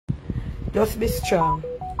Just be strong.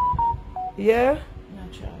 Yeah?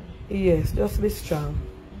 Naturally. Yes, just be strong.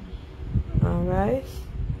 Alright?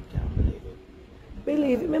 Can't believe it.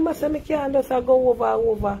 Believe it. Remember, say me can't just go over and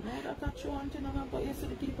over. No, that's true until now, but you see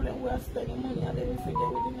the people that were spending money and then we forget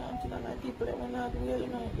we didn't until now, people that were not really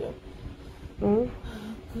know you.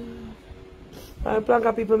 I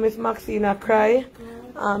plank people, Miss Maxine, cry.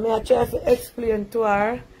 I try to explain to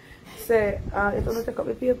her. Say, if you take up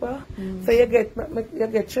the paper, so you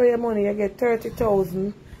get show your money, you get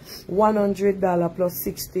 $30,100 plus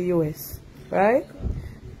 60 US, right?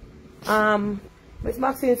 Miss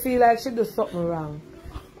Maxine feel like she do something wrong.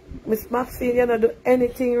 Miss Maxine, you don't do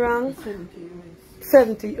anything wrong. 70 US.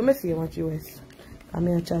 70. Let me see how much US. I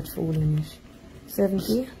may have charged for English.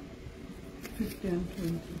 70. 50 and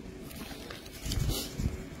 20.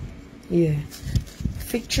 Yeah.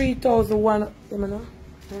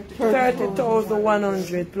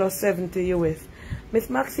 30,100 plus 70 US. Miss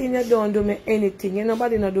Maxine, you don't do me anything. You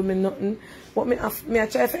nobody not do me nothing. But me I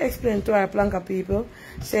try to explain to our planka people.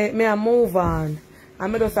 Say me I move on.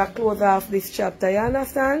 And me just close off this chapter. You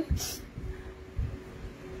understand?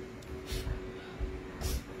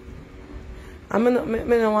 I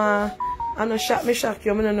no shock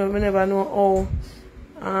you. Me never know how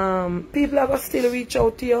people are going to still reach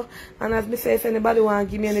out to you. And as me say, if anybody want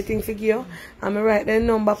to give me anything for you, I'm going to write their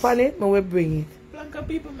number on it, I will bring it. Blanca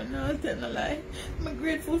people, I'm not telling a lie. I'm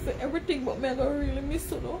grateful for everything, but I'm going to really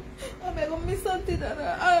miss you. I'm going to miss something that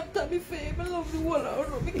I have to be fair. I love the world.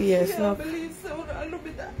 Yes, no. I believe so. I love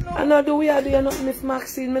it that. No. I know do you nothing, Miss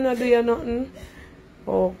Maxine. I not do you nothing.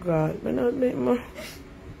 Oh God.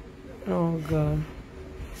 Oh God.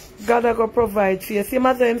 God I go provide for you. See,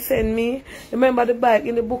 mother him send me. Remember the Bible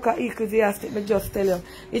in the book of Ecclesiastes, me just tell you.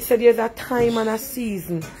 It said there's a time and a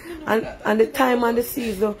season. And the time and the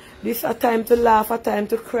season, this is a time to laugh, a time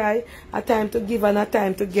to cry, a time to give and a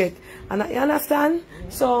time to get. And you understand?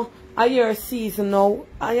 So a year season now,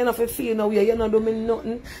 and you know if you feel now you're not doing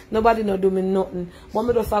nothing, nobody not doing nothing. But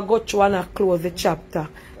me just go through and I close the chapter.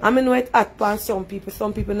 I mean, it's hard for some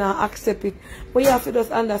people now accept it. But you have to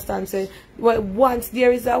just understand, say, well, once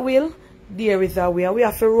there is a will, there is a way. We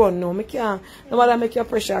have to run now. Me can't, no matter make your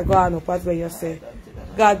pressure go on up as well you say.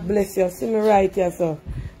 God bless you. See me right here, so.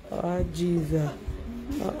 Oh, Jesus.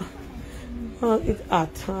 Oh, it's hot.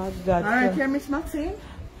 Oh, God. Alright, here, Miss Maxine.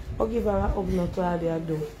 I'll give her a hug now to all the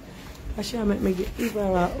do. I shall make me give her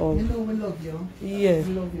a hug. You know we love you. Yes.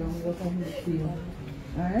 We love you. We love you.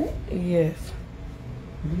 Alright? Yes.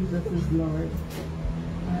 Jesus is Lord.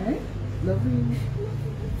 Alright? Love you.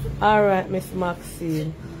 Alright, Miss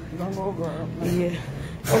Maxine. Don't go, girl. Yeah.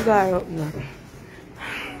 I'll go her up now.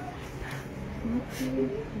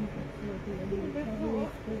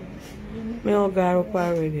 I'll go her up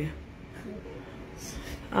already.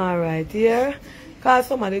 Alright, here. Because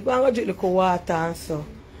somebody go and go drink the water and so.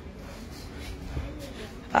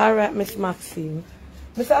 Alright, Miss Maxine.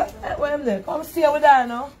 Mr. Where am there? Come stay with her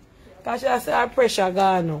now. Because she has her pressure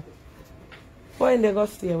gone now. When they go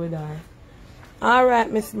stay with her.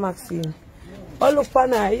 Alright, Miss Maxine. Oh, look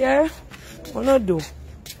on her here. What no do?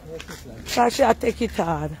 Because she take it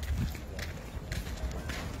hard.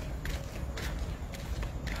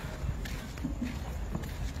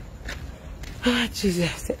 Ah,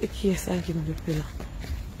 Jesus, take the case and give me the pillow.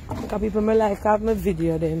 Because people may like have my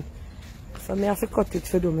video then. So I have to cut it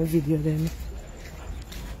to do my video then.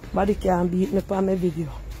 Body can't beat me for my video.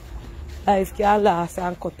 Life can last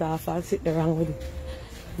and cut off and sit there wrong with it.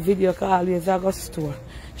 Video can always go store.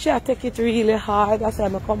 She take it really hard. That's why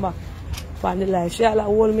I come back from the life. She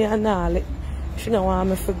hold me and all. She don't want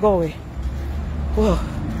me to go away. Whoa.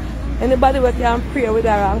 Anybody who can pray with her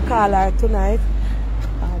and call her tonight.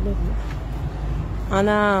 I love you. And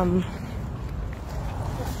I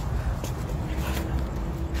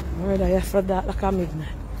heard yesterday like a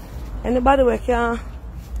midnight. Anybody who can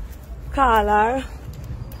call her.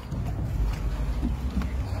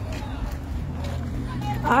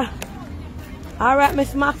 Alright,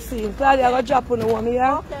 Miss Maxine. Claudia, I go drop on the one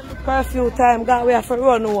here. Curfew time, God, we have to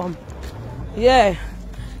run home. Yeah.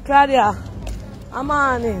 Claudia, I'm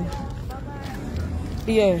on in.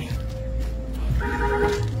 Yeah.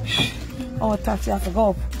 Oh, taxi have to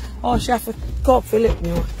go up. Oh, she have to go up for let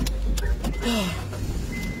me.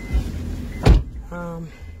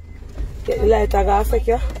 Get the light I got affect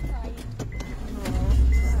you.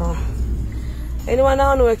 Oh. Anyone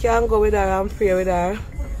now know can go with her and pray with her.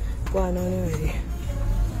 Go on already.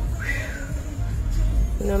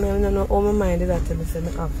 I don't know how my mind is that tell me say I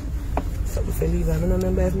have something to leave. I don't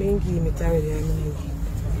remember if I give me it already or not.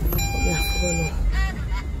 But I have to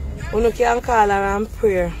go now. You can call her and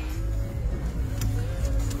pray.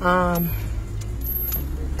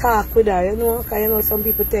 talk with her, you know, because you know some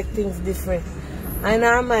people take things different. And in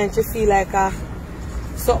her mind, she feel like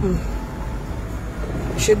something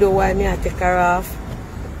she do why me I take her off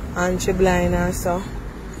and she blind her so.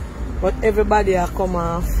 But everybody will come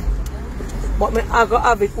off. But me I go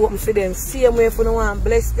have it open for them. Same way if you don't want to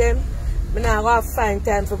bless them, me not going to find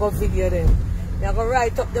time to go video them. I go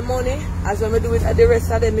write up the money as when I do it at the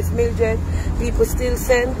rest of them. It's Mildred. People still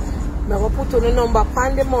send. I go put on the number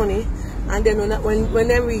on the money, and then when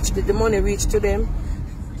they reach the money reach to them,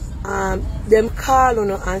 them call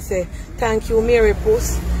on and say, thank you Mary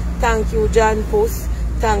Puss, thank you John Puss,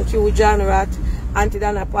 thank you John Rat. Auntie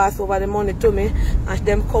Dana pass over the money to me, and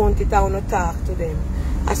them count it and talk to them.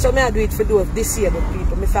 And so me I do it for those disabled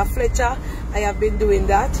people. Mr. Fletcher, I have been doing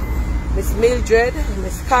that. Miss Mildred,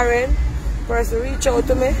 Miss Karen. Person reach out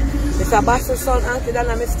to me. Mr. Bass's son, Auntie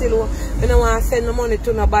Dana, I still I don't want to send no money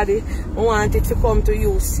to nobody. I want it to come to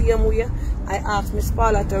you. Same way, I asked Miss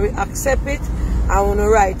Paula to accept it. I want to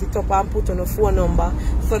write it up and put on a phone number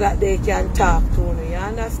so that they can talk to me. You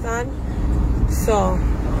understand? So,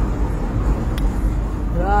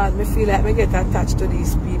 Lord, I feel like I get attached to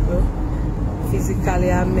these people physically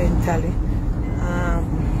and mentally.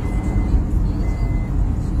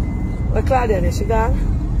 Where Claudia is? She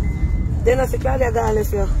gone? Then I see Claudia gone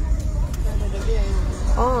if you.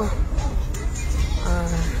 Oh.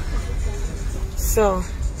 So,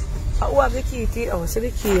 who have the key to? Oh, see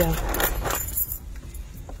the key here.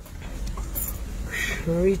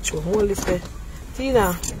 Reach one. Hold this way. Tina,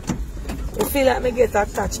 I feel like I get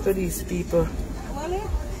attached to these people.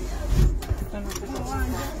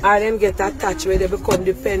 Or them get attached where they become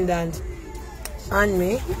dependent on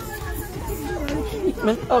me.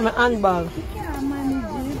 Oh, my handbag.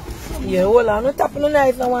 Yeah, hold on. I'm tapping the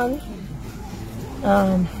knife now, one.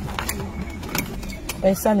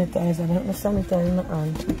 I sanitize. I don't sanitize in my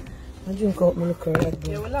hand. I drink out my liquor right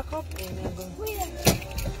there. Yeah, we lock up.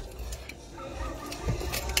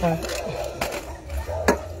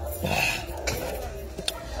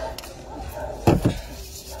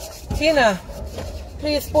 Tina,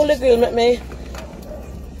 please pull the grill with me.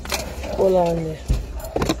 Hold on there.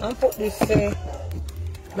 And put this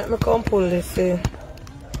let me come pull this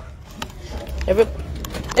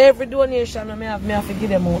every donation I have to give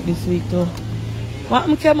them out this week too. What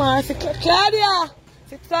I come on, say Claudia!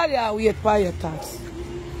 Say Claudia, wait for your tax.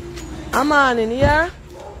 I'm on in here.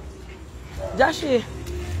 Joshie,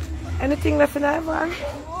 anything left in that van?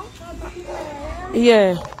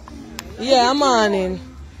 Yeah. Yeah, I'm on in.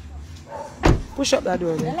 Push up that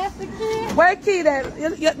door there. Where key there?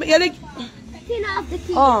 You're the Turn off the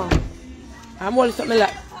key. Oh. I'm holding something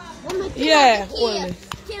like. Yeah, hold me.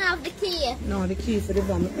 Turn off the key. No, the key for the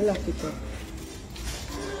van. I lock it up.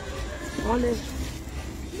 On it.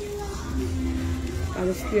 I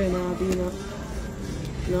was scared now, be no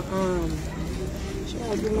arm. Sure,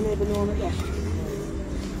 I'll give my neighbor know that.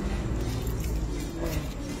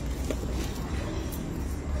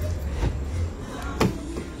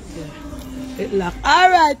 It locked.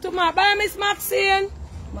 Alright, tomorrow. Bye, Miss Maxine.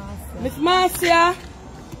 Miss Marcia.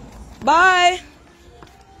 Bye.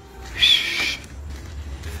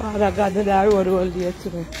 Father God, that road all day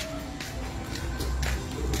today.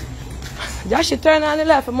 Just turn on the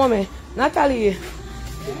light for mommy. Natalie,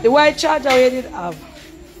 the white charger we did have.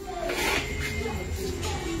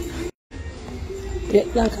 Yeah,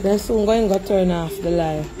 Blanca, then soon going to turn off the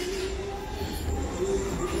light.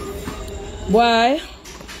 Boy.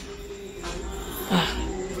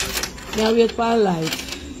 Now wait for a light.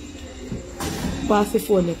 Pass the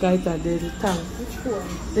phone, the kite are there, the tank. Which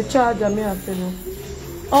phone? The charger, me have to know.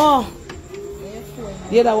 Oh!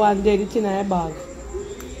 The other one there, it's in a bag.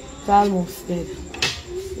 It's almost dead.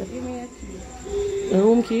 Give me a key. The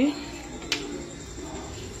room key?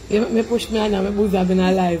 You make me push me on and my boobs have been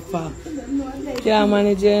alive for. Can't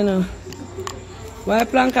manage it, you know. Why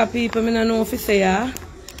Planka people, I don't know if you say, yeah?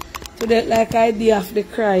 To that like idea of the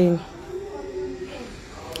crying.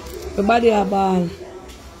 The body are bad.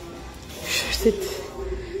 Sit.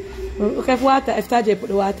 Okay, if water, if Tajay put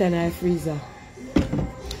the water in the freezer.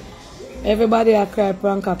 Everybody are cry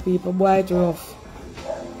Planka people, boy it's rough.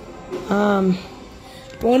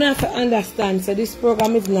 We have to understand, so this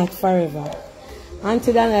program is not forever.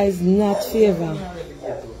 Auntie Dana is not forever.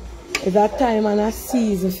 It's a time and a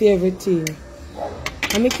season for everything.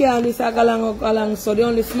 And I can't this along, so the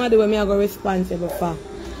only smart way I go responsible for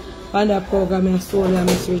that program is solely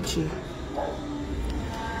Miss Richie.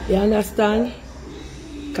 You understand?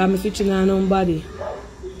 Because Miss Richie not nobody.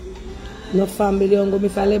 No family, don't go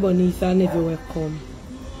Miss Lebanese and everywhere come.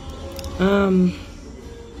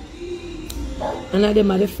 And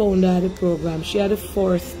them are the founder of the program. She is the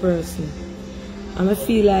first person. And I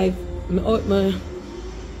feel like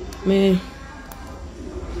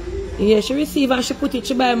yeah, she receive and she put it,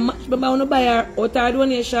 she buy wanna buy her out her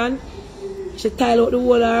donation. She tile out the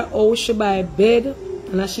whole her house, she buy bed,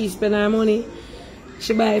 and she spend her money.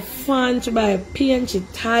 She buy fan, she buy paint, she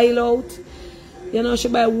tile out. You know, she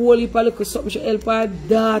buy whole heap of little something, she help her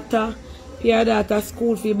daughter, pay her daughter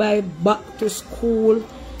school fee, buy back to school.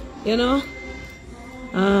 You know?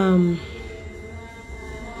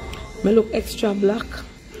 Me look extra black.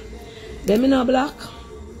 Them in a black.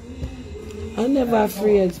 I'm never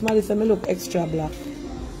afraid. Somebody say me look extra black.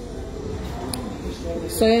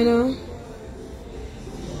 So you know,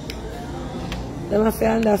 them have to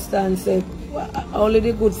understand say only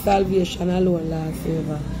the good salvation alone lasts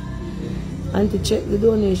ever. And to check the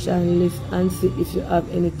donation list and see if you have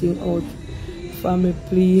anything out for me,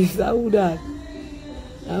 please. I would that.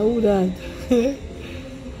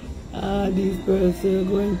 These girls are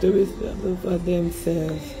going to be responsible for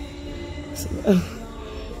themselves. So,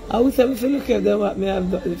 I would say if you look at them, what may have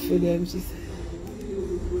done for them, she said.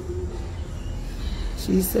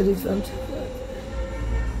 She said it's something.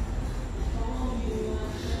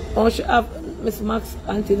 Oh, she have Miss Max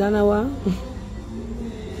Auntie Danawa.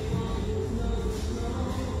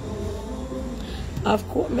 Of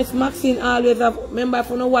course, Miss Maxine always have, remember if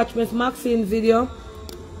you don't watch Miss Maxine's video,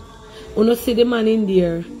 you don't see the man in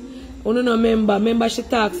there. You don't remember she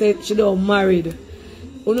talks, say she don't married.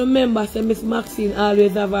 You don't remember, say Miss Maxine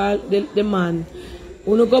always have the man.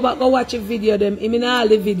 You don't go back, go watch a video them, I mean all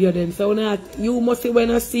the video them. So you must see when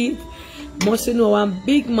you see it, must know one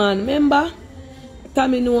big man, remember?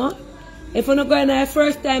 Tommy know. If you don't go in a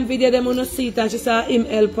first time video them, you don't see it and she saw him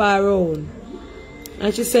help her around.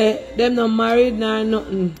 And she said, them not married nor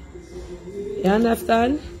nothing. You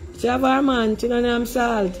understand? She have her man, she don't have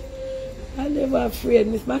salt. I'm never afraid.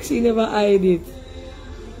 Miss Maxine never hide it.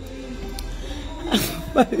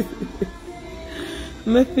 I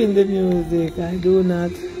pin the music. I do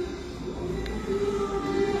not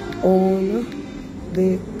own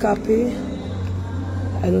the copy.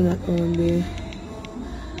 I do not own the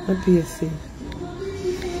PC.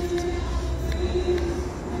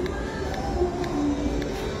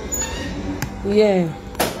 Yeah.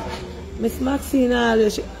 Miss Maxine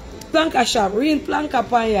always planka shop, real planka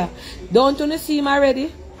pan ya. Don't you see him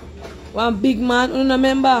already? One big man, you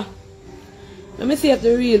remember? Let me see if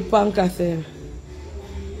the real planka say.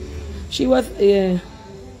 She was, yeah.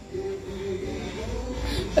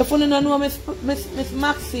 If you don't know Miss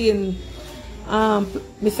Maxine,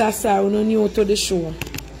 Miss Asar, you new to the show.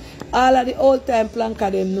 All of the old time planka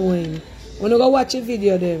them know him. When you go watch a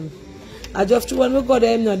video them. I just when we go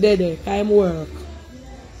there, I'm not dead, I'm work.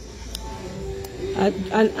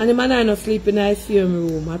 And the man I not sleep in the same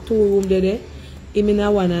room. I 2 rooms there. Him in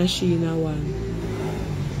a one and she in a one.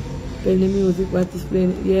 Play the music, what is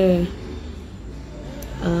playing? Yeah.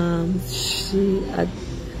 She had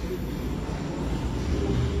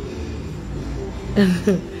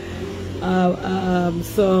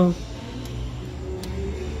so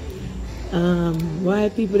why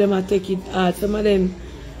people them are take it hard? Some of them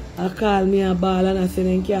call me a ball and I say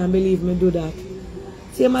they can't believe me do that.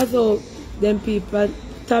 Same as how them people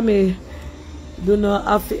tell me do not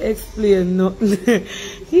have to explain nothing.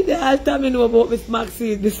 See they all tell me know about Miss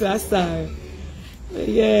Maxine this last time.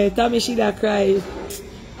 Yeah, tell me she da cry.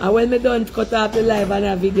 And when me done cut off the live and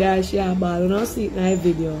a video and she a ball, you don't see it in a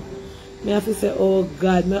video. Me have to say, oh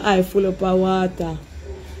God, my eye full up of water.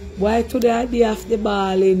 Why today I day after the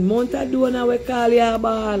balling? Month I do now we call you a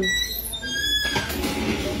ball.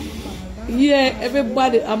 Yeah,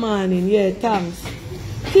 everybody a morning. Yeah, thanks.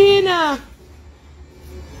 Tina!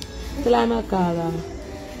 Till I'm a call her.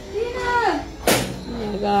 Tina! Oh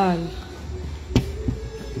my God.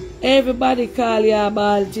 Everybody call you a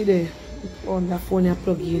ball today. On the phone you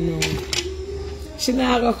plug in now. She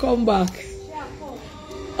not gonna come back.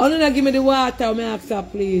 Oh no, give me the water, me ask her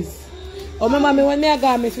please. Oh remember me when me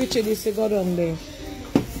got me switch this to go down there.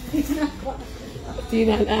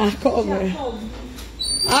 Tina not come.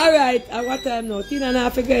 Alright, at what time now? Tina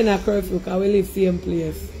not figure in a curfew because we live same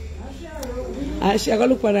place. She gonna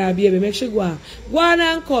look for her baby, make sure go on. Go on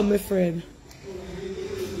and come, my friend.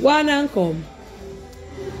 Go on and come.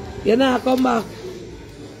 You not come back.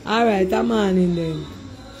 Alright, I'm on in then.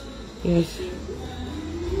 Yes.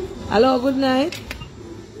 Hello, good night.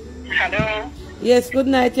 Hello. Yes, good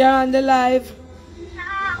night. You're on the live.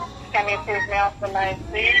 Can you take me off the live,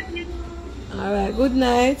 please? Alright, good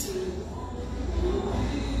night.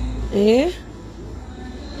 Eh?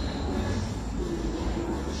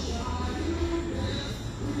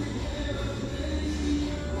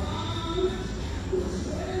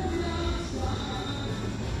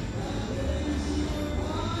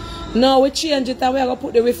 No, we change it and we are going to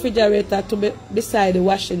put the refrigerator to be beside the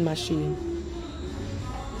washing machine.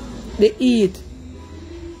 The heat.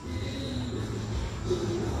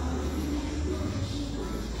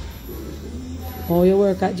 Oh, you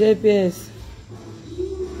work at JPS?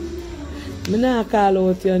 I'm not call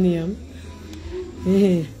out your name.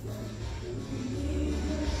 Yeah.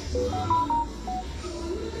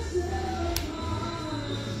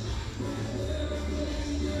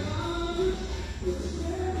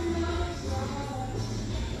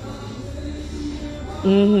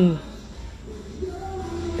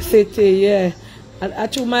 City, yeah. I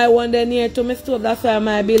took my one day near to my stove, that's why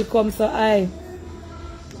my bill comes so high.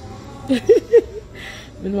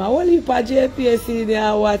 I want to put JPS there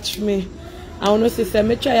and watch me. I want to say,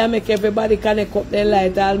 I try to make everybody connect up their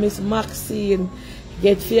light. All Miss Maxine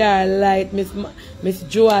get fair light, Miss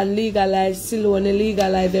Joanne legalize, Silone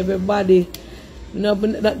legalize, everybody. No,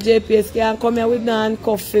 that JPS can't come here with no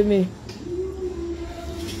handcuff for me.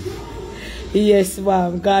 Yes,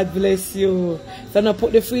 ma'am. God bless you. So now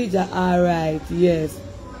put the freezer. Alright, yes.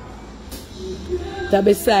 That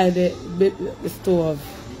beside the stove.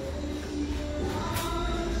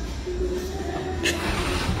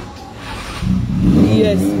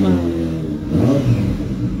 Yes, ma'am.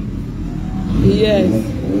 Yes.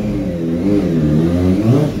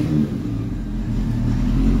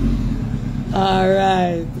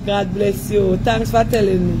 Alright. God bless you. Thanks for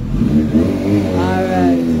telling me.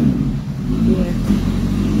 Alright. Yeah.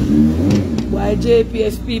 Why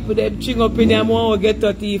JPS people them ching up in them won't get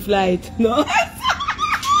 30 flight? No.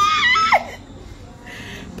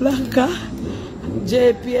 Blanca.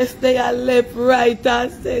 JPS they are left, right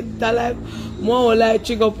and center like more like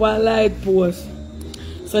ching up on light post.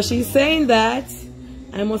 So she's saying that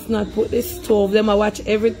I must not put the stove. Them I watch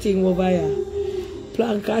everything over here.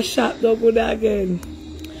 Blanca shop don't good again.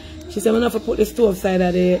 She said I'm not going to put the stove side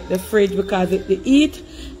of the fridge because the heat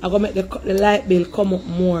I'm going to make the light bill come up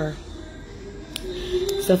more.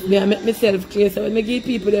 So for me, I make myself clear. So when I give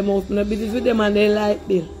people them out, I'm not busy with them and their light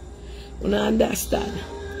bill. You understand?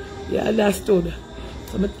 You understood?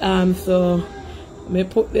 So I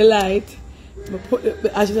put the light, I put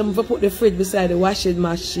the fridge beside the washing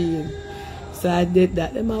machine. So I did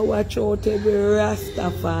that. Them I watch out every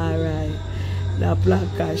Rastafari. That black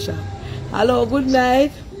cash shop. Hello, good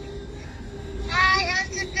night. Hi,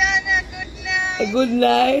 Auntie Donna. Good night. Good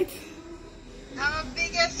night. I'm a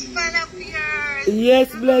biggest fan of yours.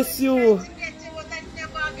 Yes, bless you. I get you, but I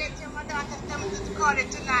never get you. My daughter told me to call it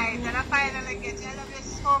tonight, and I finally get you. I love you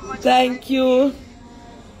so much. Thank you.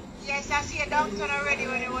 Yes, I see a doctor already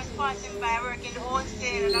when it was passing by working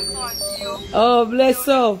wholesale, and I called you. Oh, bless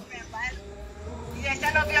you. Yes,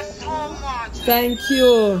 I love you so much. Thank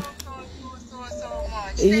you. So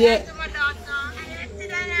much. Yeah. Say hi to my daughter. Hi, Auntie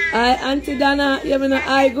Donna. Hi, Auntie Donna. You mean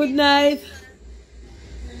hi, good night.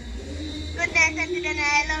 Good night, Auntie Donna. I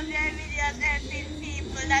love your videos helping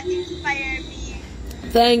people that inspire me.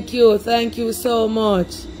 Thank you so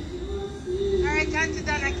much. Alright, Auntie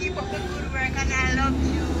Donna, keep up the good work and I love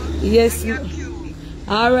you. Yes. And you're cute.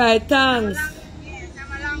 Alright, thanks. Yes,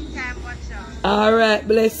 I'm a long time watcher. Alright,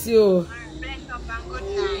 bless you. Alright, bless up and good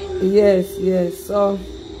night. Yes. So,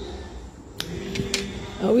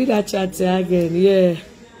 we that chat again, yeah.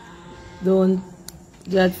 Don't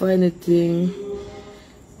judge for anything.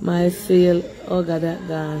 My sale, oh God, that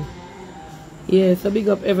gone. Yeah, so big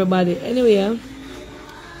up everybody. Anyway,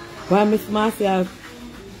 while Miss Marcia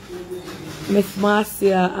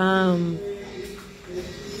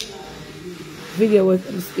video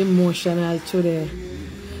was emotional today.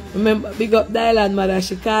 Remember, big up Dylan mother,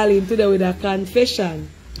 she called in today with a confession.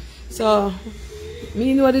 So,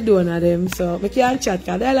 me know what they doing of them, so I can't chat,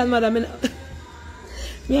 because Dylan mother, me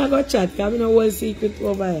I go chat, because I know one secret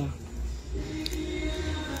over here.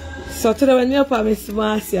 So today when me up at Miss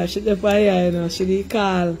Marcia, she up here, you know, she did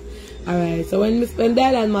call. Alright, so when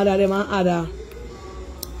Dylan mother them and other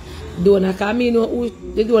donor, because me know who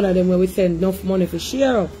the donor them when we send enough money for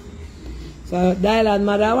share up. So Dylan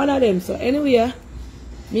mother one of them. So anyway,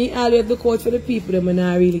 me always look out for the people that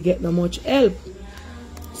not really get no much help.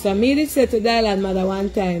 So me did say to Dylan mother one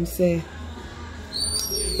time, say,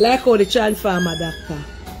 like how the transformer doctor.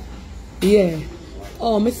 Yeah.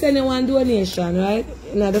 Oh, me sending one donation, right?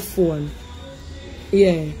 In the phone.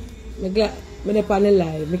 Yeah. Me up on the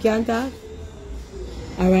live. Me can't talk?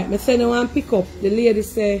 Alright, me sending one pick up. The lady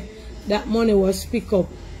say that money was pick up.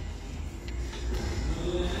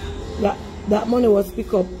 That money was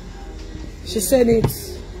pick up. She said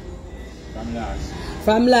it's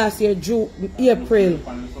from last year, June, April,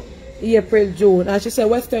 June. And she said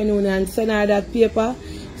Western Union send her that paper,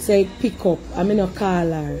 say pick up. I mean, no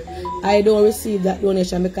call her. I don't receive that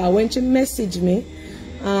donation because when she messaged me,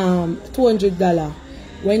 $200.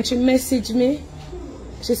 When she messaged me,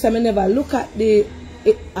 she said I never look at the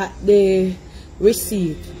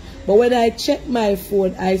receipt. But when I check my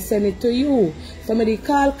phone, I send it to you. Somebody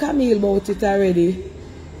called Camille about it already.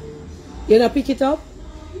 You not pick it up?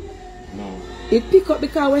 No. It pick up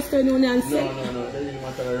because Western Union said. No. There really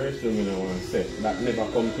matter the rest of me no one said. That never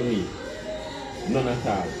come to me. None at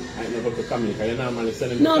all. I never to Camille because you normally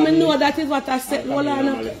send them. No, I know that is what I said. Well, I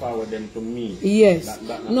normally forward them to me. Yes.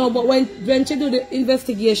 No, but when she do the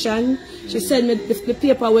investigation, she sent me the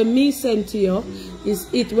paper when me sent to you is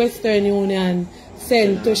it Western Union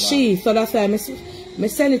sent to she. So that's why I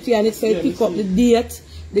send it to you and it said pick up the date,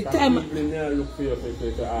 the time. Look for you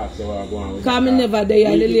to ask you what going on. Come never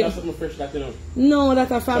there. That's something fresh that you know. No,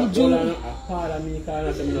 that are from June. A Paula me call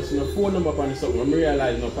and say me no see no phone number on something. I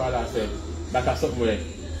realize no Paula said that something where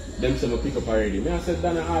them say me pick up already. Me I said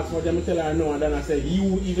Dana asked for them, I tell her no, and then I said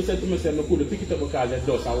you even said to me say me could pick it up because it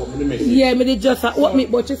does. I open the message. Yeah, me did just open me,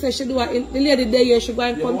 but she said she do it. The lady there here she go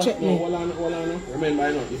and come check me. Hold on. Remember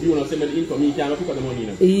I know if you wanna send me the info, me can't pick up the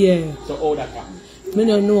money. Yeah. So all that happened. Me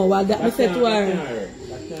don't know what that me said to her.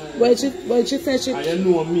 Well, she said she. And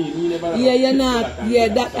you know me never. Yeah, you're not. Yeah,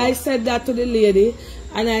 that I said that to the lady,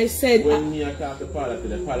 and I said. When me I talk to Paula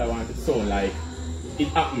today, Paula wanted to sound like it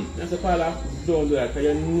happened. I said, Paula, don't do that, because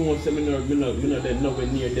you know, so me know they're nowhere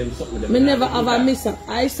near them, something with them. Me never have a mishap.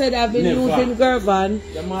 I said I've been using Gervan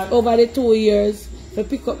over the 2 years to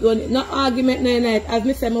pick up the no argument night. As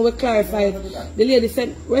me said, I will clarify it. The lady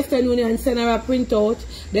said Western Union send her a printout,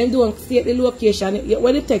 then don't state the location.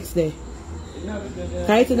 When the text there?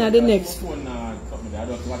 Right in the next.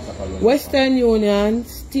 Western Union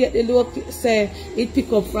state the location, say it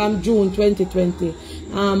pick up from June 2020.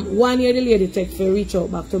 1 year the lady text to reach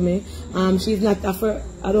out back to me. She's not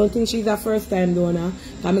I don't think she's a first time donor.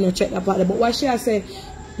 I'm gonna check that part. But what she has said,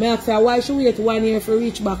 me ask her why she wait 1 year for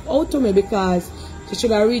reach back out to me because she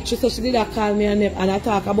should have reached. She said she did a call me and I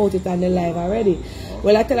talk about it on the live already.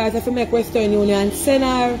 Well, I tell her if I make Western Union send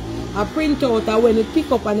her a printout and when it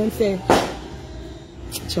pick up and then say,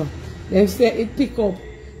 sure. Then say it pick up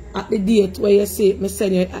at the date where you say me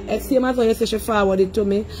send you. Same as when you say she forward it to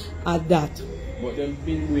me at that. But them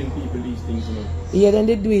been doing people these things, you know. Yeah, then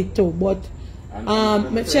they do it too. But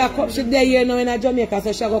she there here now in Jamaica,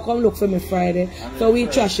 so she go come look for me Friday. So we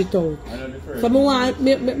trash it out. So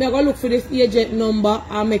me go look for this agent number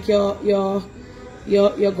and make your go,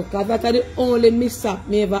 because that's the only mishap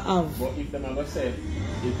me ever have. But if them ever say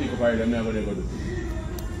you pick up them never go do.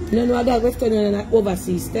 No, that Western Union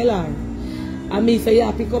overseas, tell her. And me say,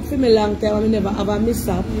 yeah, pick up for me long time, and I never have a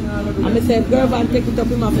mishap. And I say, girl, and take it up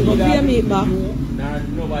in my phone, pay me back.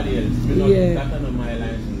 Nobody else. Yeah. That's not my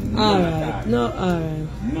line. Alright, no,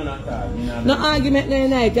 alright. None at all. No argument no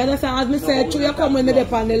night. You understand? As me say, true, you come when me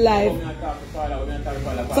up on the live. When I talk to Paula,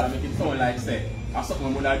 make it sound like say, that's something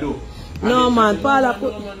I'm going to do. No, man, Paula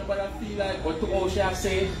could. But to how she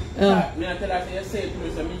say, yeah, because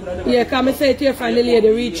I say to your friend, the lady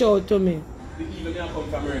reach out to me. Even when I come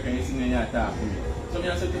from America, you see me and you talk to me. So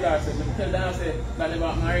I said to her, I tell her, I say, that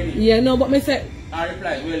never married. Yeah, no, but me say. I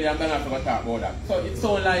replied, well, I'm going to talk about that. So it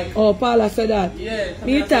sounds like. Oh, Paula said that? Yeah.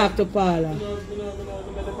 Me talk to Paula.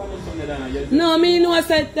 No, me know I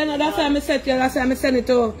said, that's why I said to you, that's why I send it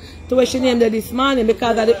to where she named her this morning,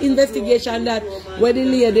 because of the investigation that where the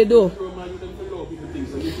lady do.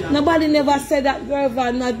 Nobody never said that, girl,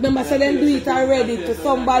 Van. I remember said them do it already to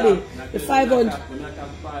somebody. The 500.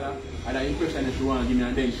 And the impression that she want to give me,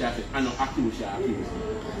 and then she said, I know, accuse her.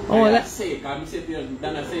 Oh, that's say, because I said to you,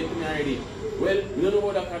 Dana said to me already, well, you don't know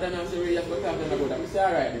about that, Dana said, you have to talk to them about that. I say,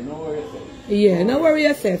 alright, then, no worry yourself. Yeah, no worry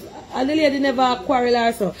yourself. And the lady never quarrel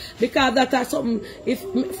or so. Because that's something, if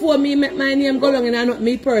for me, make my name go along and not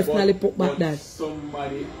me personally put back that.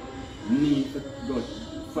 Somebody need to go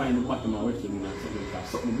find the bottom of Western Union,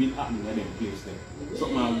 something been happening at them place there.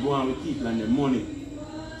 Something going on with people and their money.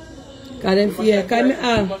 Because them, yeah, because me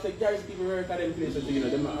must say, Gary people work at them places, you know,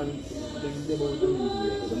 them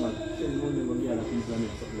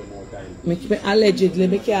allegedly,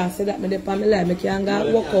 I can't say that me dey on my life, I can't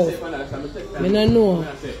go walk out. I don't know.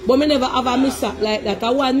 But I never have a mishap like that.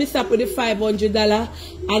 I want mishap with the $500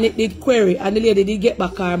 and it did query and the lady did get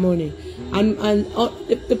back her money. And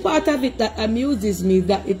the part of it that amuses me is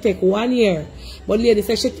that it take 1 year. But the lady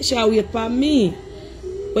said she wait for me.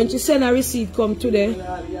 When she send a receipt come today,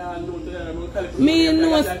 me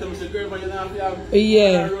know.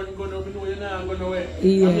 Yeah.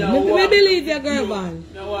 Yeah. Me believe your girl, man.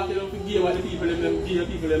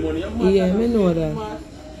 Yeah, me know that.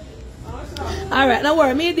 Alright, don't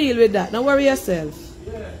worry, me deal with that. Don't worry yourself.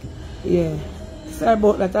 Yeah. Sorry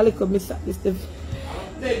about that. I look up Mr.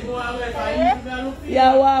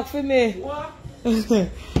 Yeah, walk for me.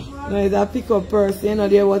 No, it's a pickup person. You know,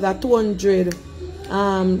 there was a 200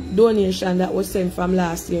 donation that was sent from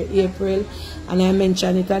last year, April. And I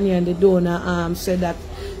mentioned it on here, and the donor said that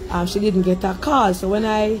she didn't get a call. So when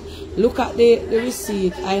I look at the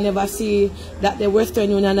receipt, I never see that the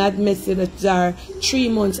Western Union had messaged her 3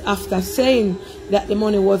 months after saying that the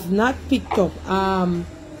money was not picked up.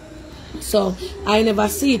 So I never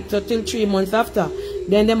see it till 3 months after.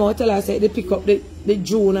 Then them will tell her say they pick up the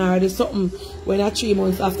June or the something when 3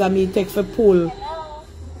 months after me take for pull.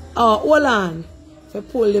 Oh, hold on. For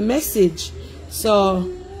pull the message. So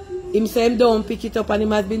him say him don't pick it up, and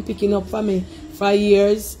him has been picking up for me for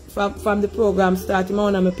years. From the program starting,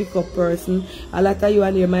 I'm a pick up person. A lot of you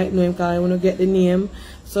and you might know him because I want to get the name.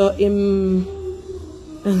 So him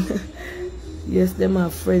yes, them are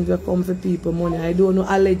friends that come for people money. I don't know,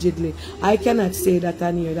 allegedly. I cannot say that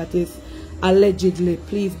on here. That is allegedly.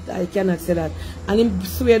 Please, I cannot say that. And him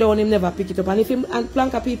swear down him never pick it up. And if him and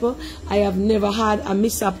Planka people, I have never had a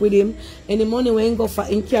mishap with him. Any money when he go for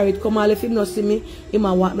him carry it, come all if him not see me, him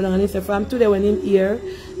a walk me down. And he say from today when him here,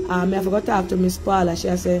 I forgot to talk to Miss Paula. She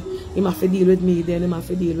said he have to deal with me, then he have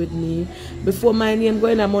to deal with me. Before my name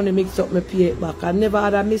going and money mix up, me pay it back. I never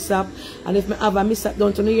had a mishap. And if I have a mishap,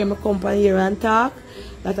 don't you hear me come here and talk?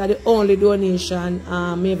 That are the only donation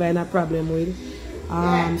maybe in a problem with.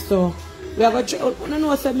 So we are going to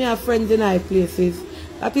know some me have friends in high places.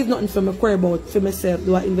 That is nothing for me to worry about for myself,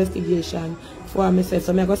 do an investigation for myself.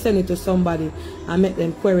 So I'm going to send it to somebody and make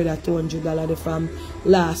them query that $200 from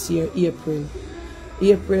last year, April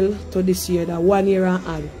to this year, that 1 year and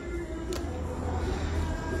add.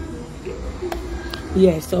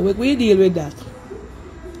 Yes, so we deal with that.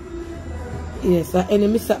 Yes, so any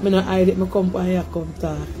mishap me not hide it, me come and here come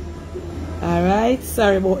talk. Alright,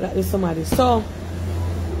 sorry about that, somebody. So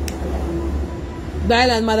the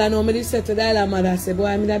island mother know me, said to the island mother, say, boy,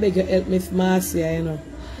 I beg you help Miss Marcia, you know.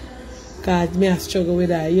 Because me I struggle with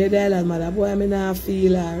her. Yeah, the island mother, boy, I not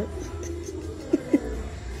feel her.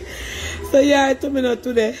 So yeah, to me not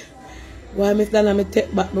today. Why Miss Dana me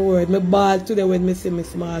take back my word. Me ball today when me see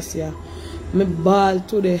Miss Marcia. Me ball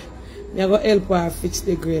today. Me go help her fix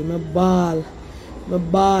the grill. Me ball.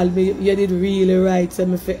 You did really right, so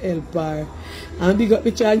me fi help her. And big up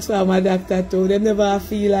the transformer doctor too. They never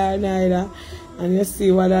feel her neither. And you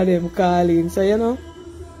see one of them calling. So you know.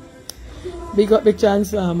 Big up the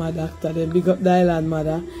transformer doctor, then big up the island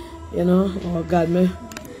mother. You know. Oh God me.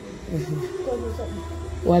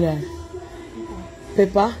 What that?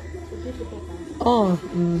 Pepper? Oh,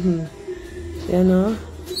 you know,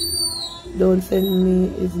 don't send me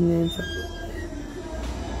his name.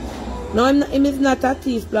 No, him is not a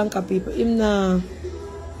thief, Blanca people. Him not.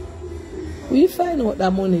 We find out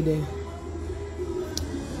that money there.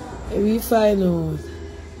 We find out.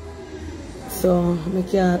 So, I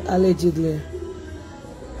can't allegedly.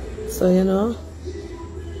 So, you know,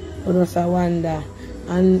 I just wonder.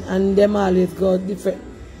 And them always go different.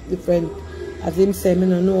 As him say, I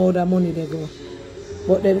don't know how the money they go.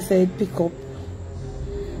 But them say it pick up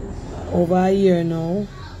over a year now.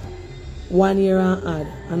 1 year and add.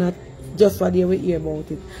 And I just for day we hear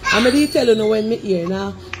about it. And I tell you when me hear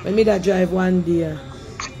now, when me that drive one day.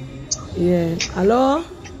 Yeah. Hello?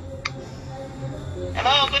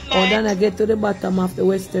 Hello, good night. Oh, then I get to the bottom of the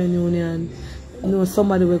Western Union. You know,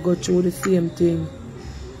 somebody will go through the same thing.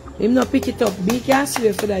 Him not pick it up. Be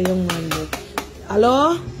careful for that young man. Though.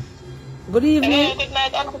 Hello? Good evening. Hello, good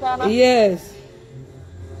night, Uncle Dana. Yes.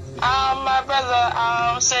 My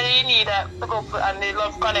brother said he need a pick up and the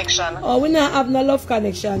love connection. Oh, we not have no love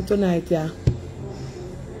connection tonight, yeah.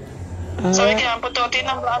 So you can put out the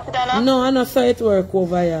number, Uncle Dana? No, I not saw it work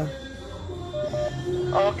over here.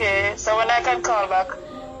 Okay, so when I can call back?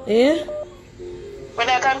 Eh? When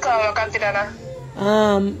I can call back, Uncle Dana?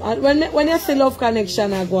 When you say love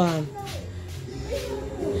connection, I go on.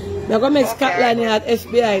 They're going to make Scotland at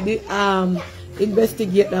FBI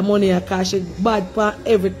investigate the money because she bad for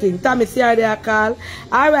everything. Tommy, see how they call.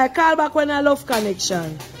 Alright, call back when I love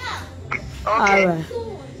connection. Okay. Alright.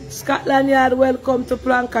 Scotland Yard, welcome to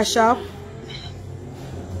Planka Shop.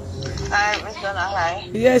 Hi, Miss Donna, hi.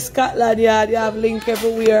 Yes, Scotland Yard, you have link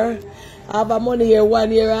everywhere. I have a money here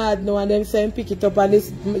 1 year hard now and them saying pick it up, and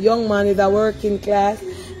this young man is a working class,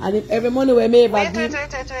 and if every money we may Wait.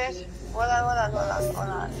 Hold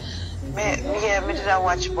on. Me didn't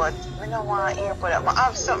watch, but we don't want to hear for that. I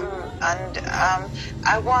have something, and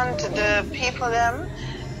I want the people them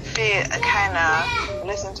to kind of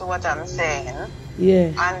listen to what I'm saying.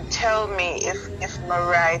 Yeah. And tell me if I'm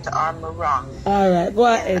right or I'm wrong. Alright, go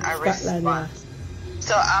ahead, Scotland Yard.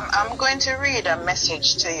 So I'm going to read a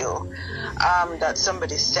message to you that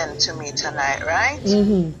somebody sent to me tonight, right?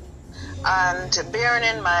 Mm-hmm. And bearing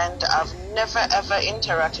in mind, I've never ever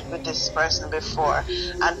interacted with this person before.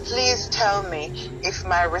 And please tell me if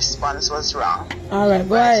my response was wrong. All right,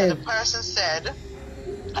 go Right, ahead. so the person said,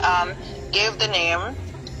 gave the name,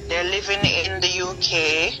 they're living in the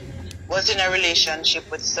UK, was in a relationship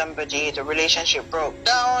with somebody, the relationship broke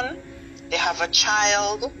down, they have a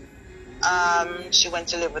child, she went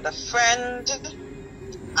to live with a friend,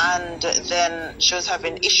 and then she was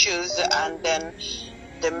having issues, and then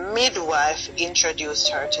the midwife introduced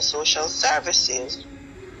her to social services.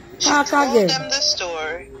 She Talk told again. them the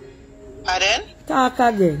story. Pardon? Talk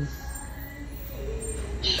again.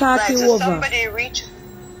 Talk Right, you so over. somebody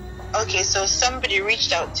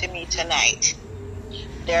reached out to me tonight.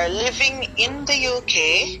 They're living in the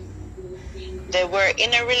UK. They were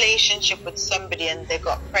in a relationship with somebody and they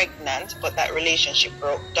got pregnant, but that relationship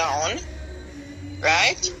broke down.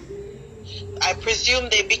 Right? I presume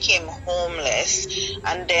they became homeless,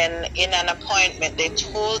 and then in an appointment they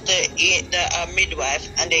told the midwife,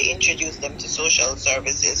 and they introduced them to social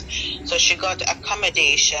services. So she got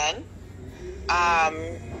accommodation,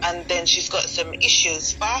 and then she's got some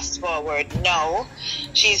issues. Fast forward now,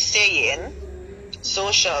 she's saying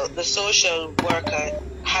the social worker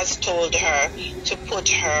has told her to put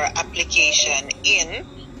her application in,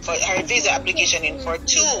 for her visa application in for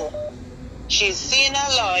 2. She's seen a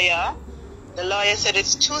lawyer. The lawyer said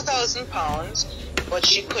it's £2,000, but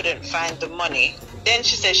she couldn't find the money. Then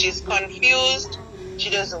she said she's confused. She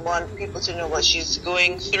doesn't want people to know what she's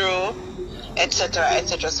going through, etc.,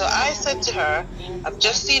 etc. So I said to her, I've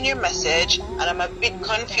just seen your message and I'm a bit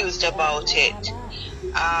confused about it.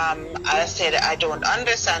 I said, I don't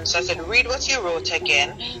understand. So I said, read what you wrote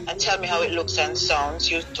again and tell me how it looks and sounds.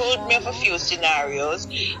 You told me of a few scenarios,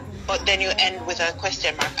 but then you end with a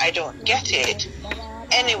question mark. I don't get it.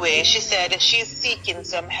 Anyway, she said she's seeking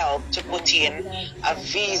some help to put in a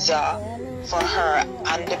visa for her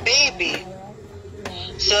and the baby.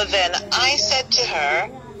 So then I said to her,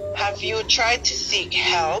 have you tried to seek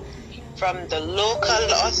help from the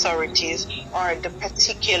local authorities or the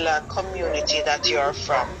particular community that you're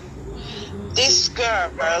from? This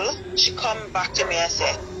girl, she come back to me and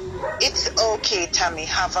said, it's okay, Tammy,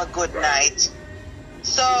 have a good night.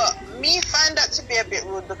 So me find that to be a bit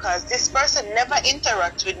rude, because this person never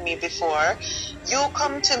interacted with me before. You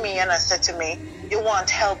come to me and I said to me, you want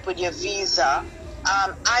help with your visa.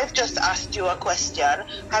 I've just asked you a question.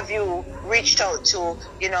 Have you reached out to,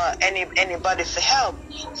 anybody for help?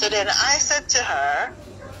 So then I said to her,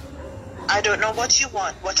 I don't know what you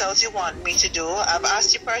want. What else you want me to do? I've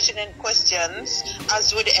asked you pertinent questions,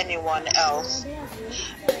 as would anyone else.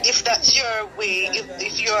 If that's your way,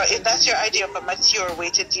 if that's your idea of a mature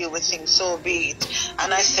way to deal with things, so be it.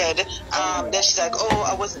 And I said, then she's like, oh,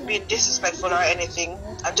 I wasn't being disrespectful or anything.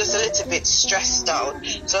 I'm just a little bit stressed out.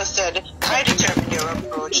 So I said, I determined your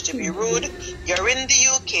approach to be rude. You're in the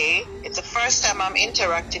UK. It's the first time I'm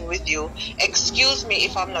interacting with you. Excuse me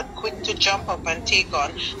if I'm not quick to jump up and take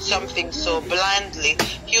on something so blindly.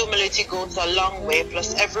 Humility goes a long way,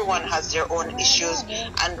 plus everyone has their own issues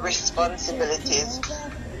and responsibilities.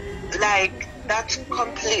 Like, that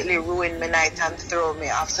completely ruined my night and threw me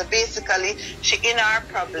off. So basically, she in her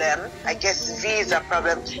problem, I guess visa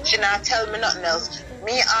problem, she not tell me nothing else.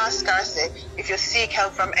 Me ask her, say, if you seek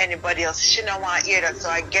help from anybody else, she don't want to hear that. So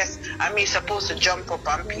I guess I'm supposed to jump up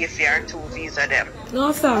and pay for her 2 visa them.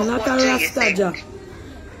 No, sir, not a Rasta job.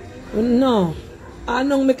 No. I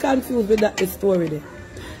know me confused with that story there.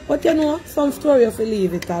 But you know, some story of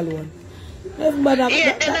leave it alone. Everybody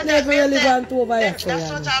that never relevant over here. That's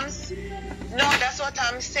what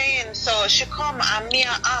I'm saying. So she come and me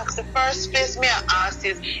ask. The first place me ask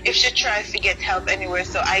is if she try to get help anywhere.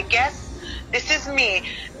 So I guess this is me.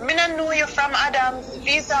 Me not know you from Adam's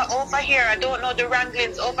visa over here. I don't know the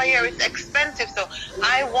wranglings over here. It's expensive. So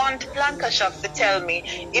I want Planka Shop to tell me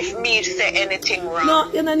if me say anything wrong.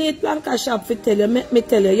 No, you don't need Planka Shop to tell you. Make me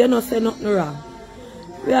tell you, you don't say nothing wrong.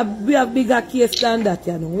 We have bigger case than that,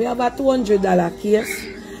 you know. We have a $200 case.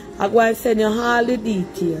 I go and send you all the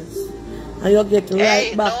details. And you get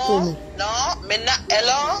right back to me. No, me not,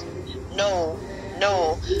 hello? No.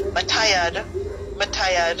 I'm tired.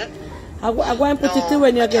 I go and put it to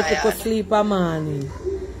when you get to go sleep a morning.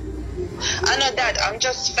 I know that. I'm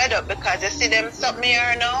just fed up because you see them stop me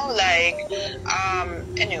here now. Like,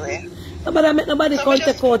 anyway. No, but I make nobody come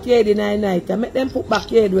take out your head in the night. I make them put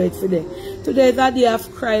back your head where it's today. Today is a day of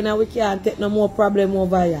crying and we can't take no more problem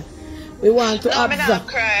over here. We want to observe. No, me not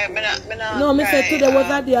cry. No, me say today was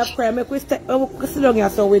a day of crying. Make we sit down here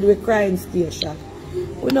so with the crying station.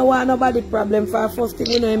 We don't want nobody problem for first thing,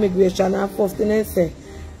 we know immigration, and first thing they say,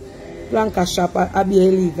 Blanca shop are be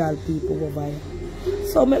illegal people over here.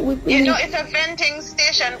 So you know, it's a venting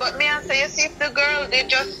station, but me I say, you see, if the girl, they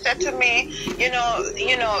just said to me, you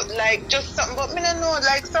know, like just something, but me don't know,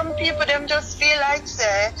 like some people, them just feel like,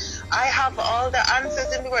 say, I have all the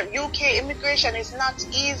answers in the world. UK immigration is not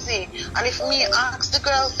easy. And if me ask the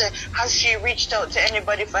girl, say, has she reached out to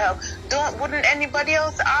anybody for help? Wouldn't anybody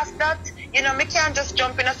else ask that? You know, me can't just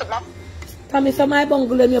jump in or something. Tommy, so my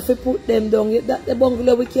bungalow, you have to put them down. The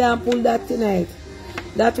bungalow, we can't pull that tonight.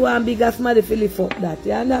 That one biggest money to lift up that.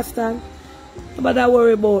 You understand? Nobody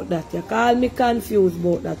worry about that. You call me confused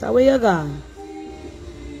about that. Where you gone?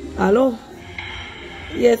 Hello?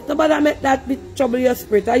 Yes, nobody make that bit trouble your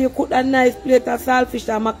spirit. You cook a nice plate of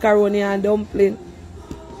saltfish and macaroni and dumpling.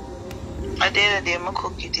 I did I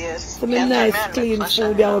cook it, yes. Some nice clean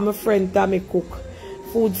food there with my friend Tommy cook.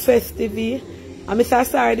 Food Festive. And Mr.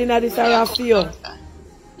 Sardine, this are for you.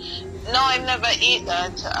 No, I never eat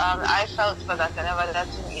that. I felt for that. I never let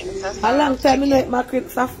him eat. A long time I eat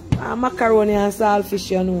macaroni and saltfish,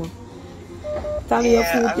 you know. Tommy, your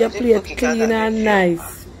food, your plate clean and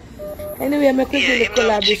nice. Anyway, I'm going to do the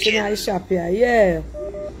collaboration in the shop here. Yeah.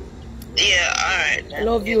 Yeah, alright. I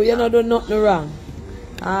love you. You don't do nothing wrong.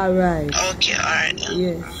 Alright. Okay, alright.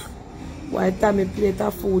 Yes. Why Tommy plate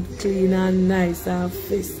of food clean and nice and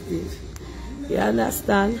festive. You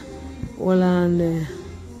understand? Hold on there.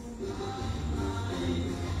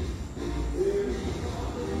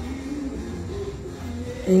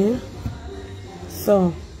 Yeah.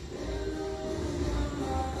 So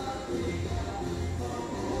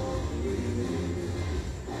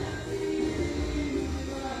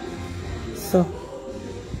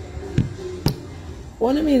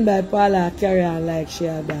what do you mean by Paula carry on like she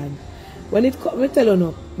had done? When it come, me tell you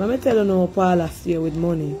no, Paula stay with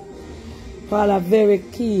money. Paula very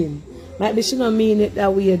keen. Might be she not mean it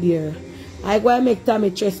that way there. I go and make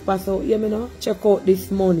Tommy trespass out, you know, check out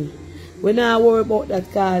this money. We not worry about that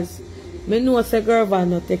because I know say girl will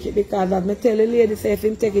not take it because as I tell the lady say if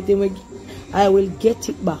him take it, I will get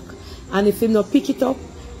it back. And if him not pick it up,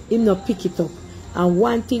 him not pick it up. And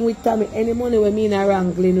one thing with Tommy, any money we mean a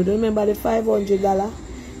wrangling, you don't remember the $500?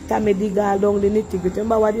 Tommy dig all down the nitty-gritty.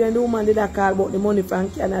 Remember what the woman did that call about the money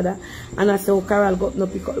from Canada? And I said, oh, Carol got no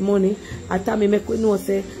pick up the money. And Tommy make we know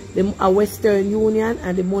say a Western Union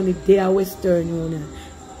and the money they are Western Union.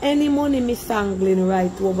 Any money me sangling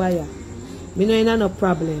right over here. Me no ain't no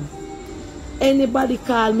problem. Anybody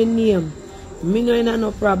call me name, me no ain't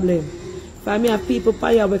no problem. For me have people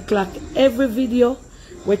pay we clock every video.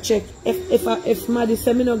 We check if somebody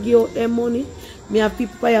say me no give out them money, me have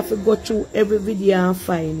people pay to go through every video and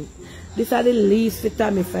find it. These are the least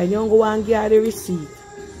for me find. You go and give her the receipt.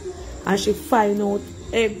 And she find out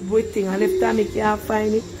everything. And if Tammy can't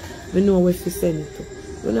find it, we know where to send it to.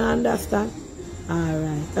 You don't understand?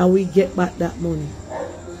 Alright. And we get back that money.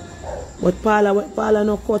 But Paula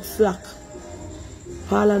no cut slack.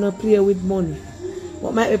 Paula no play with money.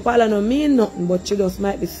 What might be Paula no mean nothing, but she just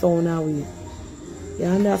might be sound away. You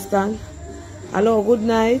understand? Hello, good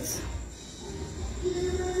night.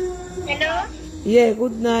 Hello? Yeah,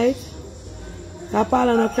 good night.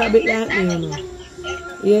 Paula no crab it like me, you know.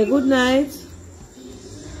 Yeah, good night.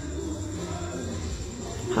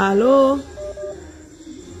 Hello?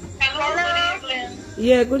 Hello? Good evening.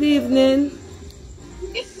 Yeah, good evening.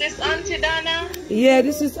 Is this Auntie Dana? Yeah,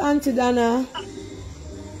 this is Auntie Dana.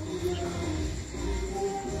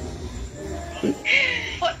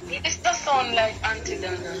 But it does sound like Auntie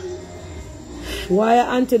Dana. Why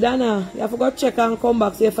Auntie Dana? You have to go check and come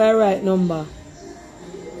back see if I right number.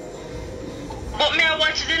 But me I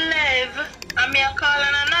watch the live and me I call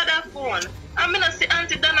on another phone. I'm gonna see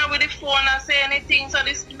Auntie Dana with the phone and say anything, so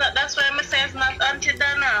that's why I say it's not Auntie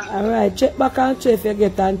Dana. Alright, check back and check if you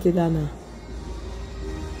get Auntie Dana.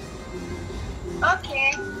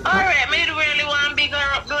 Okay. Alright, me really want big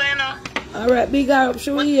her up though, you know. Alright, big her up,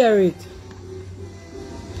 should we hear it?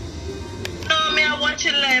 No, me I watch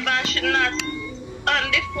it live and she not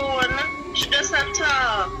on the phone. She just a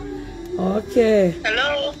talk. Okay.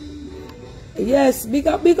 Hello? Yes, big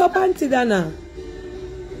up Auntie Dana.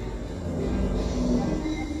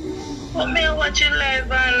 But me I watch it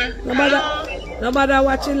live and Nobody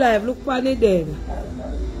watch it live, look for it then.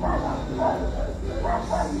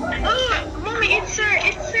 Oh, mommy, it's her.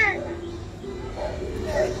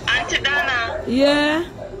 Auntie Dana. Yeah?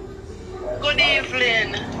 Good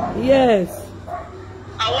evening. Yes.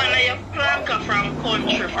 I want your planker from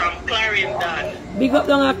country, from Clarendon. Big up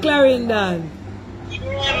down at Clarendon. Yeah,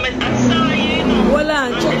 I saw you, know. Hold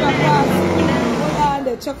on,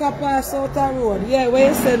 check a pass out the road. Yeah, where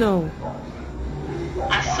you say now?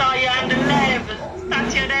 I saw you on the live.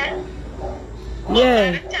 Start you there?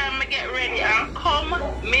 Yeah. By the time I get ready and come,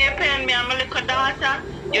 me and my little daughter,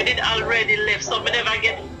 you did already left. So I never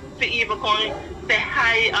get to even come say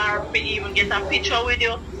hi or to even get a picture with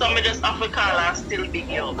you. So I just have to call and still big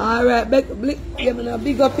you. Alright,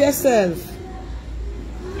 big up yourself.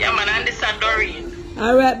 Yeah, man, and this is Doreen.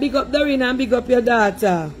 Alright, big up Doreen and big up your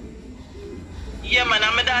daughter. Yeah, man,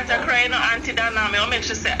 and my daughter crying out Auntie Dana. I'll make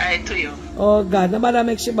sure say hi to you. Oh, God, nobody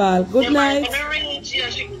make she ball. Good night. When I reach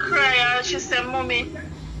here, she cry and she said, Mommy,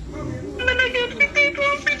 I'm going to get the people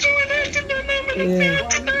on picture with Auntie Dana. I'm going to see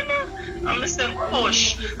Auntie Dana. I'm saying,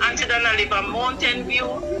 push. Auntie Dana live on Mountain View,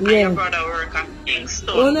 and your brother work at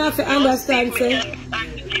Kingston. You don't have to understand, sir.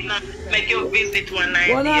 Make you visit one night.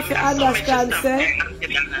 You don't have to understand, sir.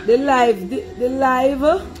 The live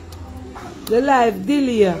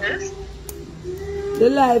delay. Yes? The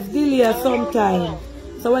live delay sometimes.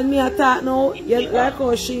 So when me attack now, like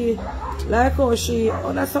how she,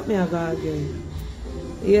 oh, that's something I got again.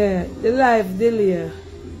 Yeah, the live delay.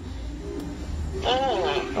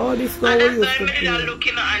 Oh, this guy and used that's to why play. I'm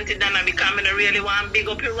looking at Auntie Dana because I don't really want to big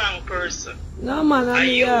up the wrong person. No, man, I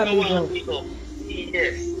mean, yeah, big up.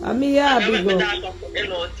 Yes. I mean, yeah, I'm big going up. to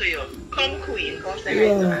hello to you. Come, Queen. Come say hi to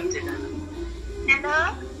Yeah. Auntie Dana.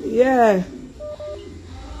 Hello? Yeah,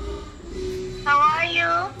 How are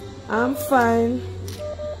you? I'm fine.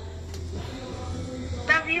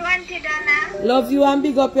 Love you, Auntie Dana. Love you and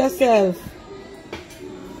big up yourself.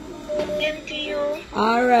 Same to you.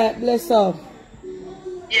 Alright, bless up.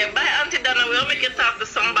 Yeah, bye, Auntie Dana. We'll make you talk to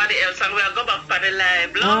somebody else and we'll go back for the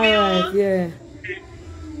live. Love Alright, you. yeah.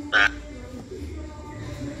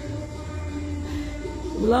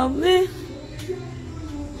 Love me.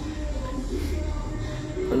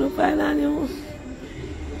 Wanna find on you?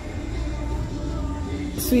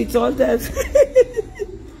 Sweet salted.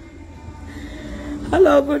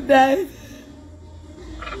 Hello, good night.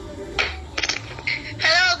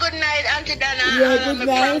 Hello, good night, Auntie Dana. Yeah, good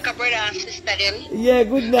night. My brother and sister them. Yeah,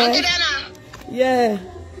 good Auntie night. Dana, Yeah.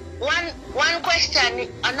 one question.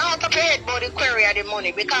 I know to pay about the query of the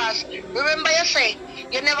money because remember you say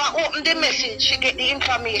you never open the message to get the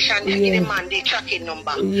information to give the man the tracking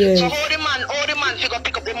number. Yeah. So how the man figure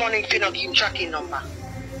pick up the money if you not give him tracking number?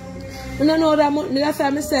 I don't know that money. That's why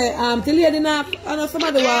I say, the lady now, I know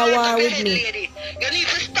somebody war with me. Lady. You need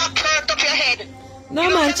to stop hurt up your head. No,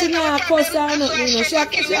 man, she not cuss or nothing, you know. She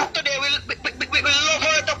today we love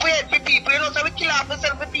hurt up your head for people, you know, so we kill off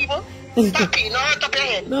ourselves for people. Stop it, no hurt up your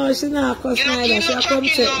head. No, she not cuss neither. She come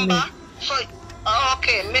check me. So,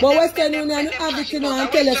 okay. But Western Union have it, you know,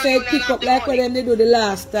 and tell us say pick up like what them they do the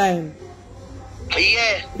last time.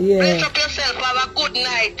 Yeah. Yeah. Bless up yourself, have a good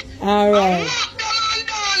night. Alright.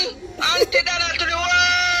 Done. Auntie Dana to the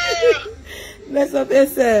world. Bless up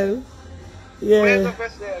yourself. Yeah. Bless up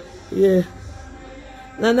yourself. Yeah.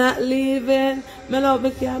 I'm not leaving. Me love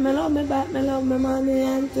me car, me love me back, me love me money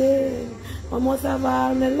and thing. I must have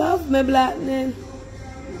all me love me blackning.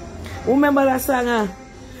 Remember that song?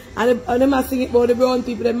 And them a sing it about the brown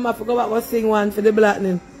people, them have to go back and sing one for the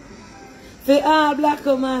blackning. For all black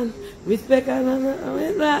man, respect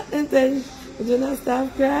and blackning thing. But you not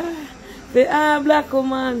stop cry. For all black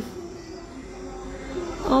man,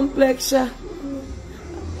 complexion.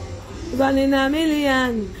 One in a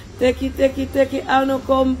million. Take it, I no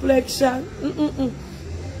complexion.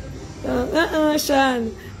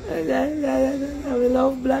 Sean. We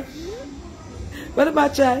love black. What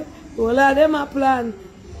about try? All of them a plan.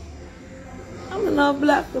 I'm not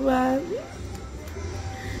black man.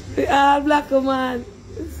 We all black man.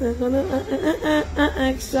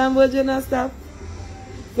 Extra, but you not stop.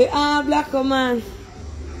 We all black man.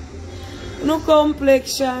 No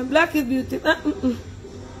complexion. Black is beautiful.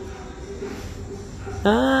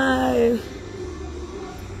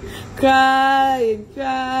 Crying,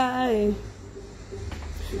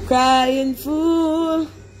 crying fool.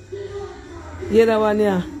 You know one,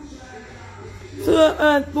 yeah. So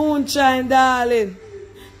earth moonshine, darling.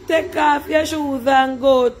 Take off your shoes and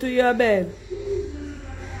go to your bed.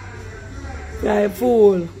 Cry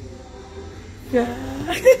fool. Cry.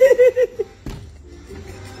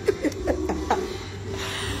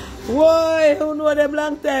 Why? Who know them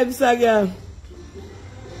long times again?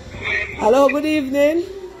 Hello, good evening.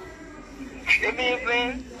 Good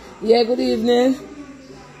evening. Yeah, good evening.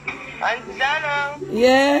 Auntie Dana.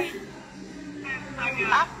 Yeah.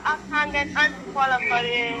 I can't get Auntie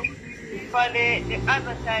for the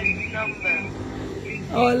advertising number.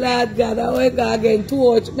 Oh Lord God, I will go again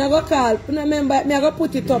too much. I go call. Remember, I go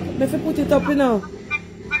put it up. I put it up, you know.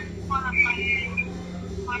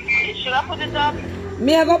 Should I put it up?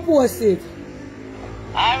 I go post it.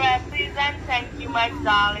 Alright, please. blessings and thank you, my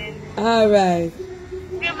darling. Alright.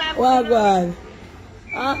 Well, go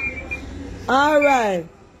on. Alright.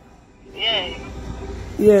 Yeah.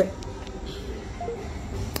 Yeah.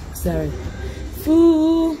 Sorry.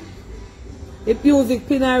 Fool. The music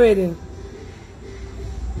pin already.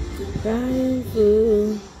 Crying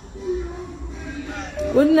fool.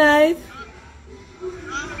 Good night.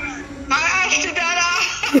 Auntie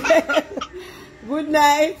Dada. Good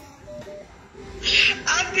night.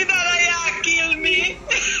 Auntie Dada, you kill me.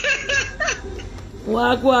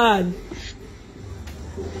 Walk one.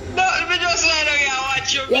 No, me just want to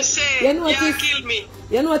watch you. Me say, you kill me.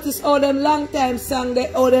 You notice all them long time song,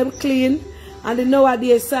 they all them clean, and the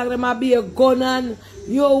nowadays song them might be a gun and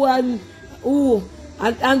yo and ooh,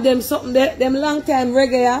 and them something them long time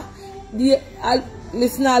reggae.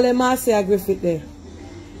 Listen all them Marcia Griffith there.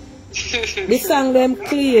 The song them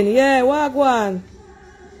clean, yeah, walk one.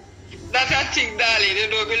 That's a thing, darling. You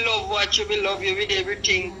know, we love watch you, we love you with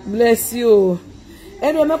everything. Bless you.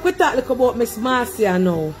 Anyway, I could talk about Miss Marcia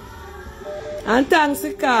now. And thanks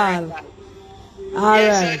to Carl.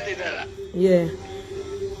 Alright. Yes, yeah.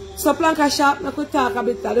 So Planka Shop, I could talk a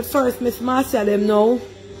bit of the first Miss Marcia them now.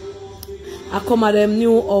 I come at them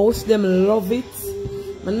new house, them love it.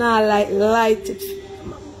 I now like it.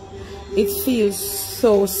 It feels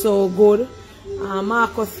so good.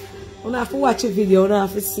 Marcus, you have to watch a video, you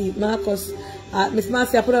have to see it. Marcus, Miss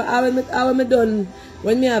Marcia put up, how me done,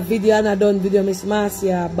 when me have video and I done video, Miss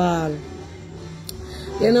Marcia ball.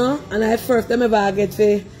 You know, and at first I ever get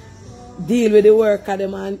to deal with the worker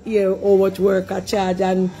them and hear how much worker charge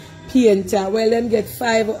and painter. Well, them get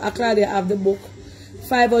Claudia have the book,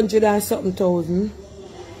 500 and something thousand.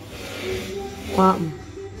 What happened?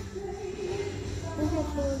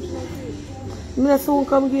 Me soon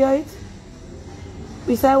come get it.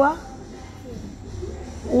 Beside what?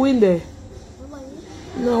 Who in there?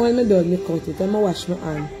 No, when I done, me cut it. I'm wash my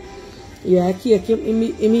hand. Yeah, cake.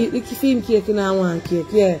 Immediately film cake and I want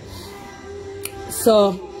cake. Yeah.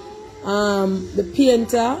 So, the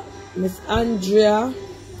painter, Miss Andrea,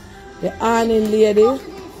 the ironing lady,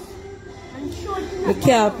 the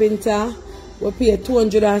carpenter, we pay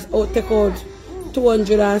 200 and take out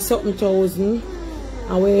 200 and something thousand.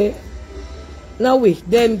 And we now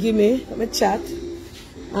them give me, let me chat.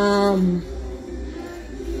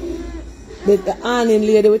 The ironing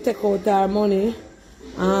lady will take out our money.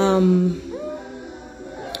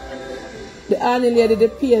 The ironing lady, the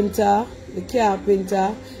painter, the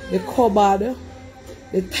carpenter, the cupboard,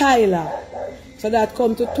 the tiler. So that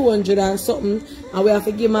come to 200 and something. And we have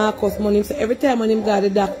to give Marcus money. So every time when him got the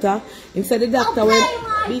doctor, he said the doctor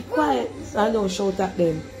will be quiet. So don't shout at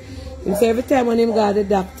them. He said every time when him got the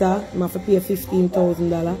doctor, he have to pay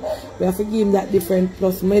 $15,000. We have to give him that different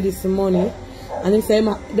plus medicine money. And he said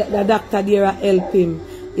the doctor there help him.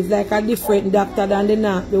 It's like a different doctor than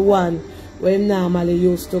the one where he normally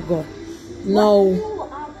used to go. Now,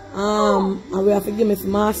 and we have to give Miss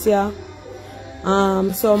Marcia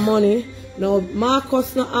some money. Now,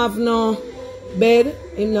 Marcus no have no bed,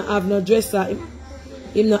 him no have no dresser,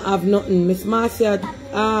 him no have nothing. Miss Marcia,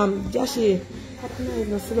 Joshie,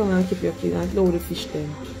 no sit down and keep your clean and load the fish then.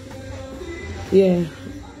 Yeah.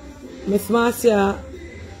 Miss Marcia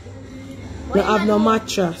no have no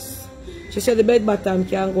mattress. She said the bed bottom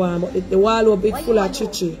can go on, but the wall will be full of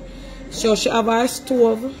chichi. So she have her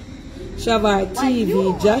stove, she have her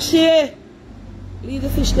TV. Joshie, leave the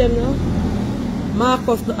fish them now.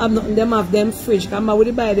 Marcus no have nothing, them have them fridge. Come on,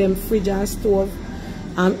 we buy them fridge and stove.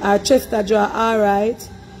 And our chester drawer alright.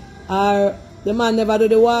 The man never do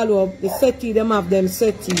the wall up. The settee, them have them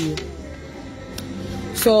settee.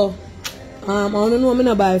 So I don't know, I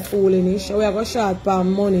not buy foolish. So we are going to short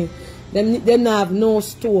pound money. Them have no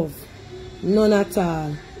stove. None at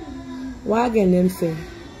all. What again them say?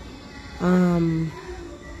 I'm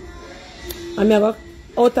go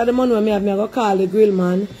out of the money when I go call the grill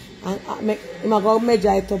man and I'm go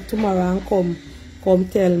measure it up tomorrow and come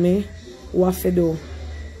tell me what to do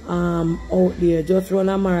out there. Just run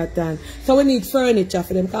a marathon. So we need furniture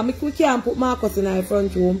for them because we can't put Marcus in our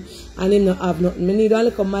front room and him not have nothing. We need a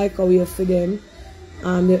little microwave for them.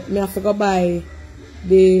 I have to go buy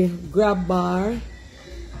the grab bar,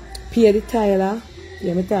 pay the tiler.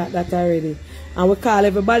 Yeah, I thought that already. And we call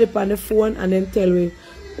everybody on the phone and then tell we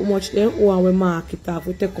how much they owe and we mark it off.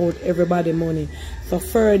 We take out everybody money. So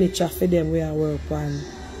furniture for them we are work on.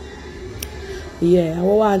 Yeah, and we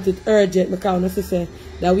want it urgent because we say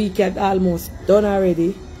the weekend almost done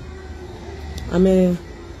already. I mean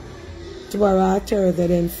tomorrow Thursday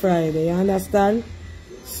then Friday, you understand?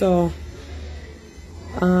 So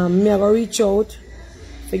me I go reach out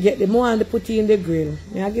to get the more and put in the grill.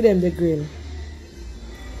 I give them the grill.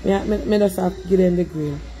 Me just have to give them the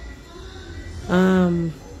grill.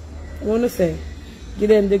 I want to say, give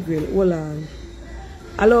them the grill. Hold on.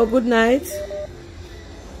 Hello, good night.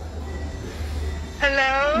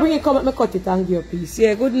 Hello? Bring it, come at me, cut it and give your piece.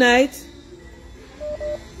 Yeah, good night.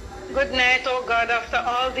 Good night, oh God. After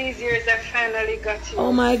all these years, I finally got you.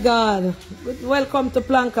 Oh my God. Welcome to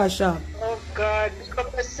Planka Shop. Oh God.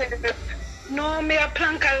 No, me a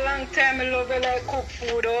plank a long time. I love it like cook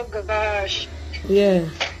food. Oh gosh. Yeah.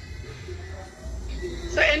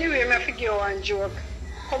 So anyway, I figure one joke.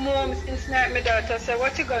 Come home since night, my daughter said,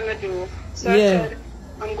 what you gonna do? So Yeah. I said,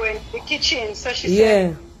 I'm going to the kitchen. So she Yeah.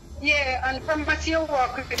 said, yeah, and from what you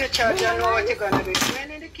walk with the charger, I know what you're gonna do.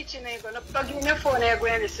 When in the kitchen, you're gonna plug in your phone and you're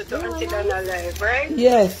going to listen to Auntie Dana live, right?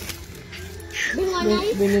 Yes. Bring one Bring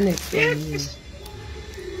knife. the next one. Yes.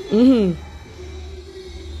 Mm-hmm.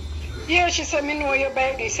 Yeah, she said, me know you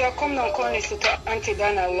buy this. You come down and listen to Auntie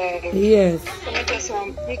Dana live. Yes. So I just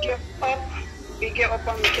want to pick you up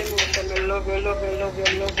and make you know that I love you, love you, love you,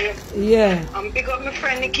 love you. Yeah. And big up my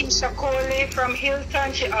friend Nikisha Coley from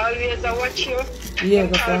Hilton. She always watch you. Yeah,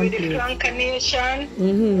 And call with the Planka Nation.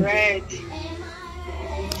 Mm-hmm. Right.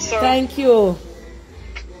 So, Thank you.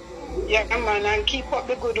 yeah, man, and keep up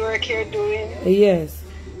the good work you're doing. Yes.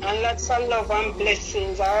 And lots of love and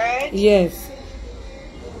blessings, alright? Yes.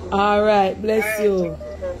 All right. Bless you.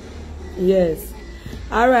 Yes.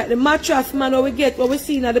 All right. The mattress, man, what we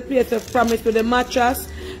seen at the place of promise with the mattress.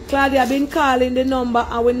 Claudia been calling the number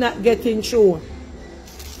and we're not getting through.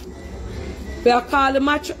 We are calling the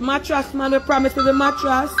mattress, man, we promise with the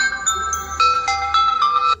mattress.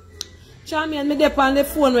 Champion, me dep on the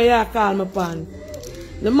phone where you call me upon.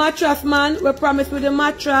 The mattress, man, we promise with the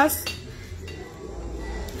mattress.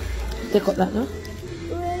 Take up that now.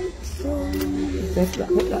 Let's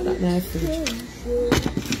put that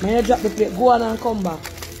nice. May you drop the plate, go on and come back.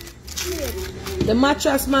 The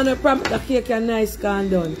mattress, man, we promise the cake and nice can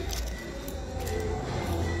done.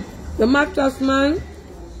 The mattress, man,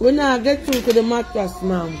 we not get through to the mattress,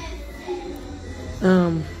 man.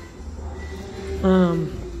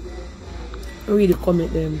 Read the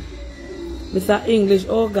comment them. Mr. English,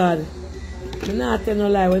 oh God. I not tell no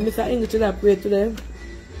lie. When Mr. English I pray to them,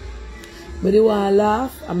 but they want to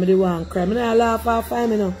laugh and they want to cry. I don't laugh half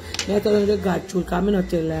time, you know. I tell them the God truth, because I not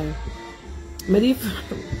tell lie. I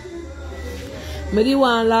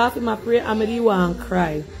want to laugh, I pray, and I want to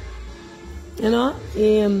cry. You know,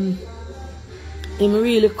 him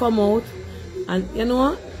really come out, and you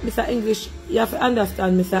know, Mr. English, you have to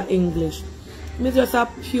understand Mr. English. He's just a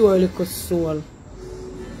pure little soul.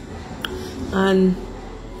 And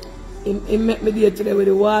he met me there today with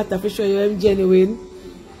the water for show you him genuine.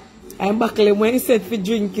 I'm back when he said for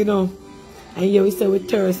drink, you know. And here we said we're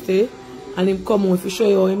thirsty. And him come out for show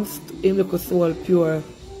you him little soul pure.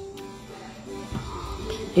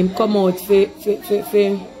 Him come out for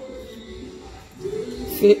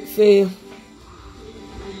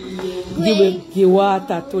give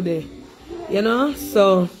water today. You know?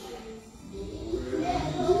 So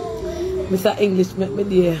Mr. English met me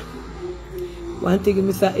there. One thing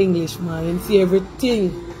Mr. English, man, and see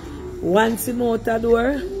everything. Once him out the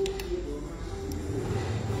door.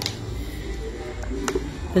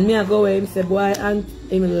 And me I go where him say, boy, and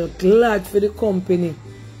him glad for the company.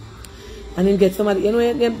 And him get somebody, you know,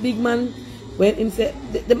 them big man, when him say,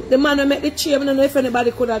 the man who make the chair, I don't know if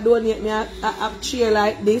anybody could have donate me a chair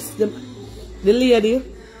like this. The lady,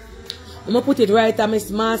 I'm going to put it right at Miss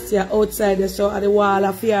Marcia outside the show at the wall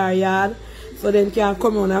of your yard. So then can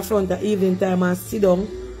come on the front at evening time and sit down.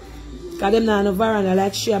 Because them now no veranda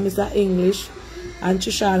like she and Mr. English and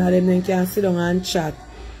Trishana, them then can sit down and chat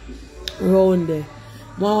round there.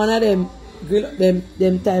 More one of them grill up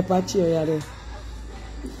them type of chair there.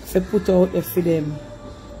 So put out there for them.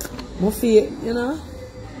 I feel, you know,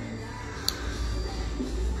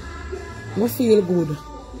 I feel good.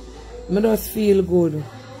 I just feel good.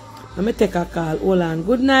 Let me take a call. Hold on.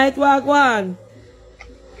 Good night, Wagwan.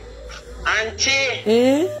 Auntie.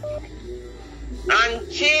 Eh?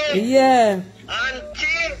 Auntie. Yeah.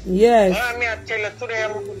 Auntie. Yes. Oh, me I tell you, today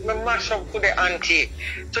I mash up to the auntie.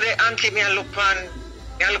 Today auntie me I look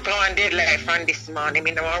on dead life on this morning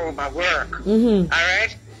in our room at work.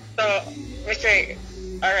 Alright? So me say,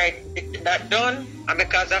 alright, that done, and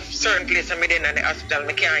because of certain place I'm in the hospital,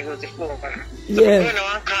 I can't use the phone. So yeah. I go in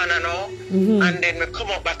one corner now, and then I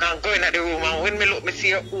come up back and go in the room, and when I look, I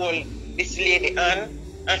see this lady and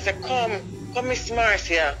I say, come Miss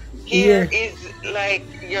Marcia, here is like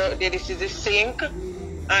this is the sink,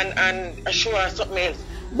 and I show her something else.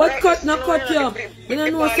 But cut you. You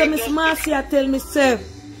don't know, say Miss Marcia tell me, say,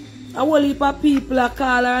 a whole heap of people are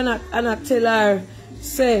call her and I tell her,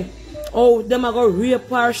 say, Oh, them are going to rape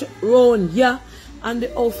her round, yeah. And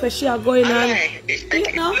the outfit she are going on.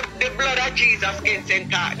 The blood of Jesus can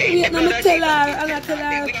send God. And I tell her,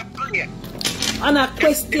 and I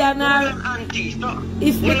question her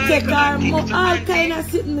if we take her all kind of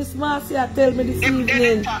sitting. Miss Marcia tell me this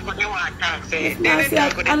evening. Miss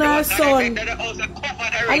Marcia and her son.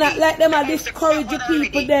 And I like them, I discourage the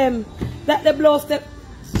people them that they blow step.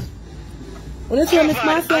 When you say Miss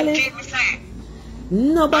Marcia,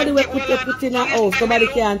 nobody will put in a house. Nobody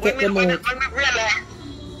can take them out.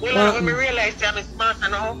 When we realize that I'm smart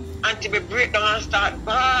now, and to be break down and start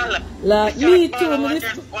ball. Like me too. One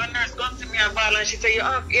nurse comes to me and ball and she say, you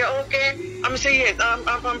okay? I'm say yes, I'm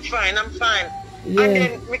fine, I'm fine. Yeah. And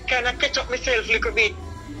then we kind of catch up myself a little bit.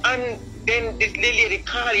 And then this lady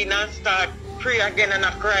call in and start pray again and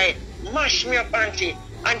I cry. Mash me up, auntie.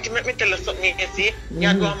 Auntie, let me tell you something, you see?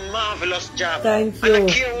 You do a marvelous job. Thank you. And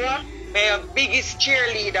I care what? My biggest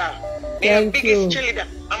cheerleader. Thank you. Cheerleader.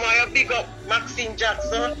 And I big up Maxine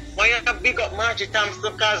Jackson. I big up Margie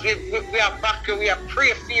Thompson because we are back here. We are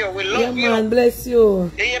pray for you. We love you. Yeah, man, bless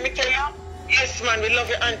you. You hear me tell you? Yes, man, we love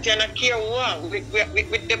you, auntie, and I care what. We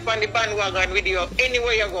dip on the bandwagon with you.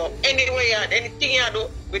 Anywhere you go, anywhere you are, anything you do,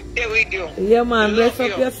 we're there with you. Yeah, man, bless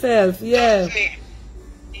up yourself. Yeah.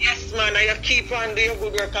 Yes, man, and you keep on doing your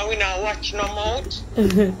good work and we not watch no mouth.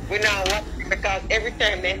 We not watch because every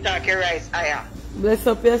time they talk your rise higher. Bless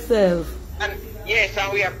up yourself. And yes,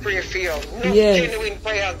 and we are praying for you. No genuine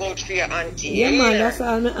prayer goes for your auntie. Yeah, man, that's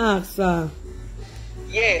all I ask, sir.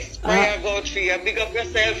 Yes, prayer goes for you. Big up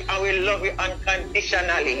yourself and we love you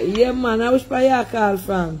unconditionally. Yeah, man, I wish prayer call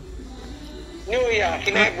from New York,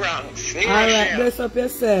 in the Bronx. Alright, bless up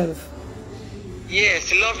yourself.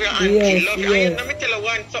 Yes, love your auntie, yes, love you. Yes. Let me tell you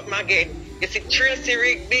one something again. You see Tracy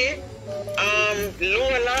Rigby,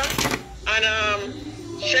 Lola, and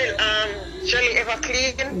Shelly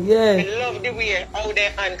Everclean. Yeah. I love the way how they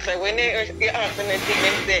answer. When you ask them anything,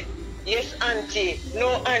 they say, yes, auntie,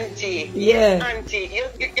 no, auntie, yes, auntie. You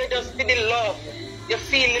just feel the love. You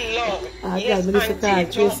feel the love. Yes,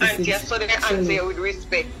 auntie, no, auntie. So they answer you with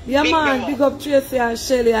respect. Yeah, man, big up Tracy and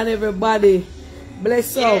Shelly and everybody.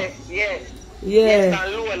 Bless up. Yes, yes. Yeah. Yes,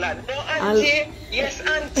 and Lola. No, auntie. Yes,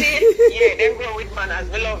 auntie. Yeah, them go with manners.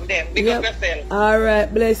 We love them. Big up yourself.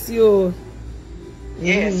 Alright, bless you.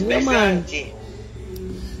 Yes, bless man. auntie.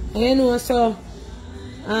 You know, so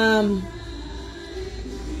I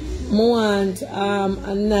want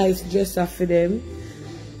a nice dresser for them.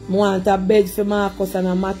 I want a bed for Marcus and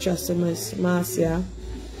a mattress for Miss Marcia.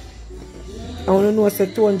 I want to know if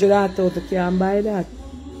 200,000 can buy that.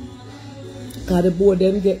 Because the both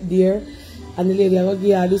them get there and the lady will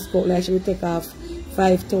give her a discount, like she will take off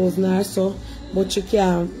 5,000 or so, but she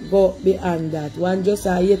can't go beyond that. One just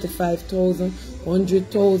 85,000,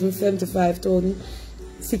 100,000, 75,000,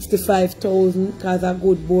 65,000 because I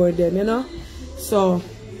good board them, you know. So,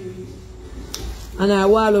 and I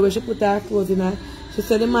while over she put her clothes in her, she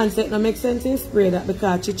said the man said it don't make sense in spray that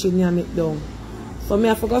because Chichi near it down. So me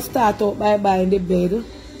I forgot start out by buying the bed.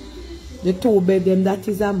 The 2 bed them, that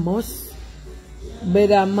is a must.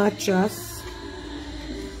 Bed and mattress.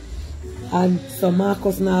 And so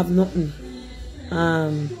Marcus not have nothing.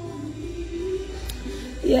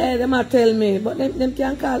 Yeah, them a tell me, but them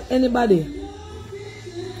can call anybody.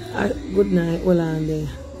 Good night, hold on there.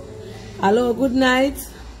 Hello, good night.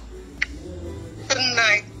 Good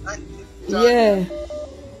night, auntie. Yeah.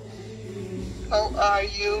 How are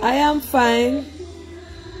you? I am fine.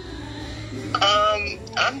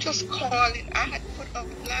 I'm just calling. I had put up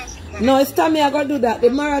last night. No, it's Tammy I gotta do that. The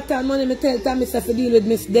marathon money me tell Tammy to deal with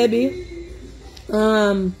Miss Debbie.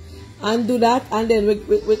 And do that, and then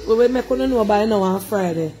we make her know by now on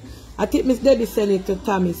Friday. I think Miss Debbie sent it to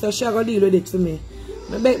Tammy, so she gonna deal with it for me.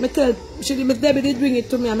 Miss Debbie did bring it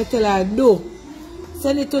to me, and I tell her do.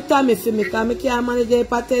 Send it to Tammy for me, because I can't manage it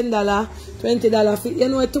for $10, $20. You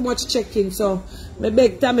know it's too much checking, so I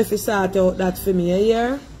beg Tammy to sort out that for me, you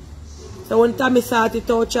hear? So when Tammy sort it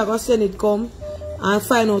out, she gonna send it come and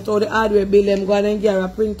find out how the hardware bill them go and get a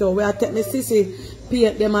printout. We are take my sissy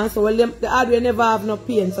paint them and so well them, the hardware never have no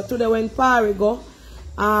paint. So today when Pari go,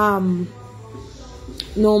 no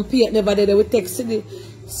paint never there. We take see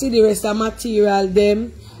the rest of material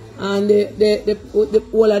them and the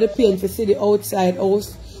whole of the paint to see the outside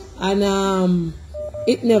house and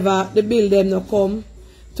it never the bill them no come.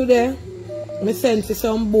 Today me send for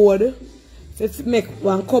some board to make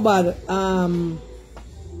one cupboard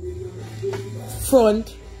front,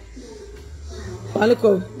 one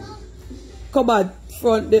little cupboard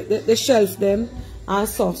front, the shelf them and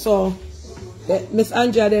so Miss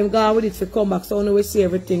Andrea them gone with it to come back, so I know we see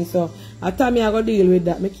everything. So at time I go deal with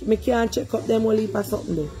that. Me can't check up them whole heap or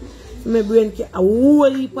something there. My brain can a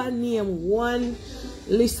whole heap of name, one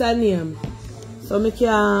list of name. So I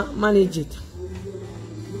can manage it.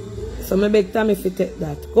 So I beg Tammy if you take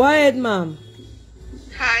that. Go ahead, ma'am.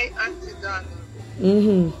 Hi, Auntie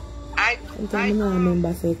Donna. I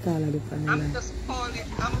remember say call her the phone.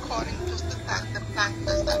 I'm calling just to thank the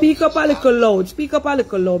plankers that Speak up a little loud. Speak up a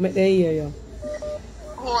little loud, make them hear you.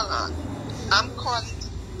 Hold on. I'm calling to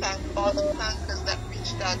thank all the plankers that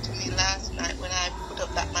reached out to me last night when I put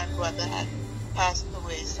up that my brother had passed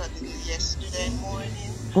away suddenly yesterday morning.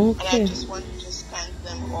 Okay. And I just want to just thank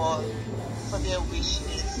them all for their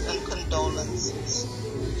wishes and condolences.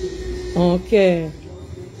 Okay.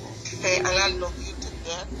 Okay, and I love you to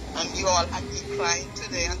death. And you all had me crying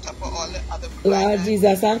today on top of all the other Lord crying.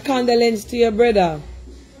 Jesus, and condolence to your brother.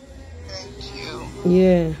 Thank you.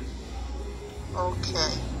 Yeah.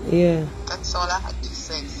 Okay. Yeah. That's all I had to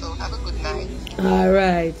say. So have a good night. All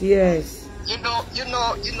right. Yes. You know who you're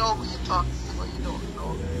talking to, but you don't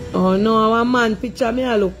know. Oh no, our man picture me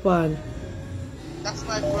I look on. That's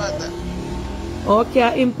my brother.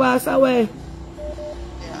 Okay, him pass away.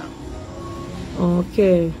 Yeah.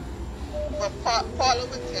 Okay. But Paula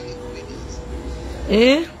will tell you who it is.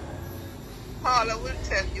 Eh? Paula will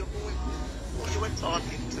tell you who you were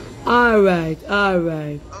talking to. All right. All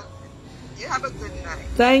right. Okay. You have a good night.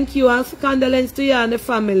 Thank you. And condolence to you and the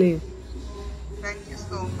family. Thank you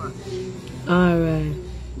so much. All right.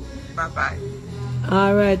 Bye-bye.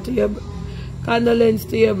 All right. To your condolence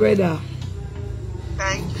to your brother.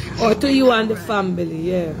 Thank you. Or to you and the family.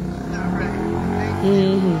 Yeah. All right.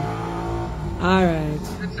 Thank you. All right.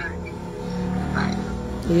 Good night. Bye.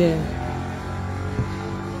 Yeah.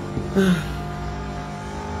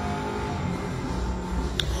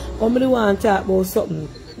 Somebody want to talk about something.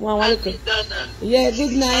 Auntie Donna. Yeah,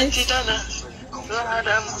 good night. Auntie Donna. Lord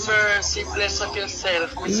have mercy, bless up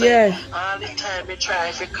yourself. Yeah. All the time I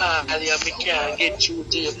try to call you, I can't get through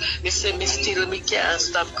to you. Me say me can't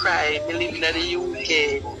stop crying. Me live in the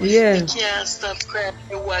UK. Yeah. Me can't stop crying.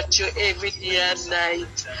 I watch you every day and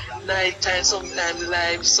night. Night time, sometimes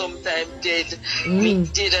live, sometimes dead. Me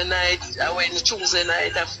did a night, I went Tuesday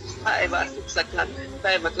night at 5 or 6 o'clock.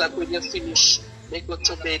 5 o'clock when you finish, me go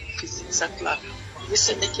to bed for 6 o'clock. Me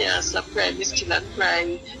say me can't stop crying, me still a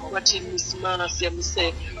crying. Watching Miss Marcia, me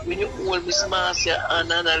say, when you hold Miss Marcia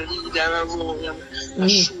and a lead her around, I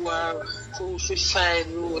show her to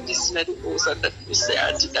find road, this is the house, and that me say,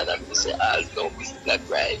 Auntie Donna, me say, all down, me still a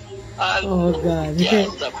cry. Oh God. Me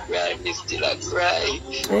can't stop crying, me still a cry.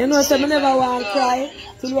 You know, so I never want to cry.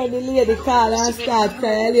 Till when the lady call and start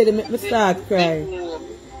crying, the lady make me start crying.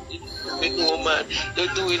 Me know, man,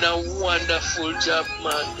 you're doing a wonderful job,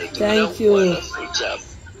 man. Thank you. Wonderful job.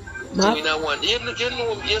 Doing a one. You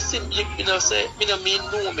know, you see me, you know, say, me no mean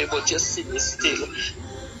know me, but you see me still.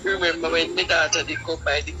 Remember when my daughter did come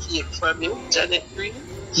buy the cake from you, Janet Green?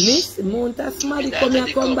 Miss Monta Smarty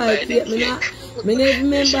come buy cake. Me never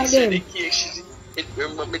remember them.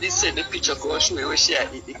 Remember me did send the picture go show where she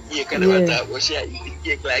had eat the cake and I thought where she had eat the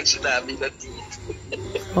cake like she not be the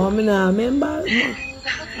teeth. Oh, me not remember.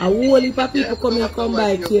 A whole heap of people come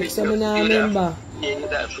buy cake, so me not remember. Yeah, you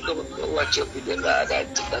have to go watch your video, God,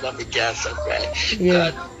 and I can't cry.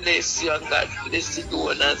 Yeah. God bless you and God bless the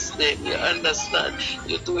donors. Then you understand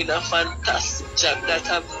you're doing a fantastic job that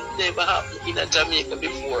have never happened in a Jamaica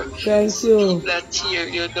before. Thank you. People that tear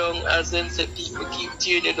you down, as them say, people keep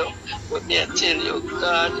tearing you down. But me I tell you,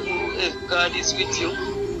 God, if God is with you,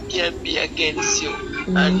 He can be against you.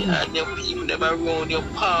 And your people them around you,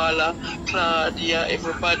 Paula, Claudia,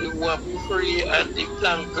 everybody who have pray and the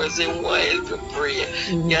plankers and who help you pray.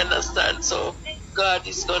 You understand? So God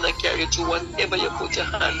is gonna carry you to whatever you put your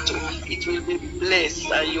hand to. It will be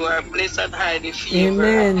blessed, and you are blessed and highly favored.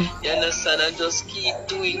 Amen. You understand? And just keep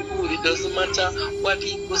doing good. It doesn't matter what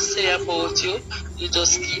people say about you. You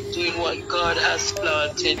just keep doing what God has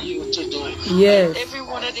planted you to do. Yes. And every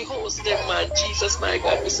one of the hosts, them man, Jesus, my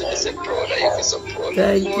God, me say proud of you, me so proud.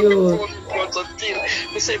 Thank you. Proud until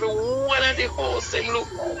me say every one of the hosts, them look.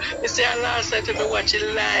 Me say last night when me watch it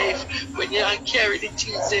live, when you carry the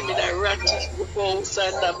things them in a ratty house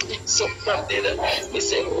and a picks up from there. Me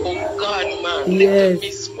say, oh God, man, yes. Little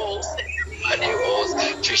Miss Mouse, everybody else,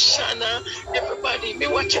 Trishana, everybody, me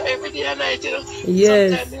watch it every day and night, you know.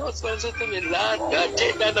 Yes. Sometimes my husband said to me, Lord God,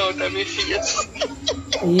 take that out of my face.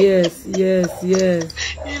 Yes, yes, yes.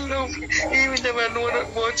 He love me. He will never know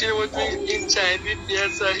about you what me in child with me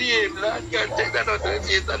and say, hey, Lord God, take that out of my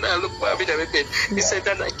face, and I look for me in my bed. He said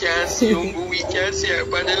that I can't see you, but we can see her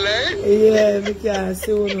body line. Yeah, we can't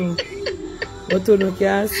see you. But you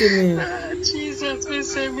can't see me. Jesus, we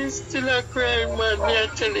say me still a crying, man. Me I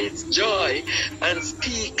tell you, it's joy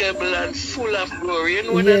unspeakable and full of glory. You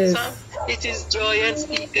know that song? It is joy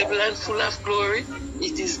unspeakable and full of glory.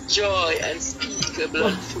 It is joy unspeakable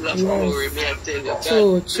and full of glory. Me I tell you, God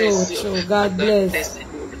bless you. True. God bless.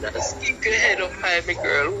 Just keep your head up high, my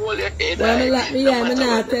girl. Hold your head well, high. Me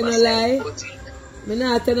not tell no lie. Me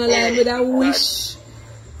not tell no lie. Me that wish.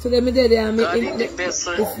 So then me did it.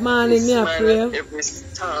 This morning me a pray.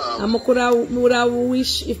 And I would have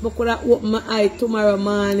wish if I could have opened my eye tomorrow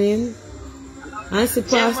morning and see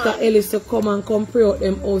Pastor Ellis to come and come pray out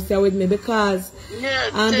them house here with me, because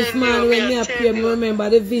this morning when me a pray, me remember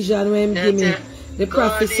the vision when he give me, the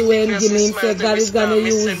prophecy when he give me, he said God is gonna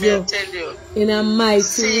use you in a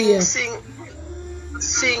mighty way.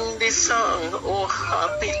 Sing this song, oh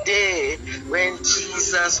happy day when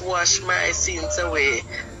Jesus washed my sins away.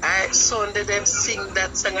 Sunday them sing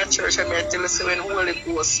that song at church, and I tell you, so when Holy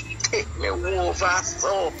Ghost take me over,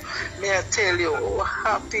 so may I tell you, oh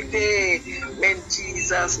happy day when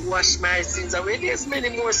Jesus washed my sins away. There's many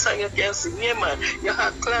more songs you can sing, yeah man. You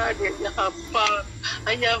have Claudia, you have Paul,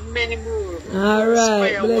 and you have many more.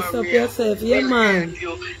 Alright, bless up yourself, yeah man.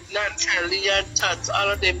 Natalie and Tats, all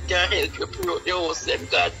of them can help you promote your house, and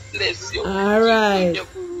God bless you. Alright.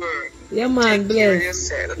 Yeah man,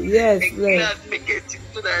 bless. Yes, bless.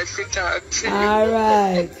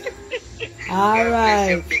 Alright.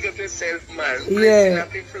 Alright. Pick up yourself, man. Yeah.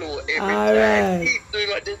 Alright. Keep doing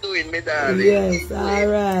what you're doing, my darling. Yes,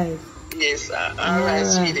 alright. Yes, alright,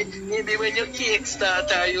 sweetie. Maybe when your cake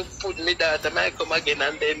starts, you put me that, I might come again,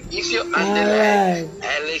 and then if you're on the line,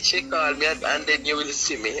 I'll let you call me, and then you will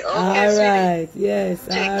see me. Okay, alright, sweetie? Yes,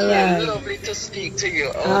 take alright. Care. Lovely to speak to you.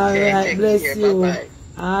 Okay, alright, take bless care. you. Bye-bye.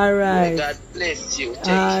 Alright. God bless you. Take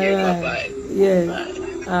care. Bye-bye. Yes.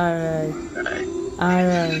 Bye. Alright. Bye.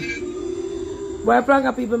 Alright. Boy, I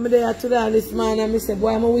prank people me there today this morning, and I say,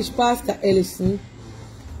 boy, I wish Pastor Ellison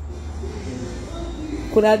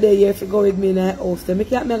could have there if you go with me in the house. I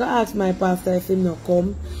can't ask my pastor if he not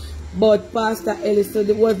come. But Pastor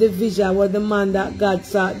Ellison was the vision, was the man that God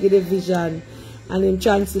saw give the vision, and him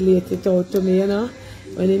translate it out to me, you know.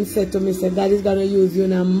 When he said to me, say, God is gonna use you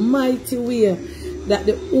in a mighty way that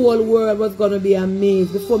the whole world was gonna be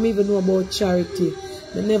amazed. Before me even know about charity.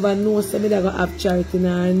 They never know say me that gonna have charity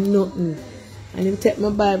now or nothing. And him take my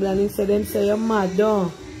Bible and he said, them say you're mad,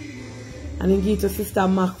 though. And he give it to Sister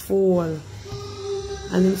McFall.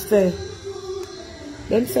 And him say,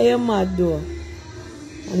 them say you're mad, though.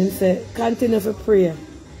 And him say, continue to pray.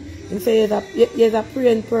 Him say, you're a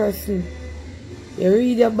praying person. You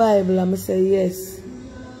read your Bible, and I say, yes.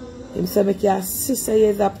 Him say, make you assist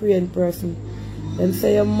you're a praying person. Them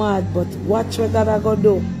say you're mad, but watch what God I go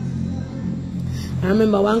do. I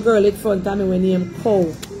remember one girl in front of me when he named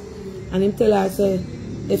Cow. And him tell her, say,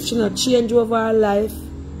 if she not change over her life,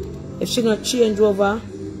 if she not change over,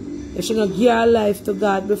 if she not give her life to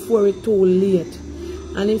God before it's too late.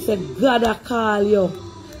 And him said, God I call you.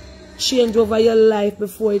 Change over your life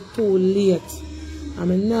before it's too late.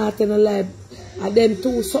 I'm not in a life. And them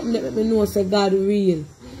two something that make me know say God real.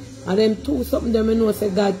 And them two something that me know say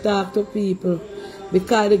God talk to people.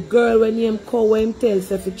 Because the girl when him call when him tells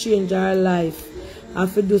her to change her life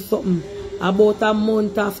and to do something. About a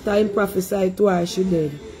month after him prophesied to her, she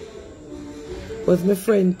dead. Was my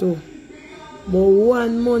friend too. But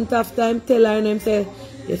 1 month after him tell her and him say,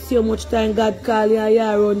 you see how much time God call you and you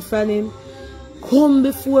run from him. Come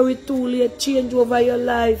before it's too late, change over your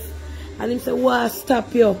life. And him say, what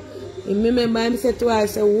stop you? And remember him said to her, I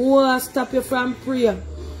say, what stop you from prayer?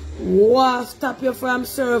 What stop you from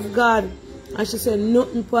serve God? And she said,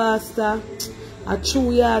 nothing, Pastor. A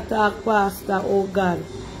true you talk, Pastor, oh God.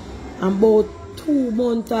 And about 2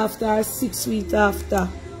 months after, or 6 weeks after,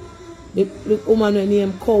 the woman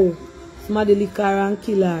named Cow, somebody lick her and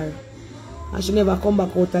kill her. And she never come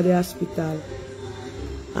back out of the hospital.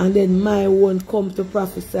 And then my one come to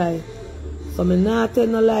prophesy. So I not tell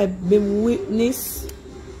no lie, be witness.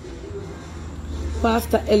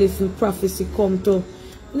 Pastor Ellison prophecy come to.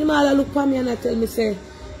 And the man look at me and I tell me, say,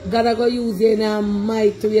 God I go use you in a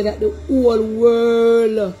mighty way that the whole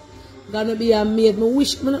world gonna be amazed. Me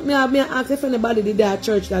wish me ask if anybody did that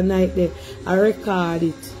church that night there. I record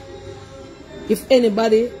it. If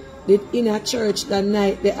anybody did in a church that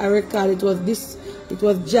night there, I record it. It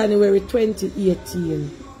was January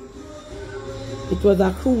 2018. It was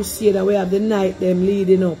a crusade that we have the night them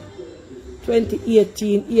leading up.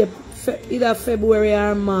 2018, either February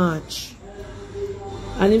or March.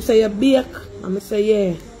 And him say you bake, and I say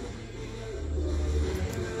yeah.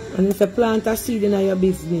 And if you plant a seed in your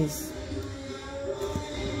business.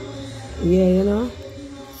 Yeah, you know.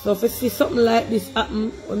 So if you see something like this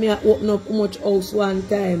happen, when I open up how much house one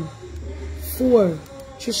time. 4.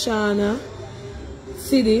 Trishana,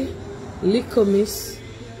 City, Liquor Miss,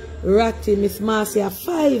 Ratty, Miss Marcia.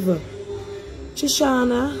 5.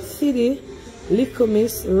 Trishana, City, Liquor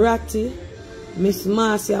Miss, Ratty, Miss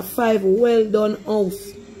Marcia. 5. Well done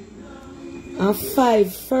house. And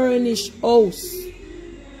 5. Furnished house.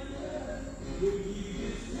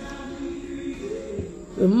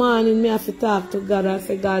 The morning, me have to talk to God and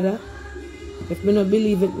say, God, if me not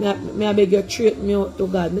believe it, me I beg you treat me out to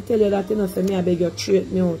God. Me tell you that, you know, say me I beg you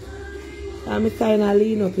treat me out. And me kind of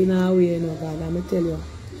lean up in a way, you know, God, and me tell you.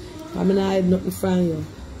 And me not hide nothing from you.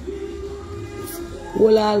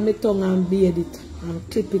 Hold all my tongue and bathe it,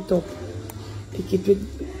 and clip it up. Pick it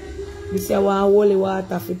with, this is one holy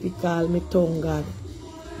water for pick all my tongue, God.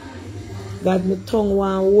 God, my tongue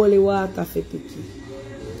one holy water for pick it.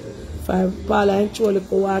 For Paula and Choli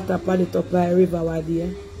go water pan it up by a river one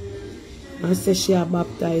day. And say she a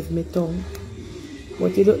baptize my tongue.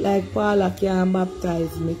 But it look like Paula can't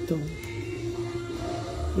baptize my tongue.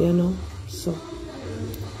 You know? So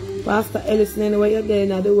Pastor Ellison, anyway you're there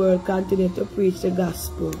in the world, continue to preach the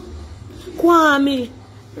gospel. Kwame,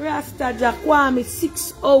 Rasta Jack, Kwame,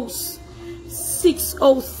 6 house. 6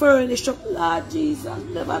 house furnished up. Lord Jesus,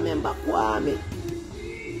 never remember Kwame.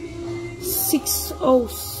 6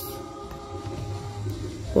 house.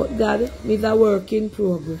 But God, it's a work in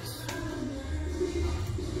progress.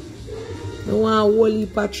 I want a whole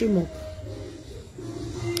heap of trim up.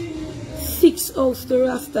 6 house to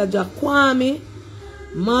Rasta Jack, Kwame,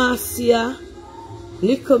 Marcia,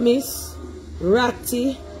 Liquor Miss,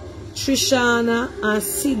 Ratty, Trishana, and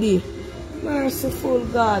Sidi. Merciful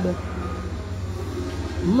God.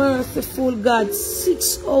 Merciful God.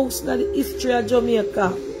 6 house in the history of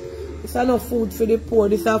Jamaica. It's not food for the poor,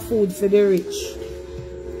 this is food for the rich.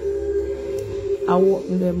 I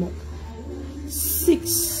open them up.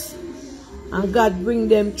 6. And God bring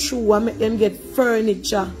them through and make them get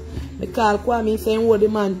furniture. They call Kwame saying, "What the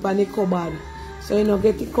man pan the cupboard." So you know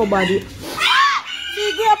get the cupboard. See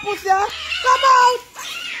great pussy, come out!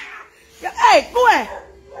 Hey, go away!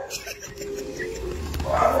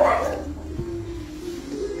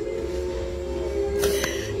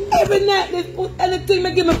 Every night this puss, anything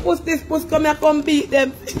me give me puss, this puss come here come beat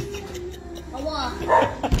them.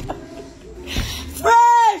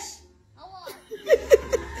 Fresh!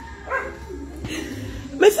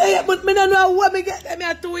 Me say, but me don't know where me get them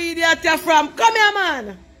here 2 idiots here from. Come here,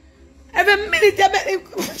 man. Every minute you make them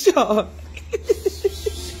come show.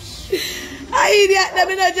 I idiot them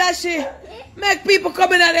in a Joshy. Make people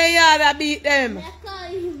come in their yard and beat them.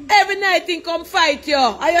 Every night they come fight you.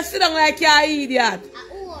 And you sit down like you're an idiot.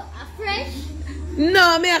 Fresh?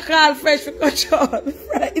 No, me I call Fresh for control.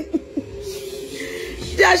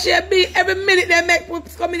 Joshy beat every minute they make people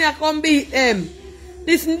come in and come beat them.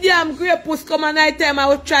 This damn great puss come at night time, I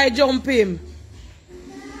will try jump him.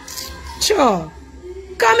 Sure.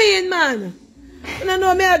 Come in, man. You don't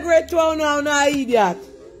know me a great two now, no idiot.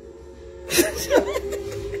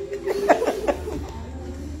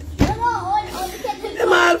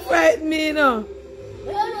 Them all frighten me, you know.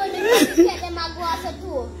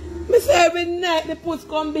 Me say every night the puss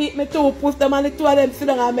come beat me 2 puss them and the 2 of them sit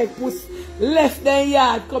down and make puss left their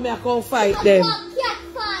yard come here come fight them.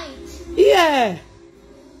 Yeah.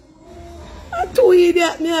 2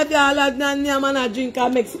 idiots me have y'all and man a drink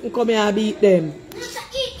and make something come here and beat them.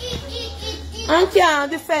 And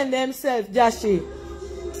can't defend themselves, Joshy.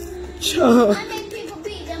 Sure. And then people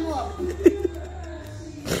beat them up.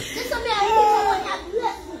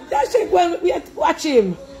 Joshy, when we watch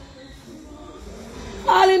him.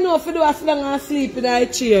 All he know for do is sit down and sleep in a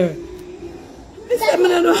chair. You see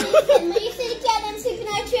the cat them sleeping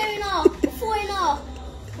in a chair, you know, before, you know.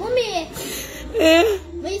 Mommy. Eh?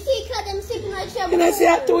 When you see cat them sleeping in a chair before. You know, see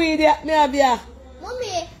a 2 idiots me have here.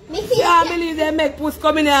 Mommy, me see See, I believe they make puss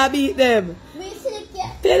come in and beat them. me see the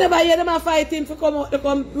cat. They never hear them and fight him to come out to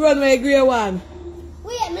come run with a grey one.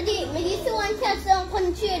 Wait, me see one cat down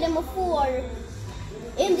on the chair them before.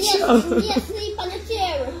 In the sleep on the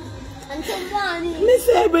chair. Until morning. Me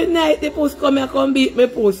say every night the puss come here come beat me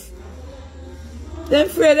puss. Them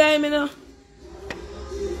afraid of him, you know.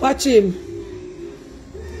 Watch him.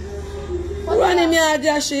 Run him here,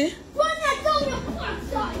 Joshy. Run that down your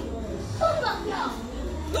backside. Come back here.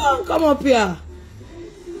 Don't come up here.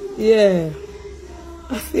 Yeah.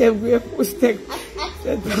 I see him great puss take.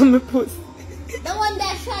 That from me puss. The one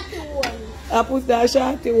that shot the one. I puss that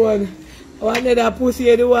shorty one. One day that pussy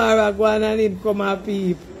here the war go on and him come and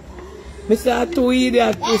peep. Me say 2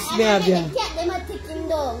 idiot puss me have here. The cat them are taking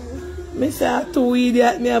down. Me say 2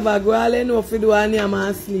 idiot me have a go all I know for do and him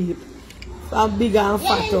and sleep. and bigger and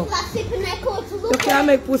fatter. You can't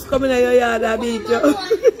make puss come in your yard and beat you.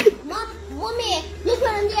 Mommy, look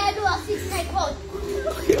what they do, I sit in my couch.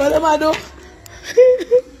 What am I do?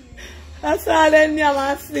 That's all they do,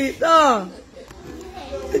 I sleep. No.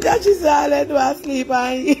 That's just all they do, I sleep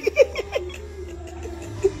and eat.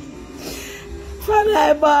 From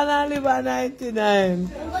I born and live at 99.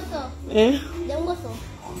 Eh?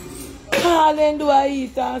 All they do, I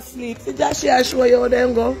eat and sleep. So just show you how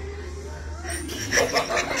them go.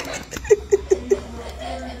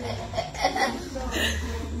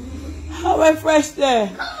 How are fresh there?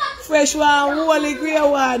 Fresh one, holy grey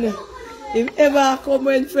one. If ever come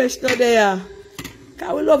when fresh to there.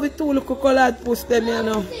 Cause we love it too, look at colored push them, you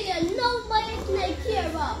know. Nobody can care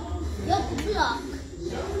about. You're black.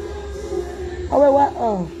 Oh, what?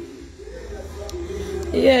 Oh.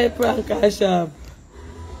 Yeah, prank shop.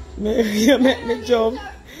 You make me jump.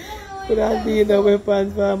 Could have been the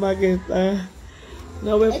weapons for my against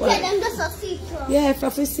no weapon. Yeah, if I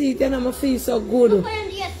see it, then I'm feel so good.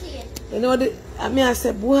 You know, I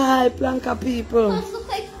say, boy, planka people.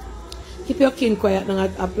 Keep your kin quiet now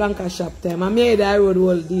at a planka shop time. I made that road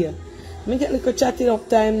all day. I get a little chatting up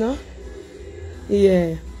time now.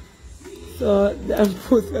 Yeah. So, then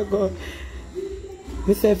put me go.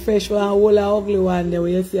 I say fresh one, whole ugly one there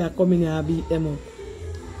where you see I come in here and beat them up.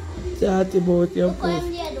 Chat about your post.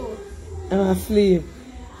 I'm asleep.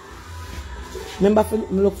 Remember to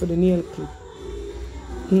look for the nail clip.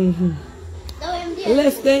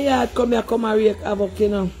 Less than yard come here, come and rake havoc, you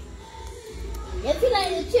know. You feel like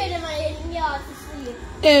the children are in yard to sleep.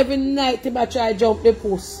 Every night I try to jump the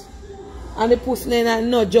post. And the post then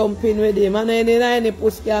not jumping with him. And any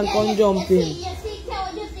post can come jumping. You see,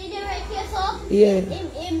 Carol just did it right here, so? Yeah.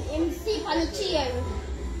 Him sleep on the chair.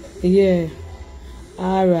 Yeah.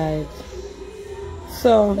 Alright.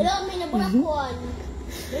 So. But don't mean the black one.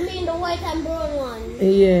 You mean the white and brown one.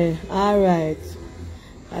 Yeah. Alright.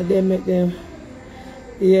 And then make them.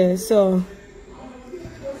 Yeah, so.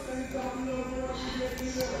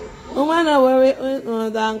 Oh man, I worry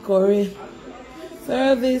on Dan Curry.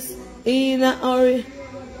 Service in a hurry.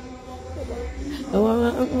 I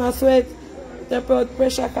want to sweat. The blood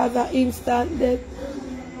pressure cause of instant death.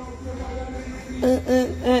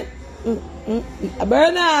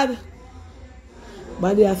 Bernard!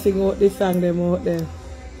 But they are singing out this song them out there.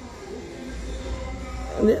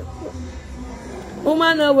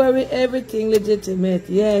 Woman are worry everything legitimate.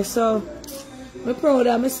 Yeah, so I'm proud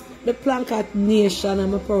of the Plankat Nation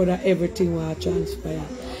and I'm proud of everything will transpire.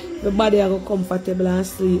 The body are go comfortable and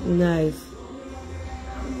sleep nice.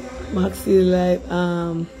 Maxie like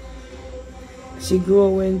she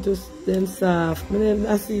growing to them soft.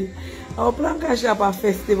 I see our Plankat shop are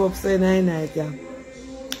festive upside night, yeah.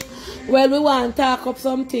 Well, we want to talk up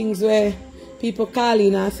some things where people call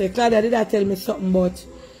in and say, Claudia, did I tell me something about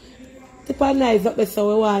tip and nice up there, so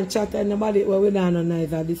we want to chat and nobody where we don't know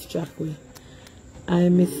nice at this track way. I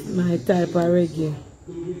miss my type of reggae.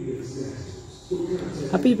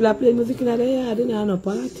 And people are playing music in their yard, they don't no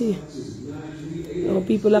party. So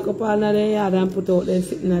people lock up all in their yard and put out them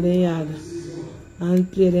sitting in their yard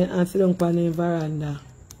and play them and sit down on the veranda.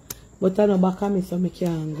 But I know back at me so I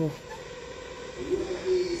can't go.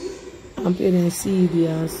 I'm playing a CD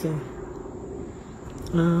also.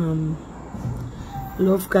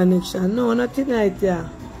 Love Connection. No, not tonight, yeah.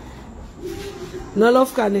 No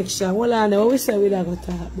Love Connection. Well, I know we say we don't go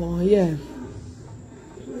talk about, yeah.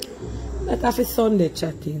 That have a Sunday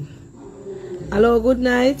chatting. Hello, good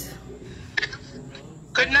night.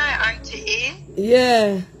 Good night, Auntie E.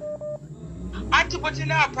 Yeah. Auntie, but you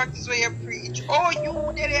know practice where you preach. Oh,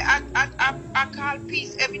 you did it I call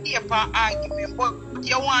peace every day for argument, but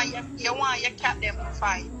you want your cat them to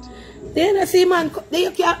fight. Then I see man,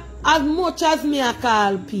 they can as much as me I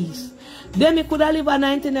call peace. Then me could have live at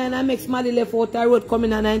 99 and make somebody left out the road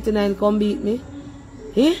coming at 99 come beat me.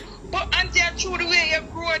 Eh? But Auntie, through the way you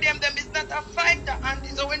grow them is not a fighter,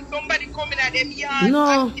 Auntie. So when somebody coming at them yard, no.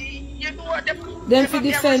 Auntie, you know what them to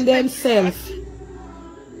defend themselves.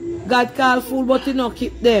 God call fool, but you know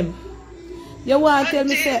keep them. You want to tell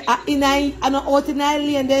me say I know out in the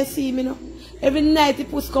lane they see me no. Every night the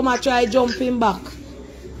puss come and try jumping back.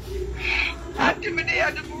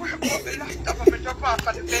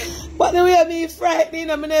 But the way me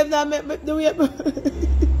frightening, I never make the way.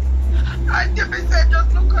 I said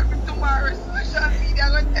just look at me tomorrow. Social media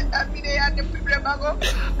gonna take that video and the people I'm going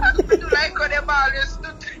to do like how them always do.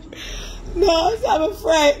 No, I'm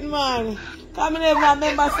frightened, man. Come in here,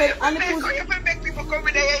 remember say and the puss. You make people come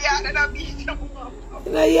in your yard and I beat them up.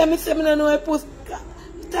 You know, hear me say me no know a puss.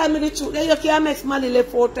 Tell me the truth. Then you can't make somebody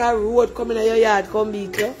left out the road come in your yard, come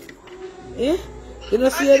beat you. Eh? You know,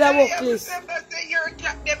 see that work list.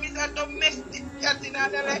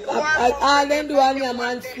 All them do and your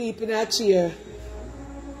man sleep in a chair.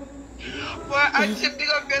 Well, I should big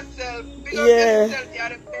up yourself. Big up Yeah. yourself, you're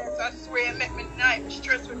the best. I swear, make me night.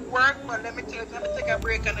 Stress with work, but let me tell you, let me take a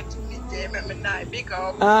break on a Tuesday, make me night. Big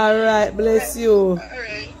up. Alright, bless you.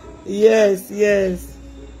 Alright. Yes, yes.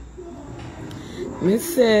 Me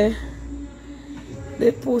say,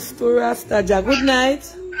 they post to Rastaja. Good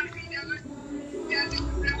night.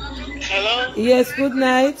 Hello? Yes, good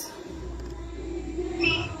night.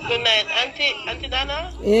 Good night. Auntie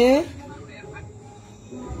Dana? Yeah?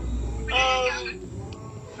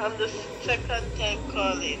 I'm the second time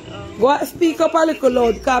calling. Go speak up a little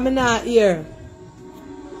loud, come in our ear.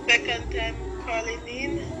 Second time calling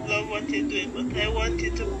in. Love what you're doing, but I want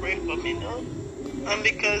you to pray for me now. And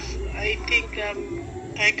because I think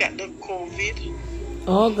I got the COVID.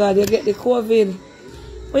 Oh God, you get the COVID.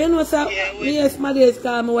 But you know, sir, yes, my days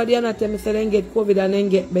come over there and tell me say then get COVID and then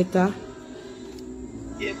get better.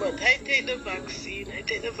 Yeah, but I take the vaccine.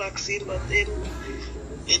 But then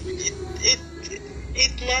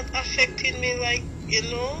it's not affecting me like, you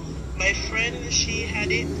know, my friend, she had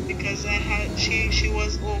it because she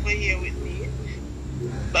was over here with me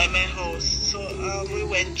by my house. So we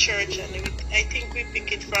went church and I think we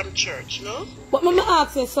pick it from church, no? But me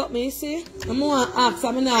ask you something, you see? I want to ask,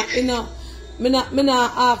 I'm not asking,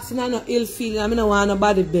 I'm not ill feeling, I don't want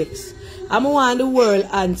nobody vex. I want the world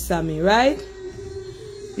answer me, right?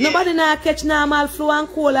 Yeah. Nobody now catch normal flu and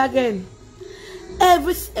cold again.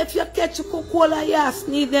 If you catch a cold and you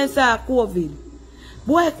sneeze, then say COVID.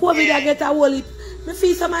 Boy, COVID I get a whole heap. I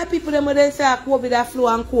feel some of my people them then say COVID a flu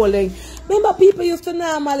and cold. Remember people used to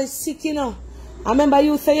normally sick, you know. I remember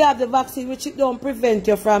you say you have the vaccine which it don't prevent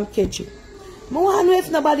you from catching. I wonder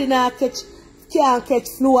if nobody now can't catch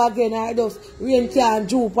flu again or just rain can't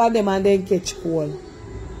droop on them and then catch cold.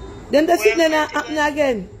 Then the thing then happen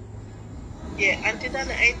again. Yeah, Auntie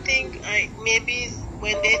Dana, I think maybe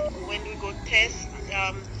when we go test,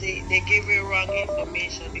 they give you wrong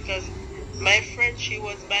information because my friend, she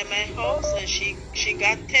was by my house and she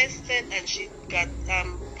got tested and she got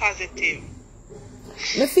positive.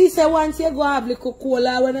 Me feel say once you go have little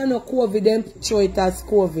cola when I know COVID, them show it as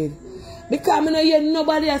COVID. Because I don't hear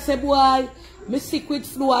nobody I say, boy, me sick with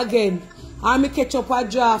flu again. Or me catch up a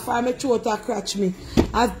draft, or me throat a scratch me.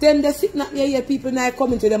 As them they sick not hear people now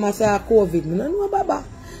coming to them and say COVID. Me don't know baba.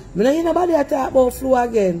 Me don't hear nobody talk about flu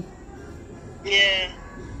again. Yeah.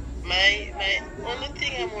 My only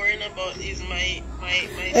thing I'm worrying about is my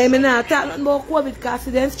hey, me not talk nothing about COVID because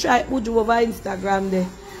they strike Buju over Instagram there.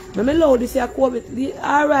 Me love this here COVID.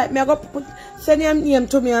 Alright, me I go send your name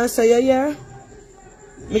to me and say you here.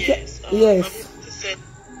 Yes. Yes.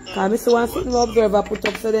 Because I see one sitting observer put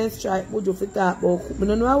up so then strike Buju for talk about. I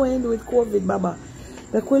don't know what I do with COVID, baba.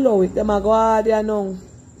 Like we love it. Them I go hard there now.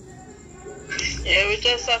 Yeah, we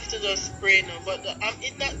just have to just pray now. But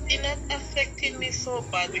it not affecting me so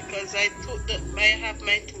bad because I have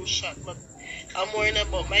my 2 shots. But I'm worrying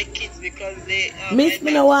about my kids because they... Miss,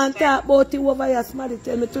 me no want to talk about it over here. Somebody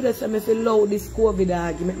tell me today say me feel loud this COVID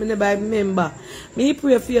argument. Me never remember. Me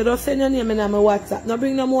pray for you. Just send your name in my WhatsApp. No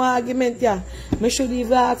bring no more argument here. Me should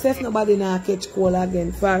even ask if nobody now catch cold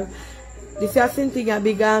again. For this is same thing a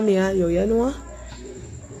big army and you know?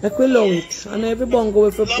 Like we love it. And every bongo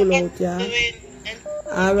we pull out, yeah.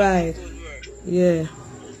 Alright. Yeah.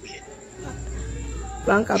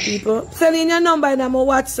 Franca people. Send in your number in my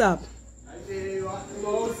WhatsApp.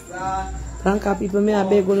 Franca people, me I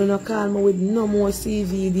beg you not call me with no more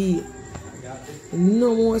CVD.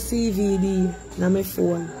 No more CVD on my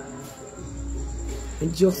phone. I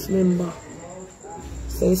just remember.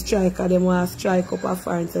 Say striker, them want to strike up a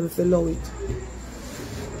foreign so if you love it.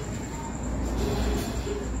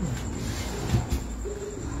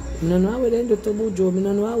 I don't know what they do to Bujo. I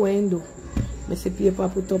don't know what they do. I see paper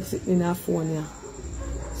put up sitting in her phone here.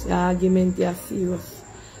 The argument is serious.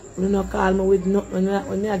 You don't call me with nothing.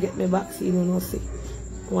 When I get my vaccine, you don't see.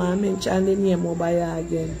 I want to mention the name over here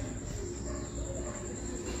again.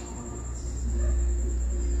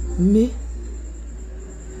 Me?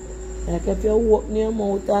 Like if you open your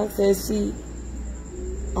mouth and say, see,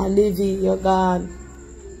 and Livy, you're gone.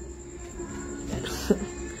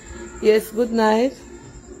 Yes, good night.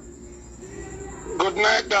 Good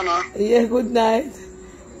night, Dana. Yeah, good night.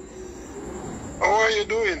 How are you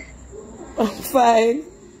doing? I'm fine.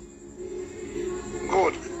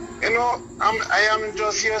 Good. You know, I am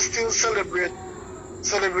just here still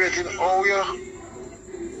celebrating how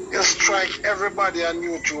you strike everybody on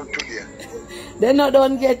YouTube today. They not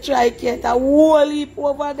don't get strike yet. A whole heap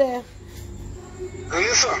over there.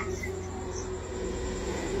 Listen,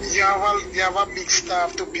 you have a big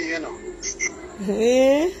staff to pay, you know.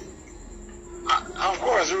 Eh? Of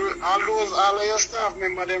course, all of your staff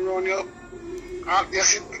members, them run you. You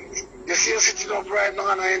see you're sitting up right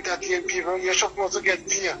now and I entertain people, you're supposed to get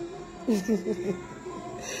paid.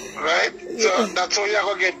 Right? So that's how you're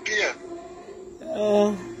going to get paid.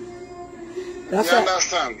 You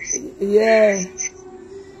understand? Yeah.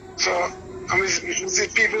 So, I mean, you see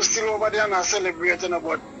people still over there not celebrating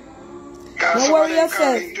about. Don't worry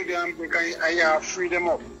yourself. To them and you free them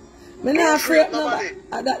up. I'm not afraid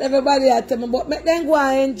that everybody at me, but make them go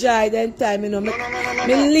and enjoy them time, you know. No.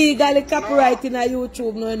 Me legally copyrighting on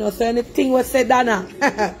YouTube, you know, so anything was said Dana.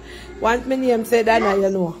 Once my name said Dana, you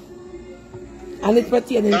know. And it's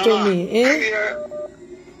pertaining to me, eh?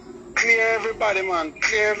 Clear everybody, man.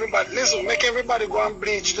 Clear everybody. Listen, make everybody go and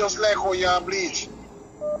bleach just like how you are bleach.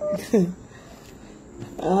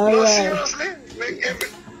 Seriously?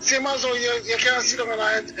 Same as how you can't sit down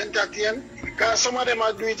and entertain. Because some of them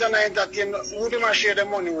are doing it and entertain. Who them are share the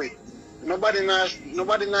money with? Nobody now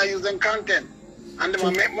using content. And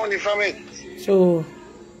they make money from it. Sure.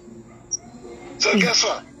 So guess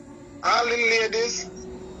what? All the ladies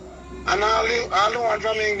and all the ones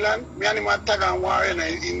from England, me and him tag and war in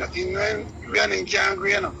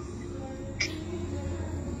Cangre, you know.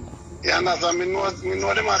 You understand? Me know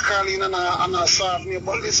them are calling and serve me,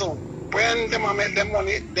 but listen, when them make them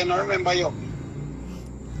money, they don't remember you.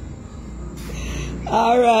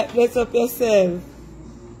 Alright, bless up yourself.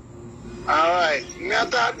 Alright. Me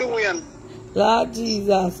start doing. Lord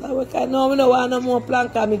Jesus. I don't want no more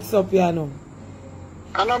planka mix up here now.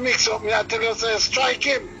 I don't mix up, me I tell you, say, strike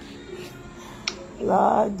him.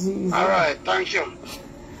 Lord Jesus. Alright, thank you.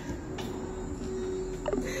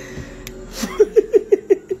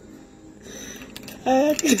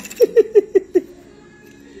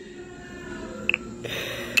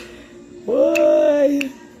 Boy.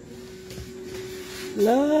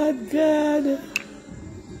 Lord God.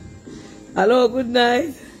 Hello, good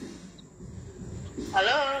night.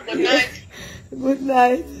 Hello, good night. Good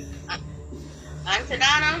night. Auntie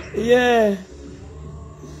Dana? Yeah.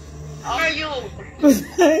 How are you? Good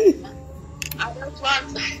night. I just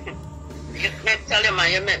want to tell you,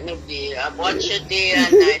 man, you make me day. I watch you day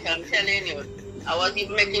and night. I'm telling you. I was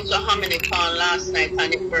even making so how many pounds last night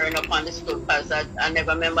and it burned up on the stove because I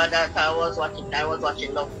never remember that I was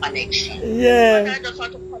watching Love Connection. Yeah. But I just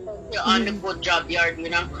want to comment you on the good job you're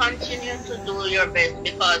doing and continue to do your best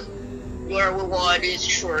because your reward is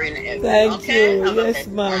sure in heaven. Thank okay? you. Yes,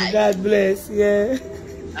 ma'am. God bless. Yeah.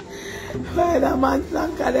 Why the man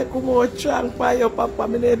think they come out strong for your papa?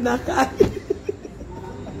 My name not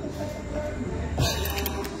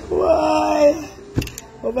why?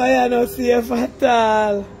 Over here no safe at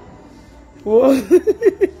all. Whoa.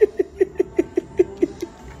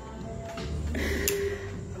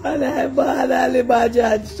 And I bought all the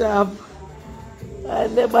Bajaj shop. I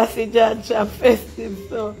never see John shop festive,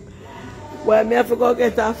 so why me have to go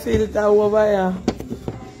get a filter over here?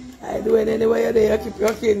 I do it anyway you're there, you keep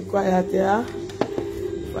your skin quiet, yeah?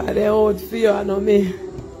 For the old fear, I know me.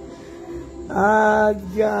 Ah,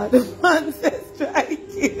 God, the man says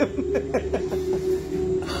strike him.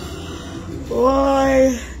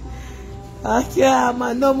 Boy, I can't,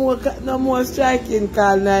 man, no more striking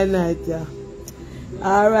call night, yeah.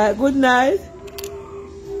 Alright, good night.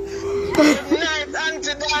 Good night,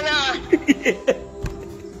 Auntie Dana.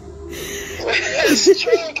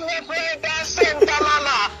 Strike left, right, and center,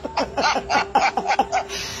 mama.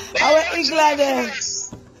 Our Igla there.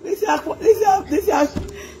 This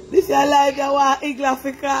is like our Igla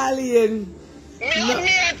for calling. Me tell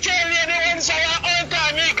you the ones I are out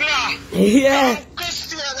on Igla. Yeah.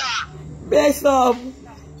 Christiana. Bless up.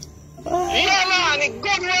 Yeah, man,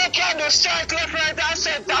 good work on the strike left, right, and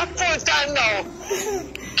center full time now.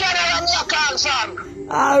 Canada, me a call, fam.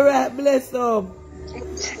 Alright, bless up.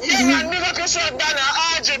 Yeah, man, big up yourself, Dana.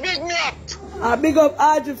 RJ, big me up. Big up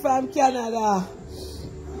RJ from Canada.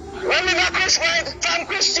 When we got Chris from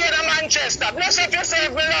Christiana, Manchester. Bless up yourself,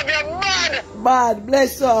 we love you, bad. Bad,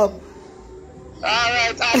 bless up.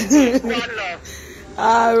 Alright, Auntie, one love.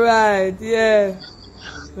 Alright, yeah.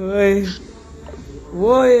 Boy.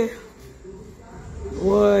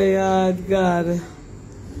 Boy, God.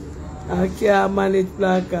 I can't manage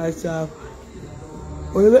Blanca shop.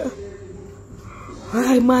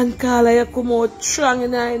 Why man call you come out strong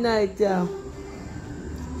in the night, yeah.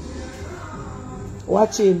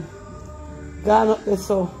 Watch him. Gone up the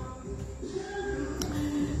so.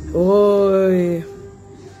 Boy.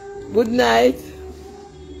 Good night.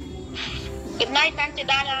 Good night, Auntie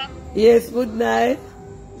Dana. Yes, good night.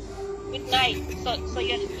 with night. So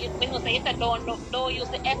you know, so you said don't use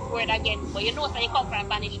the F word again. But you know, so you come from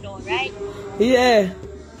Spanish Town, right? Yeah.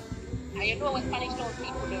 And you know what Spanish Town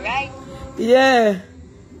people do, right? Yeah.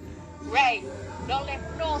 Right. Don't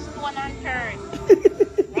let no stone unturned.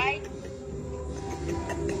 Right?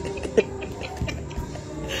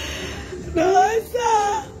 No,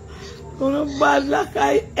 sir. No bad luck.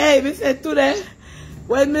 Hey, me said today,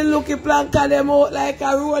 when me look at Planka them out like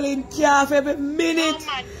a rolling calf every minute,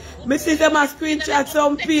 me see them a screenshot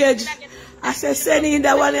some page. I said, send in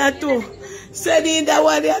that one here too. Send in that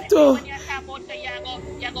one here too.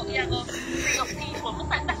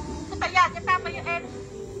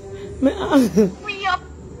 Free up.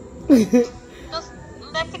 Just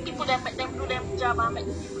let the people them make them do them job and make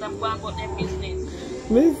the people them go and about their business.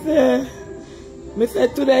 Me say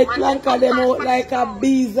today Planka them out like a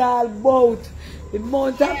bees all boat. The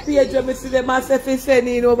amount of page when me see them myself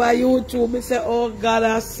sending over YouTube, me say, oh God,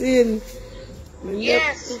 I sin.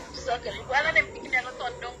 Yes. So okay, one of them picking them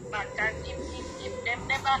turn down back, and if them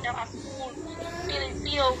never have a school,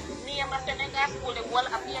 feel near my school, they will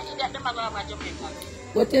appear in that them are Jamaica.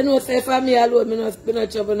 But you know, say for me alone, me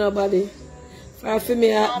not trouble nobody. For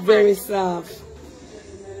me, I'm very soft.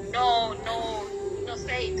 No,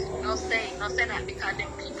 say that because them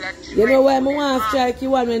people are you know why I want to strike you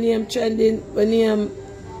one when I'm trending, when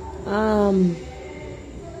I'm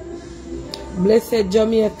blessed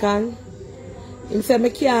Jamaican. He said I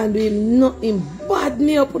can't do him nothing bad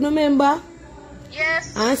me up, remember?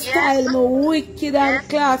 Yes. And style me wicked and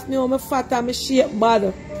class me, me fat and me shape bad.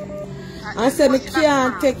 And said I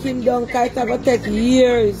can't take him down because it will take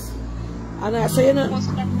years. And I say, you know,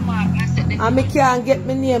 and I can't get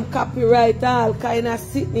my name copyright all kind of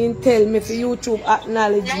sitting and tell me for YouTube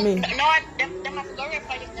acknowledge me. No, they must go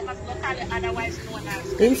refer you, they must go tell it otherwise known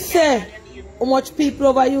as. He said, how much people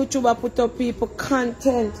over YouTube are put up people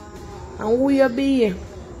content. And who you be?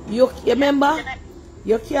 You remember?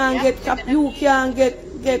 You can't get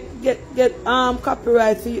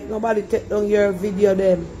copyright so nobody take down your video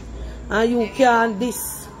them. And you can't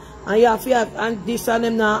this. And you have to and this and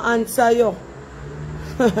them now answer you.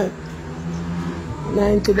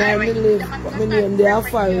 99 million, but my name they are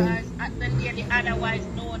foreign. Otherwise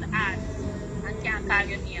known as, and can't call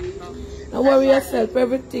your name. Don't worry yourself,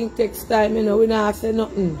 everything takes time, you know, we not say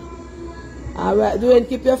nothing. Alright, do and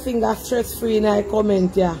keep your finger stress free in I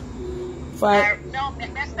comment, yeah.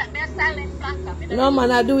 No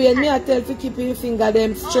man, I do it, me I tell you keep your finger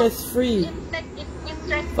them stress free.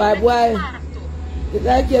 For boy, it's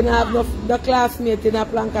like you don't have no the classmate in a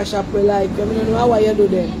planka shop we like you. I don't know how you do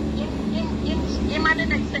them.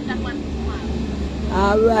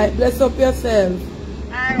 Alright, bless up yourself.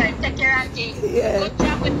 Alright, take care, auntie. Yeah. Good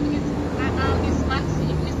job with Miss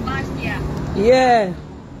Marcia. Yeah.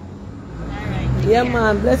 Alright. Yeah,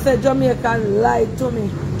 man. Blessed Jamaican lied to me.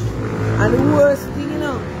 And the worst thing, you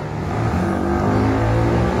know,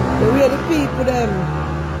 the way the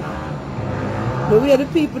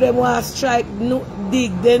people them want to strike,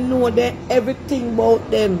 dig, they know that everything about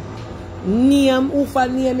them. Name, who for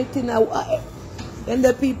name it in a. Then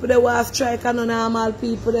the people that want to strike are no normal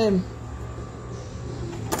people them.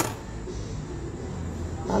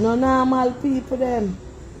 Are no normal people them.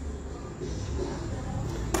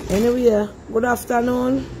 Anyway, good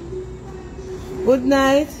afternoon. Good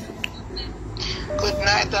night. Good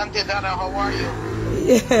night, Auntie Donna. How are you?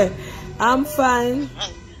 Yeah, I'm fine.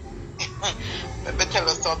 Let me tell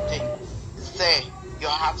you something. Say, you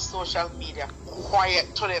have social media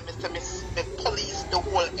quiet today, Mr. Miss. Me police the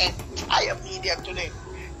whole entire media today.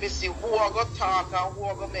 We see who are going to talk and who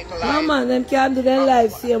are going to make a live. No man, them can't do them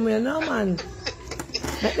live same way, no man.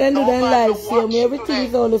 Let them do them live same way. Everything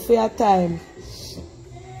is only for your time.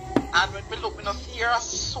 And when we look, we don't hear a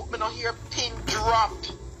soup, we don't hear pin drop.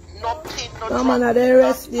 No pin, no drop. No man, they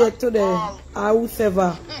rest there today. Or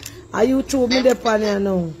whoever. Are you true me the pan here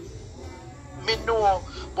now? Me know,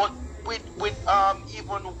 but with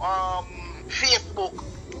even Facebook,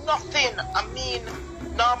 nothing. I mean,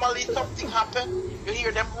 normally something happen, you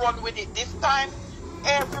hear them run with it. This time,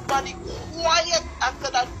 everybody quiet. I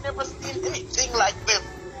said I've never seen anything like this.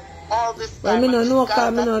 All this time.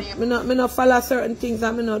 Well, me no follow certain things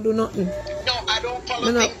and me no do nothing. No, I don't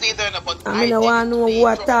follow things either, but I no want to know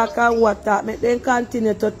what talk and what talk. Make them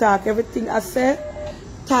continue to talk. Everything I say,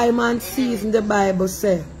 time and season the Bible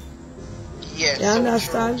say. Yes, you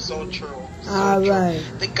understand? So true. Alright.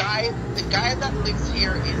 The guy that lives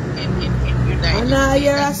here in United and now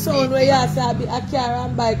you're a son where you say a car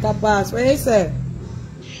and bike a pass. What you say?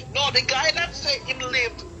 No, the guy that said him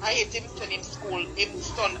lived, I hate him send him school, him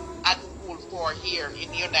son at school for here in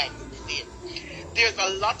the United States. there's a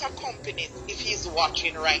lot of companies, if he's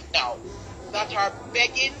watching right now, that are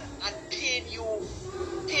begging and paying you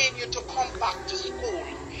to come back to school.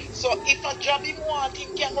 So if a job he wants, he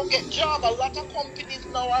can go get job. A lot of companies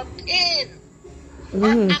now are paying,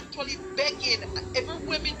 are actually begging.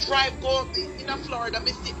 Everywhere we drive, go in Florida,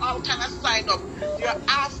 we see all kind of sign up. They're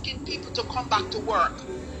asking people to come back to work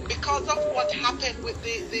because of what happened with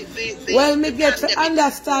the well, me get to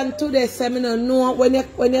understand today, so I don't know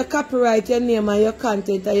when you copyright your name and your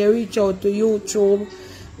content and you reach out to YouTube,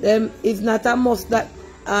 it's not a must that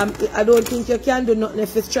I don't think you can do nothing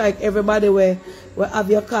if you strike everybody where have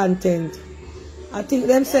your content. I think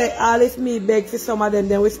them say all if me beg for some of them,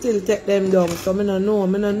 then we still take them down. So I don't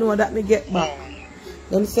know that me get back.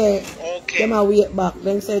 Them say them a wait back.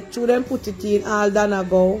 Them say through them put it in all done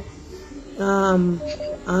ago.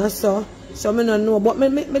 And so I don't know. But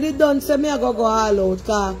me did done say me I go all out,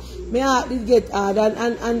 cause my heart did get hard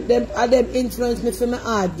and them influence me for my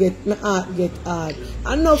heart get hard.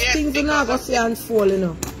 Enough things you not go see unfold, you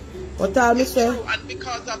know. What all me say? True, and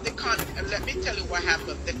because of the content, let me tell you what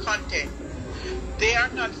happened. The content, they are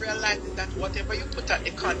not realizing that whatever you put at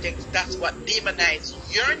the content, that's what demonizes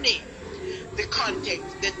your name. The content,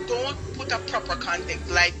 they don't put a proper content.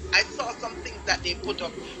 Like I saw some things that they put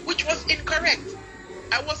up, which was incorrect.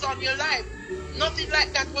 I was on your live. Nothing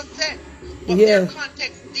like that was said. But their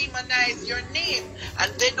context demonize your name.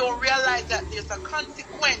 And they don't realize that there's a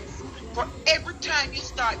consequence for every time you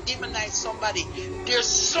start demonize somebody. There's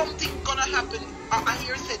something gonna happen. I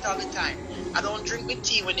hear it all the time. I don't drink the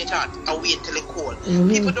tea when it's hot. I wait till it's cold.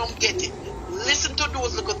 People don't get it. Listen to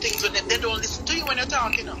those little things when they don't listen to you when you're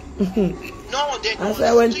talking. No, they don't. That's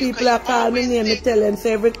why when people are calling me name, I tell them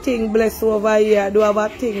say everything blessed over here. I do have a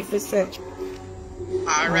thing to say.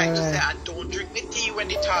 Alright, just say I don't drink the tea when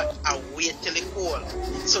it's hot. I wait till it's cold.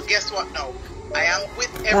 So guess what now? I am with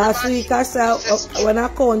everybody. Last week I said when I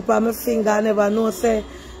count by my finger, I never know say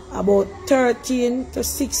about 13 to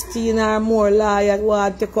 16 or more lawyers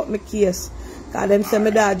want to take up my case. Because them say me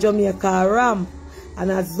that Jamaica ram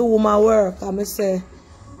and I zoom my work and I say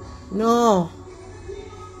no.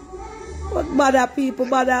 What bother people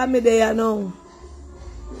bother me there now?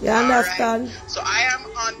 You understand? Right. So I am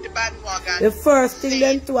on the bandwagon. The first thing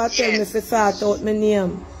them two are tell me to sort out my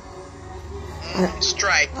name.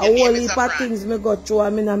 Strike. A whole heap of things me go through. I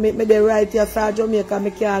mean, I make me the right here for Jamaica, I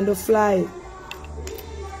can't do fly.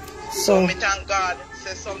 So me thank God,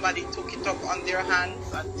 say somebody took it up on their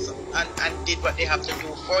hands and did what they have to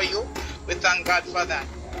do for you. We thank God for that.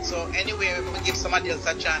 So anyway, we give somebody else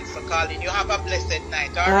a chance to call in. You have a blessed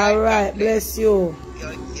night. All right, bless you.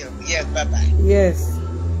 Yes, bye-bye. Yes.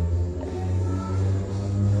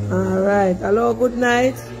 All right. Hello, good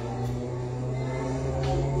night.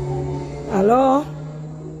 Hello.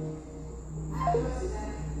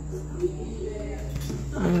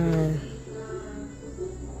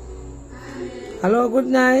 Hello, good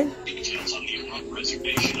night. Good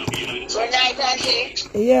night, Auntie.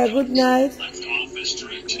 Yeah, good night.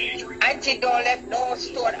 Auntie, don't let no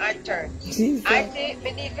stone unturned. Jesus. Auntie,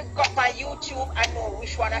 we need to go on YouTube and know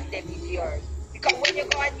which one of them is yours. Because when you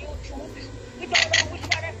go on YouTube, you don't know which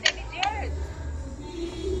one of them is yours.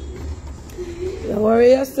 Don't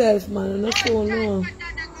worry yourself, man. I'm not so no.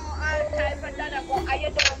 I you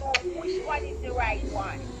don't know which one is the right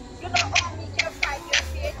one. You know how you can find your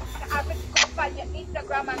page. You have to go on your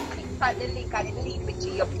Instagram and click on the link and it leads me to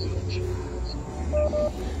your page.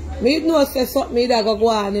 Me didn't know say something that go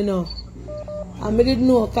on, you know. And me didn't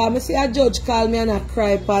know, because I see a judge call me and I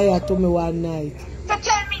cry fire to me one night. So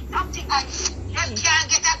tell me something, they can't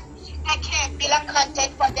get a, they can't build a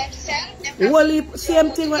content for themselves. Well,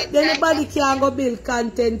 same thing, anybody can go build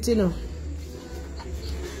content, you know.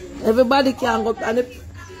 Everybody can go, and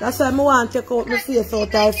that's why I want to take out my face out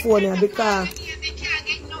of California, because they can't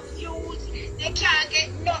get no views, they can't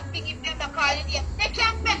get nothing if they're not calling you. They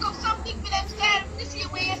can't make up something for themselves. This is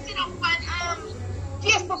where you sit up on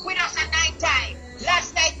Facebook with us at night time.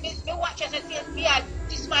 Last night, me watch us and say,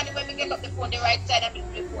 this morning when we get up the phone the right side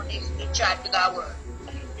and the phone is in charge with our work.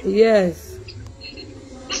 yes.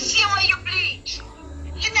 You see where you bleach.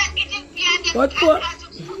 You're not getting paid. What for?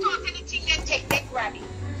 As you put out anything, they take, they grab it.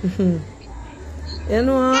 You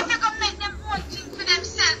know. They're going to make them one thing for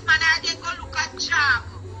themselves, man, and they go look at job.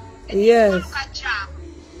 Yes. Go look at job.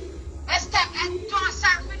 And stop and don't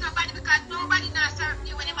serve with nobody because nobody not serve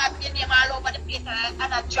you when they might be them all over the place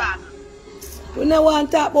and a job. We don't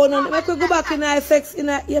want to talk about nothing. We could go back in our sex, in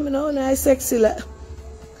our, you know, in our sexy life.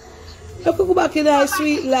 We could go back in our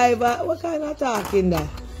sweet life. What kind of talking that?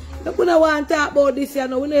 We don't want to talk about this, you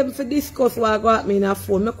know. We don't even discuss what got me in our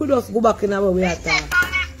phone. We could just go back in our way at all.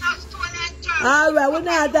 Alright, we're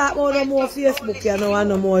not talking about no more Facebook, you know, and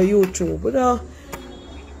no more YouTube. You know,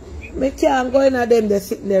 me can't go in at them, they're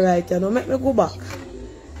sitting there right, you know. Make me go back.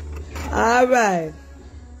 Alright.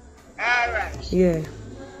 Alright. Yeah.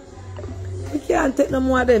 We can't take no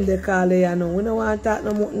more of them, they call it, you know. We don't want to talk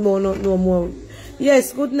no more.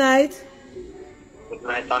 Yes, good night. Good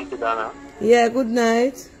night, Auntie Dana. Yeah, good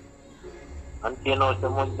night. Auntie, you know, at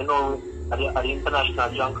the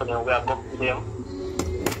international junction, we are going to them.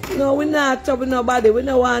 No, we're not talking nobody. We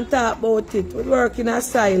don't want to talk about it. We work in a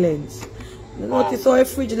silence. You notice how a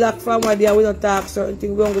fridge lock from where there, we don't talk certain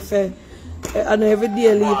things. We only say, I know every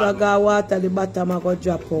day leave I got water at the bottom, I go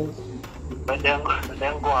drop out. But then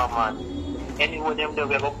go on, man. Anyway, them they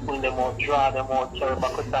will pull them out, draw them out, carry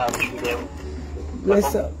back to talk to them.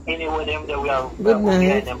 Bless up. Anyway, them they will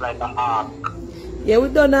behind them like an ark. Yeah, we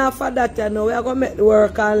done half of that, you know. We are going to make the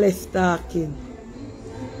work and less talking.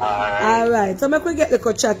 Alright. So make we get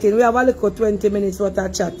the chatting. We have a little 20 minutes worth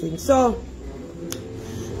of chatting. So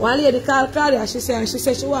one lady called Claudia, she said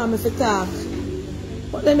she want me to talk.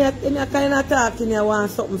 But then I kind of talking, I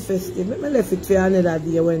want something festive. Let me left it for another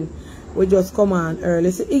day when we just come on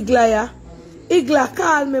early. So Igla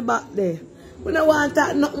call me back there. We don't want to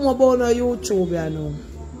talk nothing more about no YouTube, you know.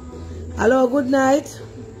 Hello, good night.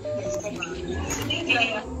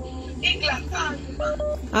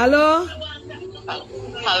 Hello?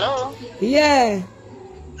 Hello? Yeah.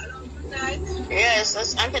 Yes,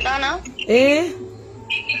 that's Auntie Dana. Eh?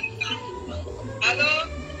 Hello?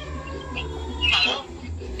 Hello?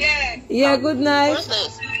 Yeah. Yeah, good night. Who's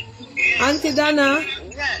this? Auntie Dana.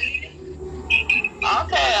 Yeah.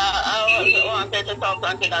 Okay, I wanted to talk to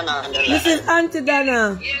Auntie Dana. This is Auntie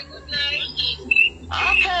Dana. Yeah, good night.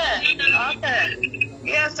 Okay.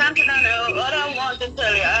 Yes, Auntie Dana, what I want to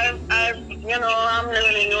tell you, I'm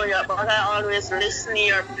living in New York, but I always listen to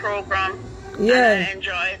your program. Yeah. And I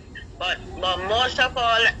enjoy it. But most of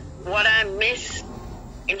all, what I miss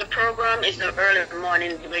in the program is the early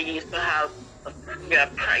morning where you used to have your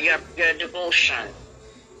devotion.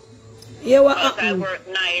 Yeah, what Because I happened? work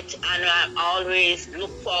night and I always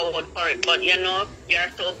look forward for it. But you know, you're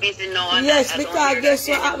so busy now. And Yes, I don't because hear guess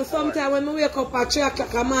that what happens anymore. sometimes when I wake up at 3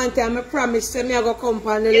 o'clock a morning time, I promise say me I go come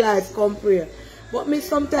on the live, come pray. But me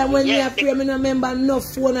sometimes when me I pray, me no remember no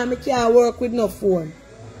phone and me can't work with no phone.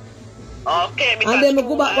 Okay, because And then I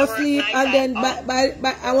go back to I work sleep night and then time.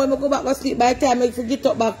 and when I go back to sleep by the time I get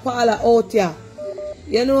up back parlor out here.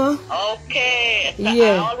 You know? Okay, so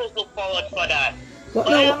Yeah. I always look forward for that. But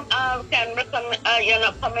But no, I can recommend,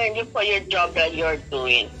 commend you for your job that you're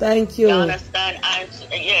doing. thank You you. understand? And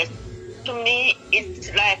yes, to me, it's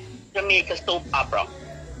like Jamaica soap opera.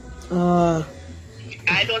 I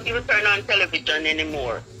don't even turn on television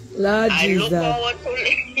anymore. Lord I look Jesus. forward to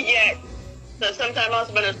it. Yes. So sometimes my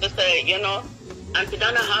husband has to say, Auntie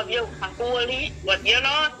Dana, have you holy? But it's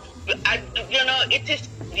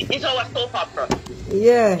our soap opera.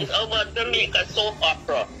 Yeah. It's our Jamaica soap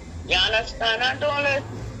opera. You understand? And don't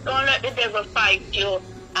let the devil fight you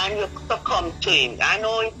and you succumb to him. I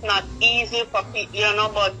know it's not easy for people,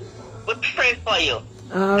 but we pray for you.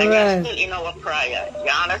 All and right. you're still in our prayer.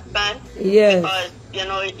 You understand? Yes. Because,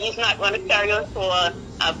 he's not going to carry you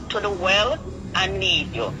to the well and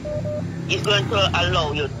leave you. He's going to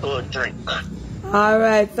allow you to drink. All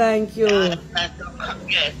right, thank you.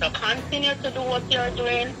 So continue to do what you're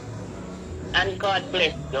doing. And God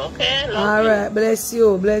bless you, okay? All right, bless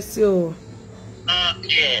you, bless you.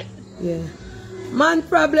 Okay. Yeah. Man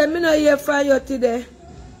problem, me not hear from you today.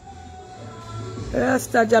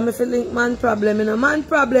 Rasta jam if you link man problem, Man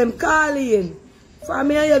problem, call in. For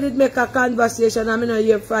me and you did make a conversation and me not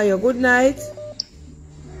hear from you. Good night.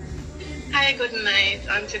 Hi, good night,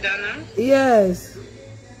 Auntie Dana. Yes.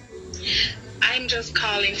 I'm just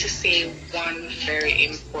calling to say one very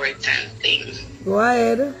important thing. Go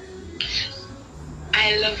ahead.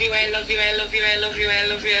 I love you, I love you, I love you, I love you, I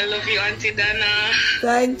love you, I love you, Auntie Dana.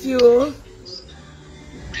 Thank you.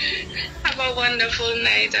 Have a wonderful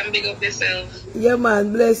night and big up yourself. Yeah,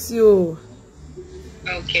 man, bless you.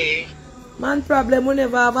 Okay. Man problem, we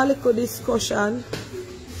never have a little discussion.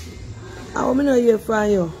 How me not hear from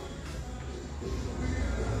you?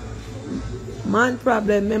 Man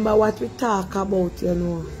problem, remember what we talk about,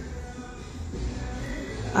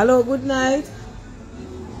 Hello, good night.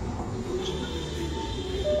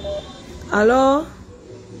 Hello?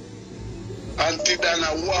 Auntie Dana,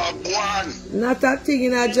 walk one. Not a thing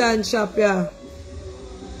in a John shop, yeah.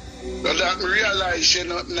 But that me realize you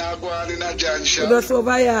not go on in a John We shop. just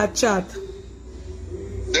over here chat.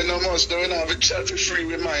 Then I must don't have a chat for free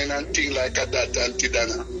with mine and things like that, Auntie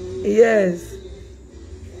Dana. Yes.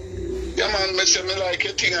 Yeah, man, me say me like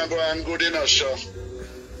a thing and go and good enough, so.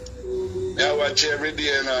 I watch every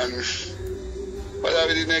day and what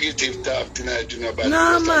are the negative talk tonight, you know, about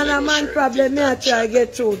no man, a man problem, me I try to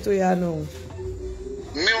get through to you now.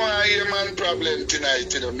 Me want to hear man problem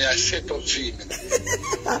tonight, you know, me I set up for you.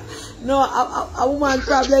 No, a woman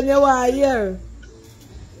problem you want to hear.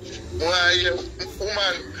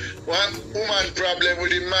 One woman problem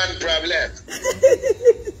with a man problem.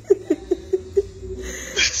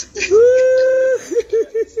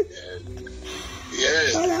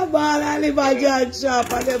 Yes. I live a giant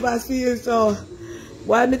shop, I never see you so.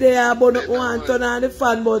 One day I burn up one turn on the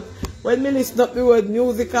fan, but when me listen up the word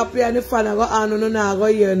music up here and the fan I go on and I go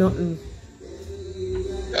hear nothing.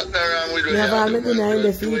 That's not wrong with you. Never have anything in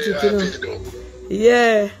the future, you know.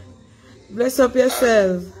 Yeah. Bless up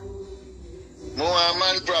yourself. More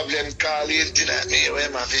man problem call you tonight, me where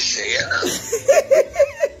my fish say,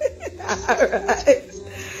 Alright.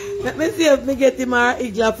 Let me see if me get him our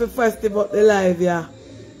Igla for Festive up the live, yeah.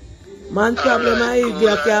 Man problem my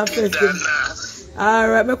Igla can Festive.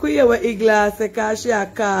 Alright, me could hear what Igla say cause she a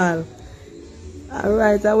call.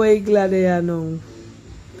 Alright, I way Igla there now.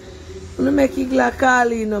 Me make Igla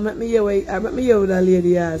call you know, make me hear what the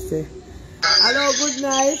lady has say. Hello, good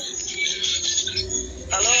night.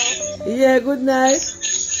 Hello? Yeah, good night.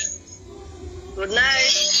 Good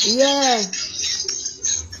night. Yeah.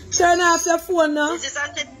 Turn off your phone now. Is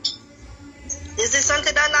this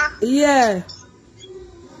Auntie Dana? Yeah.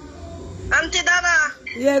 Auntie Dana?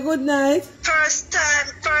 Yeah, good night. First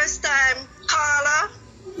time caller.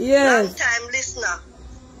 Yes. Long time listener.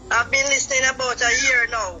 I've been listening about a year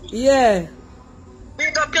now. Yeah.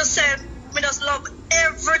 Big up yourself. Me just love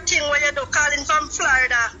everything when you do, calling from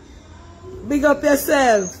Florida. Big up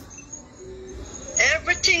yourself.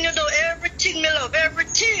 Everything you do, everything me love,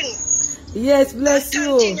 everything. Yes, bless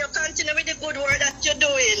you. Continue with the good work that you're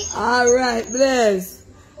doing. Alright, bless.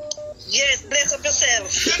 Yes, bless up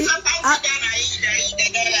yourself.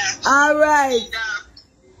 Alright.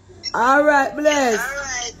 Alright, bless.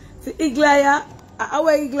 Alright. See, Igla, yeah? How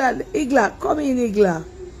are Igla? Igla, come in, Igla.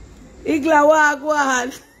 Igla, what? Go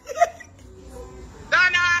on.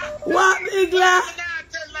 Donna! What, Igla?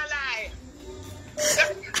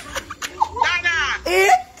 Donna!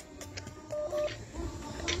 Eh?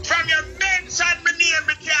 From your mention my name,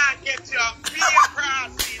 we can't get you.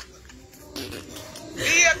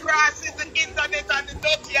 Beer crosses the internet and the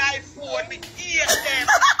dirty iPhone. Me hate them.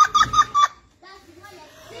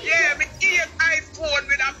 Yeah, me hate iPhone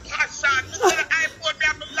with a passion. Me say the iPhone me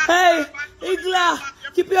have to lock Hey, up and Igla,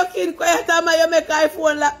 keep your kid quiet and you make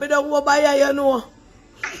iPhone lock me down over here, you know.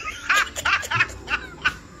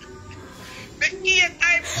 me hate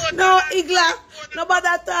iPhone. No, Igla, nobody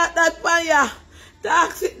talk that for ya.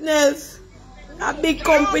 Talk sickness. A big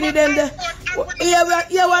company them there. You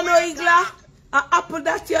want no Igla? A apple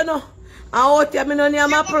that you know. And out here, me no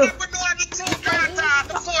name apple.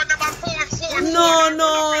 No.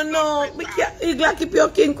 Igla, keep your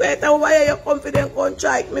king quiet over here. You're confident, can't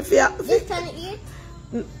try me for you. This can eat?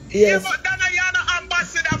 Yes. But then you're the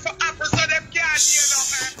ambassador for Apple, so them can't hear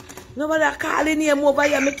nothing. Nobody calling him over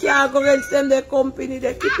here. Me can't go against them, their company.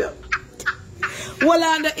 They keep you. Hold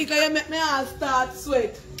on, Igla, you make me all start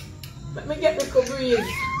sweat. Let me get me to breathe.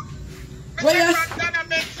 Where you?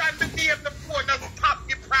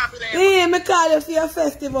 Hey, me call you for your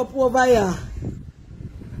festive up over here.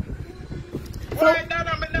 Why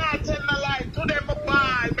Donna, me not tell my lie. To them a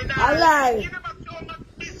ball, me not. A lie. You never show me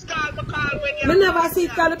this call, me call when you. Me never see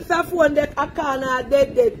call up the phone that a corner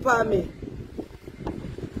dead for me.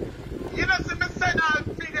 You know, see me send out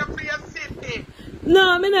video for your city.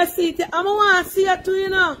 No, me not see it. I want to see it too, you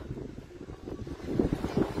know.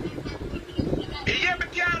 Yeah, me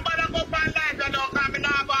can't bother go for life, you know, because me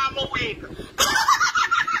not go on my week.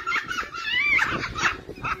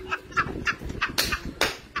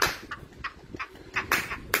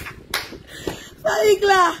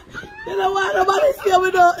 Igla, you don't want nobody to see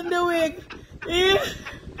without in the week.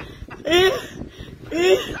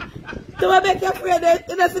 So I make you afraid that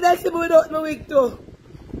you don't see that see me without in the week too.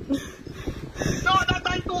 No, that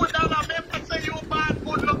I do, Donna. Me say you bad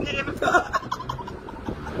good looking.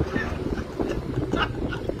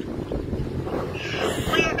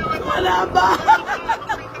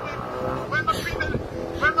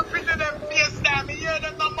 When we put them face down, me hear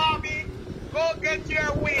them, mommy, go get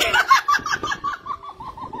your wig.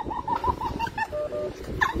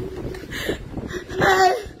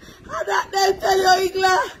 Hey, how that they tell you,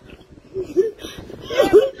 Igla? Yeah,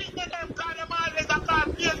 we put them, because them always a call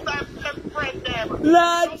face time to them friend them.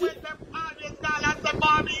 Lord. So when them always call and say,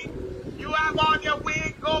 mommy, you have on your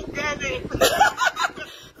wig, go get it.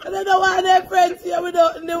 I don't want their friends here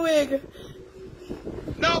without in the wig.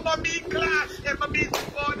 No, but me class.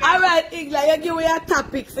 Alright, Igla, you give me a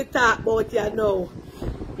topic to talk about you now.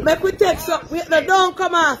 Make we take some, don't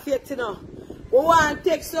come off yet, you know. We want to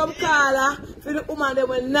take some caller for the woman that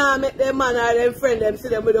will not make them man or them friend them see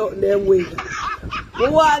them without them wig. We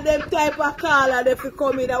want them type of caller that will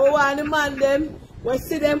come in. We want the man them, we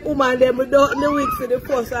see them woman them without the wig for the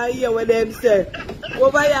first and hear what them say.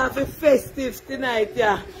 Over here for festive tonight,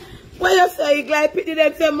 yeah. What you say, Igla? Pity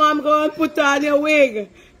them say, Mom, go and put on your wig.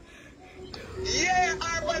 Yeah,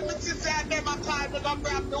 I went with sister and them a call me go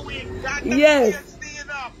grab the wig. Yes.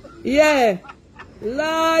 Yeah.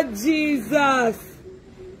 Lord Jesus.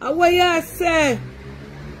 And what you say?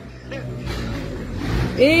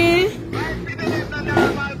 Eh?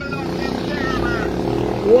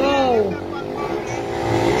 Wow.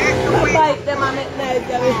 I bite them and make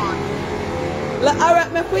nice.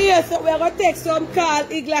 Alright, me for you, so we're going to take some call.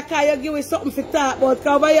 Igla, can you give me something to talk about?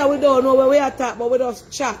 Because over here we don't know where we are talking about, we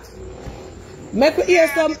just chat. Make we hear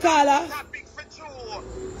some caller.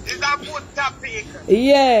 It's a good topic.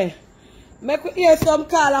 Yeah. Make we hear some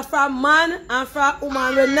caller from man and from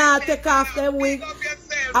woman we not take off them wig.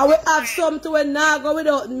 And we have some to we not go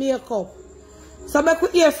without makeup. So make we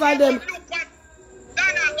hear from them.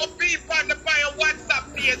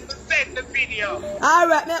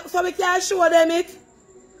 Alright, so we can show them it?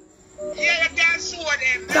 Yeah, you can show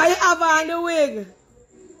them. So you have on the wig?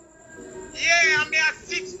 Yeah, I'm at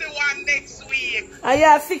 61 next week. And you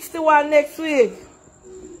have 61 next week?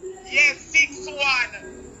 Yes,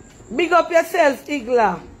 61. Big up yourself,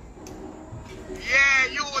 Igla. Yeah,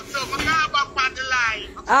 you too. I'm back on the line.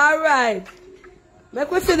 Alright.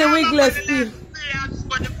 Make we see the wigless people.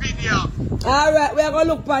 Alright, we are going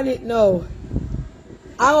to look on it now.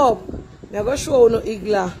 I hope. We are going to show you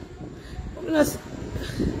Igla.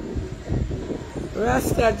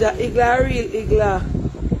 Rasta, Igla, real Igla.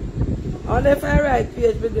 I wonder if I write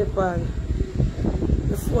page with the pan.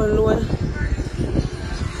 The phone one.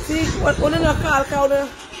 See, what you call counter?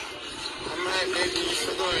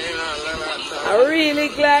 I really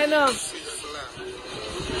glad now.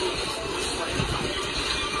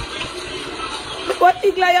 But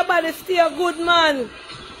Igla, your body stay good, man.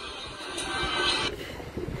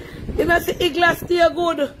 You know, see Igla stay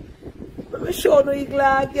good. Let me show you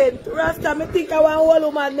Igla again. Rasta, I think I want one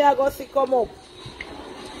woman there go see come up.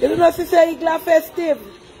 You know, see say Igla festive.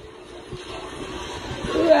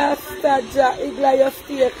 Rasta, Igla, you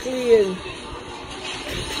stay clean.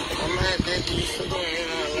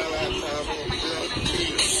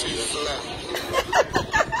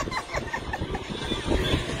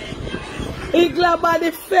 Igla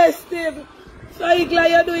body festive. So Igla,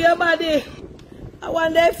 you do your body. I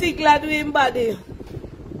wonder if Igla do him body.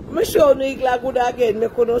 I'm show you Igla good again. I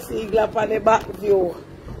couldn't see Igla on the back view.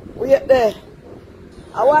 Wait there.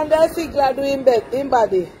 I wonder if Igla do him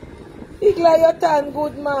body. Igla, you turn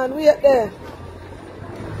good, man. Wait there.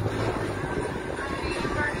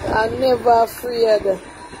 I'm never afraid.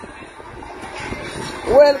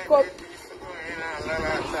 Welcome.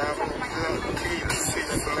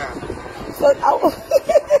 So,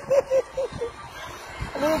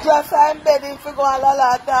 Igla, I'm begging for go and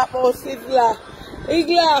talk about Igla.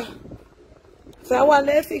 Igla. So I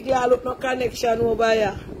wonder if Igla look no connection over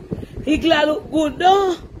here. Igla look good,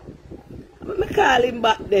 though. I'm going to call him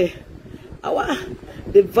back there. I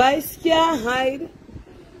want the voice can't hide.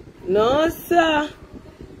 No, sir.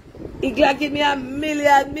 Igla give me a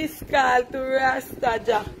million missed call to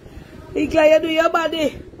Rasta. Igla, you do your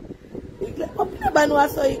body. Igla, up never know I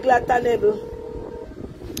saw Igla tanable.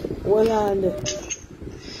 Hold on there.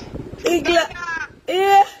 Igla,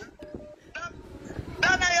 yeah.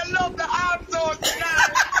 Dana, you love the arms on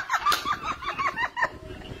tonight.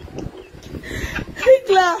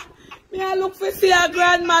 Igla, me I look for see your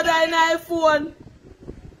grandmother in iPhone.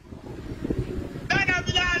 Dana,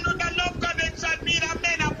 me I look at love connection, me and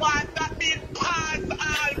men are one, that means pass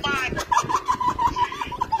all man.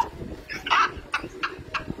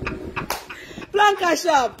 Blanca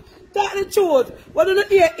Shop, tell the truth. When you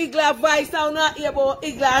hear Igla voice, I don't hear about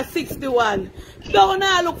Igla 61. Don't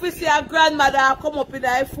now look for see your grandmother come up in the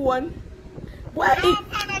iPhone. Why? No,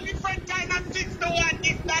 man, a different kind of 61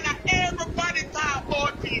 is Dana. Everybody talk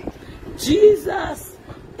about it. Jesus.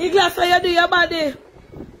 Igla, so you do your body?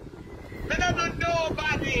 Me don't do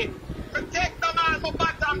nobody. Me take them all my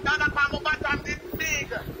bottom, Dana, because my bottom is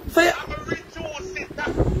big. So you... I'm reduce it.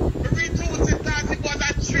 Reduce it as it was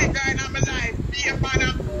a trigger in my life. Be a man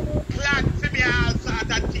of plan to me also at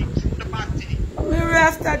a thing through the body. Me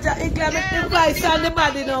Rasta, Igla, make the voice and the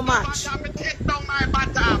body no match. Me take down my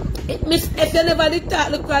bottom. If you never did talk,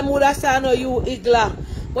 look, I would have said no, you Igla.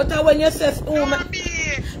 But when you say, oh,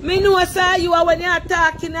 Me know sir you are when you're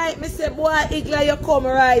talking night, me say boy Igla you come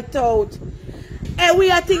right out. Hey,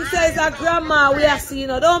 we are think says a grandma we are seeing,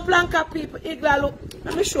 don't plank up people. Igla look.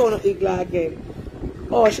 Let me show you Igla again.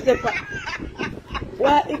 Oh, she get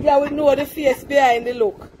why Igla we know the face behind the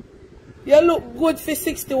look. You look good for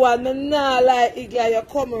 61. No, nah, like Igla, you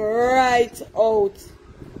come right out.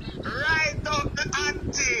 Right out the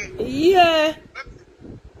auntie. Yeah.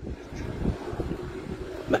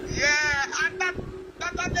 Yeah, and that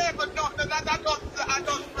never doctor, that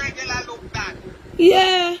just regular look that.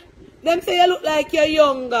 Yeah. Them say you look like you're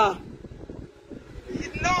younger.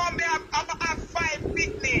 No, me, I'm 5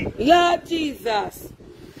 feet. Lord Jesus.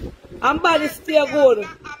 And body still good.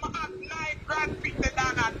 I'm 9 grand feet than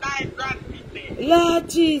 9 grand feet. Lord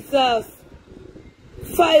Jesus.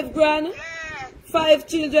 5 grand? Yeah. 5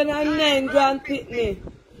 children and 9 grand pitney.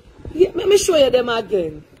 Yeah, let me show you them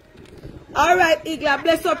again. Alright, Igla,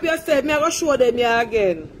 bless up yourself. Me I go show them you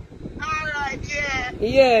again. Alright, yeah.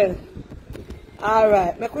 Yeah.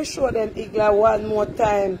 Alright, make we show them Igla one more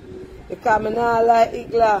time. Because I not like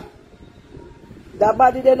Igla. That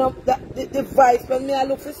body they know the vice when me I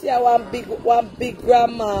look to see one big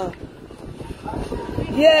grandma.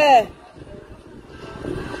 Yeah.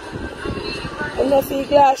 I'm not see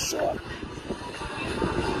Igla show.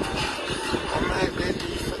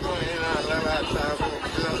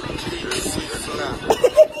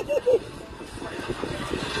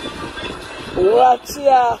 Watch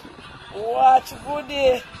ya. Watch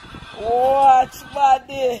goodie. Watch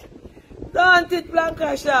body. Don't it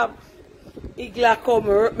Blanca shop. Igla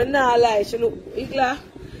come. Me nah lie. She look Igla.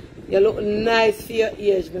 You look nice for your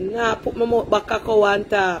age. Me nah put my mouth back a cow and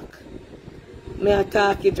talk. Me a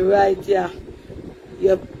talk it right here.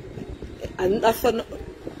 You and that's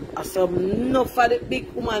enough for the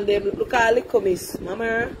big woman them. Look at little miss.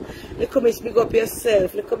 Mama. Little miss big up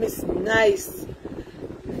yourself. Little miss nice.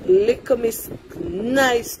 Little miss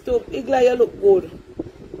nice too. Igla you look good.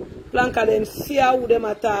 Blanca them see how them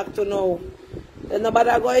attack to now. Then nobody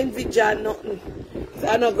go in vision nothing.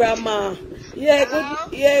 I know grandma.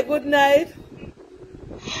 Yeah, good night.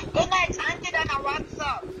 Good night, Auntie Dana, what's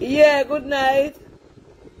up? Yeah, good night.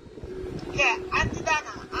 Yeah, Auntie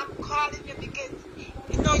Dana, I'm calling you because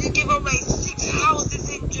you know you give away 6 houses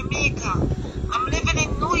in Jamaica. I'm living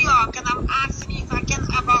in New York and I'm asking you if I can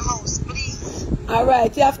have a house, please.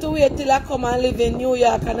 Alright, you have to wait till I come and live in New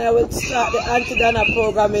York and I will start the Auntie Dana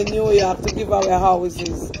program in New York to give away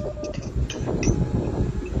houses.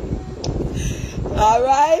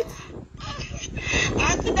 Alright?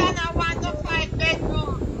 Auntie Dana wants a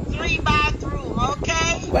 5-bedroom, 3-bathroom,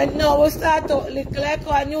 okay? When now we start out like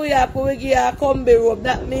a New York, we give you a combi room.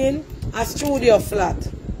 That means a studio flat.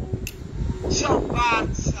 Jump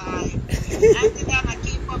outside. Auntie Dana,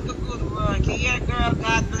 keep up the good work. You hear, girl?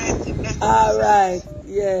 God bless you. Alright,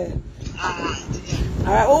 yeah. Alright, yeah.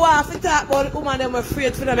 Alright, we want to talk about the woman them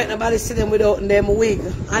afraid to not make nobody see them without them wig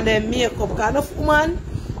and them makeup. Because enough woman,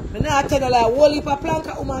 I not tell you like whole heap of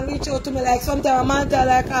planka woman reach out to me like sometimes a man tell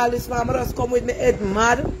like all this man, I just come with me head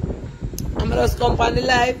mad. I just come on the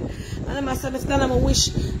live. And I say, Mr. Dana, I wish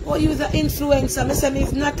oh you is an influencer. I say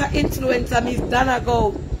he's not an influencer, he's Dana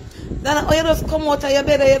go. Dana, oh you just come out of your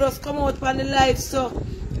bed, you just come out on the live so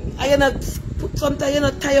and you not sometimes you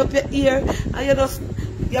not tie up your ear and you just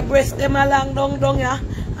your breast them along down yeah.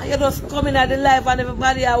 And you just come in at the live and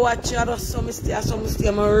everybody I watch you just some mistake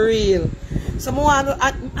I'm real. So I want to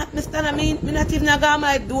Mr. Dana, me not even go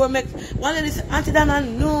my door make one of this Auntie Dana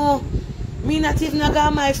no. Me not even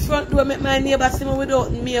go my front door make my neighbor see me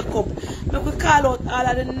without makeup. Make we call out all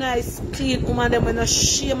of the nice clean women them when no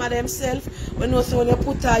shame of themselves. When you say when you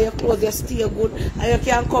put on your clothes you stay good and you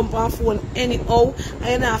can come on phone anyhow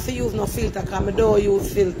and you don't have to use no filter because I don't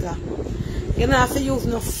use filter. You don't have to use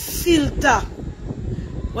no filter.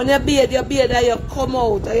 When you bathe and you come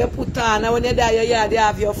out and you put on and when you die you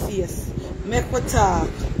have your face. Make we talk.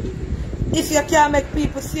 If you can't make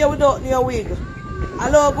people see you without your wig.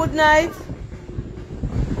 Hello, good night.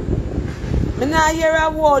 I not hear a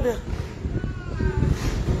word.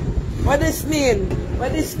 What this mean?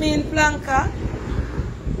 What this mean, Blanca?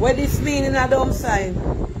 What this mean in a dumb sign?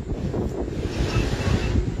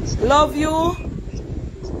 Love you?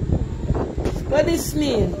 What this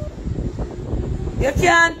mean? You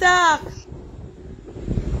can't talk.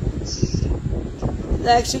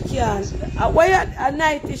 Like she can't. Why a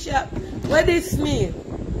night shop? What this mean?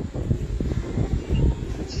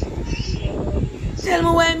 Tell me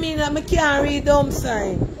what I mean that I can't read dumb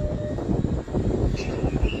sign.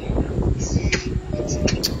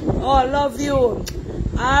 Oh, love you.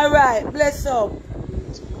 Alright, bless up.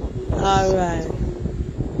 Alright.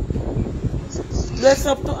 Bless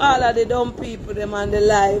up to all of the dumb people them on the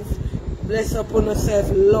live. Bless up on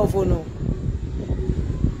yourself, love on you.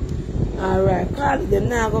 Alright, call them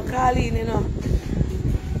now, go call in, you know.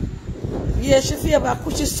 Yeah, she favor,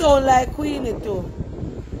 could she sound like Queenie too?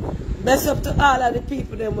 Bless up to all of the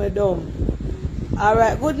people them were dumb.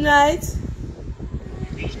 Alright, good night.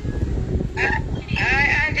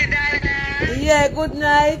 Hi, Auntie Dana. Yeah, good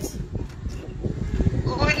night.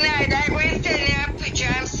 Good night. I'm going to send you a picture.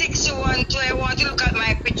 I'm 61 too. I want to look at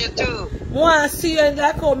my picture too. I want to see you in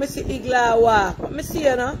that home, I see Igla walk. Let me see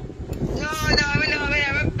you now. No,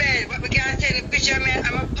 I'm a bed, but we can't send a picture. I'm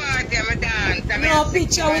a party, I'm a dance. No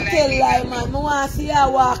picture we tell lie, man. I want to see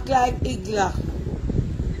you walk like Igla.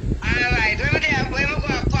 Alright, when we go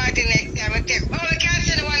to a party next time, we take. Oh, we can't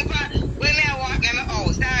send one part. When I walk in my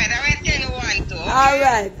house. Alright, I will send one too. Okay?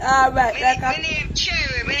 Alright. My name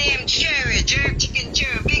Cherry. Jerk Chicken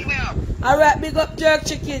Cherry. Big me up. Alright, big up Jerk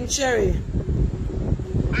Chicken Cherry.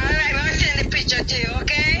 Alright, I'll send the picture to you,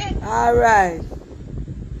 okay? Alright.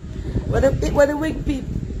 What the wig people,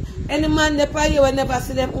 any man they pay you will never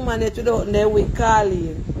see them woman that without their wig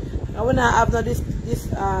calling. I will not have no this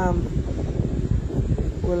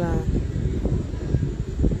hold on.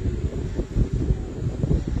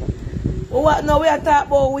 Oh, what now we are talking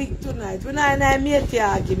about wig tonight. We're not in a mate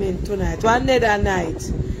argument tonight. One other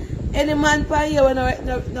night. Any man pay you will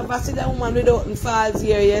never see that woman without falls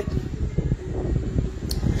here yet.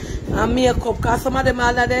 And makeup, because some of them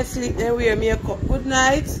are they sleep, they wear makeup. Good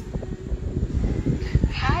night.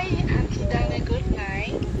 Hi, Auntie Dana, good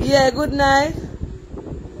night. Yeah, good night.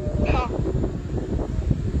 Oh.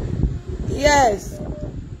 Yes.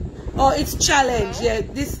 Oh, it's challenge. Hello? Yeah,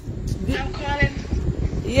 this. I'm calling.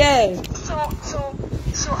 Yeah.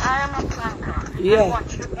 So I am a planker. Yeah. I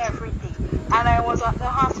watch you every day. And I was at the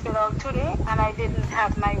hospital today and I didn't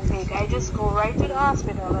have my wig. I just go right to the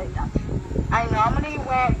hospital like that. I normally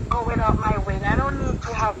go without my wig. I don't need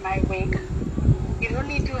to have my wig. You don't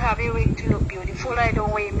need to have a wig to look beautiful. I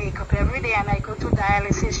don't wear makeup every day and I go to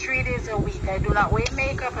dialysis 3 days a week. I do not wear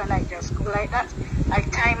makeup and I just go like that. I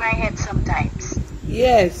tie my head sometimes.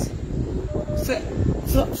 Yes. So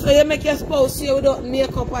you make your spouse see you without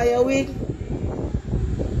makeup or your wig?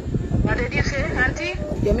 What did you say, Auntie?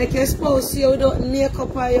 You make your spouse see you without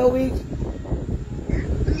makeup or your wig?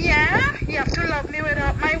 Yeah, you have to love me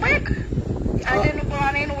without my wig. I didn't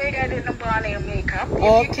born in wig, I didn't born in makeup.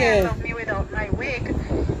 If you can't love me without my wig,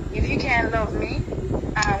 if you can't love me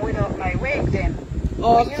without my wig, then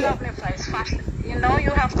when you love me for it's fashion. You know,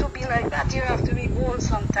 you have to be like that. You have to be bold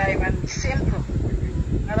sometime and be simple.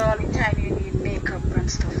 Not all the time you need makeup and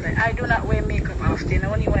stuff like that. I do not wear makeup often,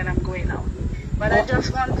 only when I'm going out. But I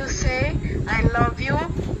just want to say, I love you.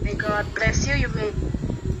 May God bless you. You made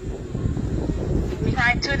me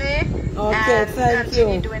night today. Okay, and thank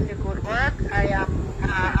continue you. doing the good work. I am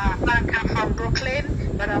from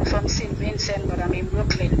Brooklyn, but I'm from St. Vincent, but I'm in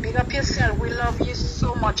Brooklyn. Big up yourself. We love you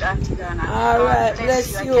so much, Auntie Dana. All right,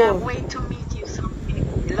 bless you. I can't wait to meet you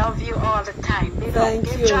someday. Love you all the time. Big Thank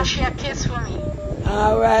up. you. Give Josh a kiss for me.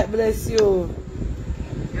 All right, bless you.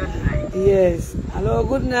 Good night. Yes. Hello,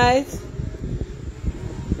 good night.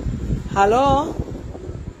 Hello.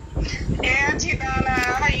 Hey, Auntie Donna,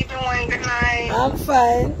 how you doing? Good night. I'm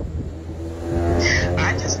fine.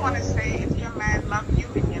 I just want to say, if your man loves you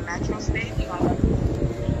in your natural state, you're going to love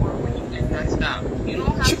you more when you get that stuff. You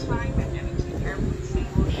don't have time and energy every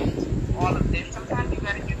single day to do all of this. Sometimes you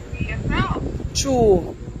got to just be yourself.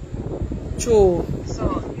 True.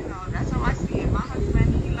 So, you know, that's how I see it. My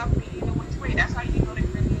husband, he loves me either which way. That's how you know they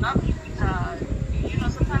really love you, because, you know,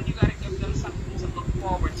 sometimes you got to give them something to look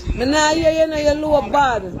forward to. Me nah hear you know you're low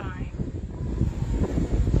bad.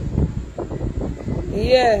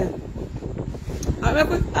 Yeah.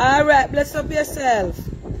 All right, bless up yourself.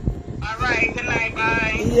 All right, good night,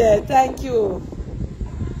 bye. Yeah, thank you.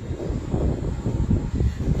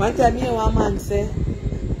 One time me and one man say,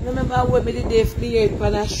 remember when me the day cleared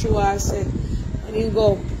when I show her say, I didn't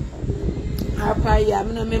go. Her party, I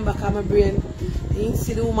don't remember because my brain. You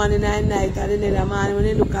see the woman in the night and the other man when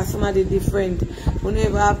they look at somebody different.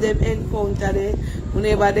 Whenever have them encounter there,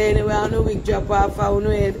 whenever they anywhere on the week drop off on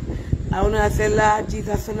the head. I want to say, Lord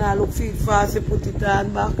Jesus, when I look feet fast, you put it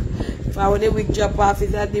on back. For when the wig drop off,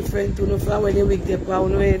 it's a different tune from when the wig drop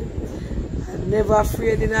on the head. I'm never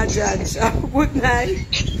afraid in a judge. Good night.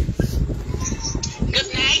 Good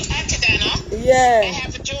night, Auntie Dana. Yeah. I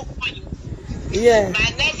have a joke for you. Yeah. My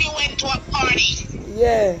nephew went to a party.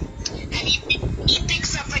 Yeah. And he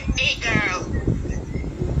picks up a girl.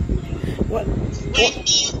 What?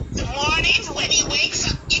 The morning when he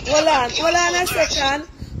wakes up, Hold on a second.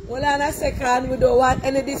 Well, on a second, we don't want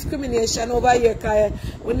any discrimination over here, because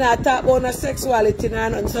we're not talking about no sexuality,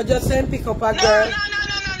 and so just send pick up a girl. No,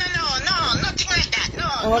 nothing like that.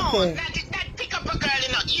 No, okay. That pick up a girl,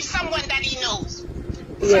 you know, he's someone that he knows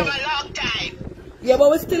from a long time. Yeah,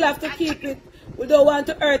 but we still have to keep it. We don't want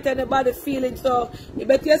to hurt anybody's feelings, so you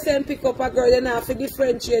better send pick up a girl, you have to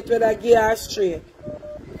differentiate whether gay or straight.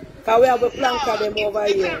 Because we have a plank of them over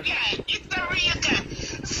here. It's a real girl.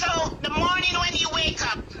 So, the morning when you wake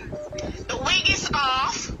up, the wig is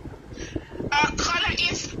off, her color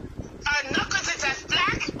is, her knuckles is as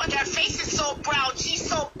black, but her face is so brown, she's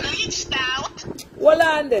so bleached out. Hold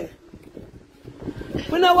on there.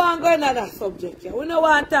 We don't want to go into that subject here. We don't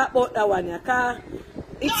want to talk about that one here, because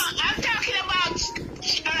no, I'm talking about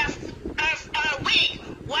her wig.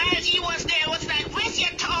 While he was there, it was like, where's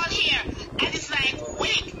your tall hair? And it's like,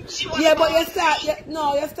 wig. She was but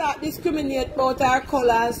you start discriminate about her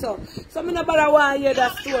color and so. So me nobody want to hear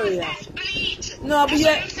that story. That's bleach. No, but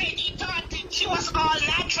I'm saying he thought that she was all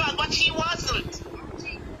natural, but she wasn't.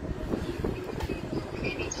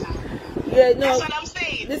 Yeah, no. That's what I'm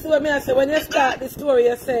saying. This is what I say. When you start the story,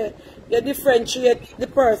 you say you differentiate the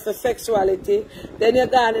person's sexuality, then you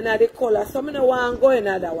go in the color. So I don't want to go in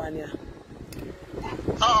that one, yeah.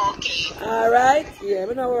 Oh, okay. Alright? Yeah,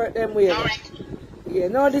 we don't work them way. Alright. Yeah,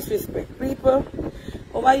 no disrespect. People,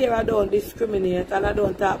 over here I don't discriminate and I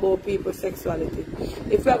don't talk about people's sexuality.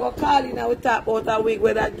 If we go call in and we talk about a wig,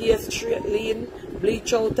 whether gay, straight, lean,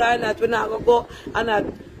 bleach out or not, we're not going to go and not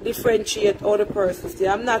differentiate all the persons.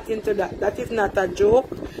 Yeah, I'm not into that. That is not a joke.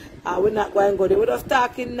 We're not going to go there. We're just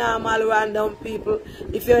talking normal, random people.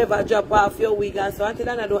 If you ever drop off your wig and so until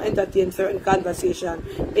then I don't entertain certain conversation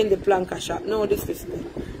in the planka shop. No disrespect.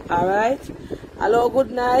 Alright? Hello,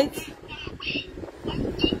 good night.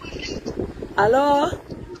 Hello?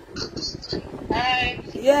 Hi.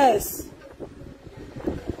 Yes.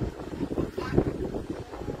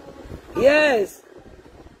 Yes.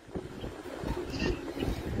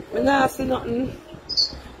 I don't see nothing.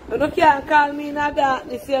 You can't call me in the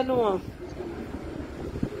darkness, you know.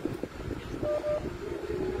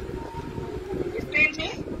 You see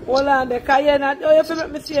me? Hold on, because you have to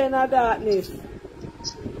make me see in the darkness.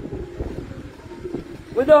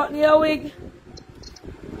 Without your wig?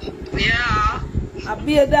 Yeah. I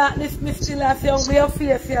be a darkness, me still have to see your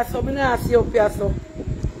face here, so I don't see up here, so.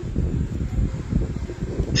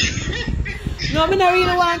 No, I don't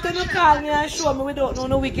really want to call me and show me we don't know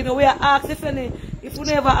no wig. You know, we are asked if we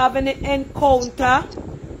never have any encounter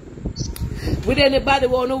with anybody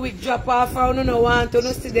who no wig drop off or we don't want to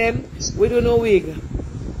see them, we do no wig.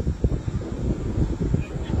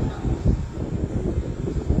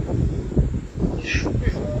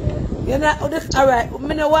 You know, alright, I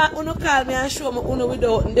don't want you to call me and show me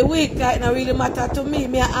without the wig, because it don't really matter to me.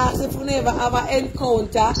 I ask if we never have an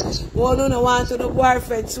encounter, or we don't want to do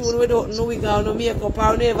boyfriend soon without no wig or no makeup,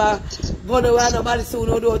 or we never go to where nobody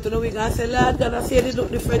soon without no wig, and say, Lord God, I say they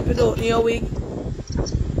look different without your wig.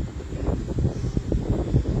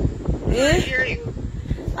 Eh?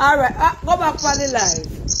 Alright, go back on the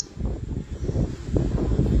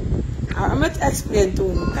live. I'm going to explain to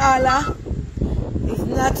you. Carla, it's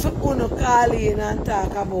not for Uno call in and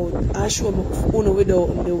talk about and show me Uno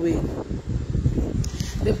without the wig.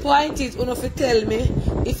 The point is, Uno to tell me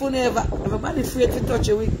if you never, everybody afraid to touch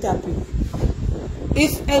a wig topic.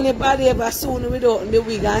 If anybody ever saw Uno without the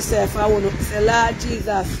wig and say, if I want to say, Lord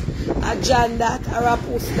Jesus, a John that, or a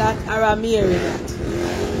Puss that, or a Mary that.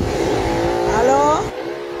 Hello?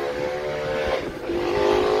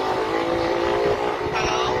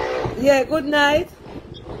 Hello? Yeah, good night.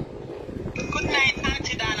 Good night,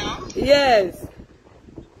 Auntie Dana. Yes.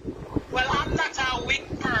 Well, I'm not a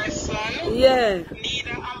wig person. Yeah.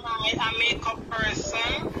 Neither am I a makeup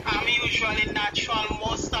person. I'm usually natural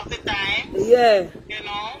most of the time. Yeah. You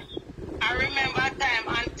know? I remember a time,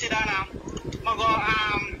 Auntie Dana, I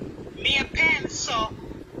go, me a pen, so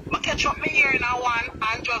I catch up my ear in a one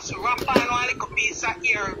and just wrap on one little piece of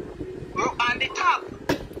ear on the top.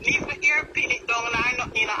 Leave the ear, pin it down, and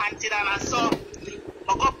not in a Auntie Dana. So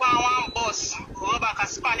I go up on one bus, go back a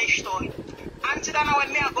Spanish town. Auntie Dana, when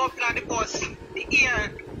I go up on the bus, the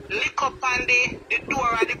ear lick up on the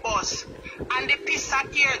door of the bus, and the piece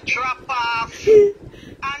of ear drop off.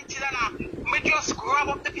 Auntie Dana, me just grab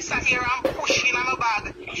up the piece of ear and push in my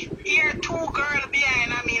bag. Here, two girls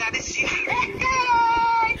behind me, and they see,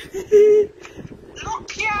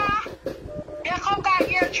 look here. They come back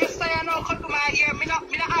here just so you know, come to my ear. Me not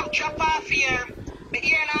have drop off here. My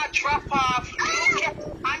ear not drop off. Look here,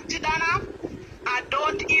 Auntie Dana. I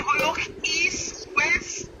don't even look east,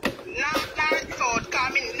 west, north, south, because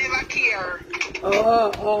I never care.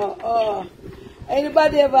 Oh.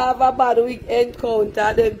 Anybody ever have a bad week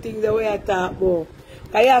encounter, them things the way I talk about?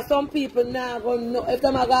 Because you have some people now going to know, if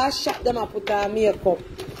them are going to shop, them are put on makeup.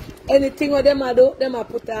 Anything what them are do, them are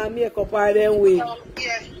put on makeup or them wig.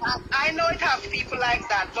 Yes, I know it have people like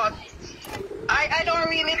that, but I don't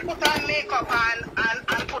really put on makeup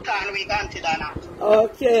and put on wig until now.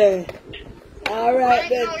 Okay. Alright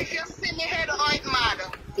then. Now if you see me head out mad.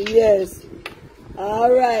 Yes.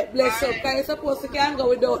 Alright, bless up. Because you're supposed to can go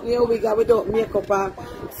without your wig or without makeup and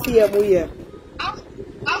same way.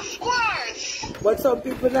 Of course. But some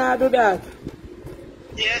people now do that.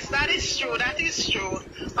 Yes, that is true. That is true.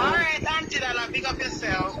 Alright, Auntie Dana, pick up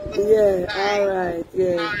yourself. Yeah, Bye. alright,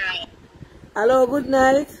 yeah. Alright. Hello, good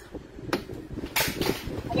night.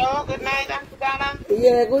 Hello, good night, Auntie Dana.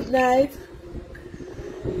 Yeah, good night.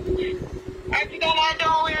 Auntie Dana, I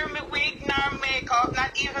don't wear my wig nor makeup,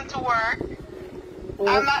 not even to work. Oh.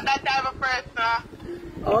 I'm not that type of person.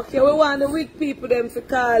 Okay, we want the wig people them to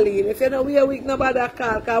call in. If you don't wear wig, nobody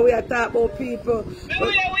call, because we are talking about people. Me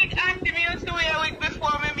wear wig, Auntie, me used to wear wig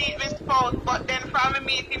before me meet my spouse, but then from me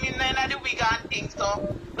meet him, in none of the wig and things,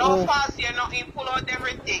 so no fuss here, nothing, pull out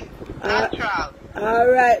everything. Natural.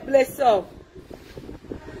 Alright, bless up.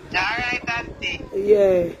 Alright, Auntie.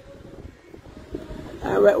 Yeah.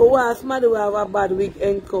 Alright, we want somebody who have a bad wig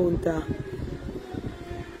encounter.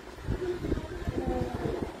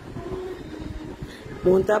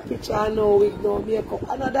 Don't a picture no wig, no makeup.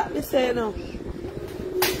 I know that me say no.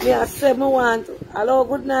 Me I say me want. Hello,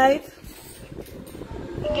 good night.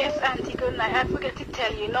 Yes, Auntie, good night. I forgot to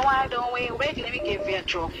tell you. No, I don't wear wig. Let me give you a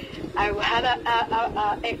joke. I had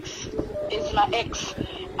a ex, is my ex,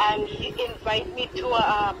 and he invited me to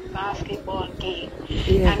a basketball game.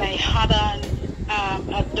 Yeah. And I had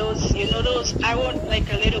on those, you know those, I want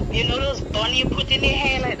like a little, you know those bun you put in your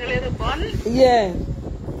hair, like the little bun? Yeah.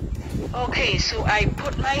 Okay, so I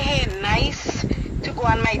put my hair nice to go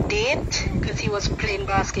on my date, because he was playing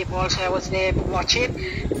basketball, so I was there watching.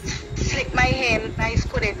 Slick my hair nice,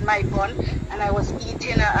 put it in my bun, and I was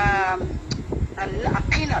eating a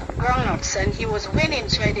peanut, groundnuts, and he was winning,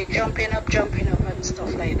 so I did jumping up and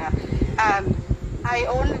stuff like that. I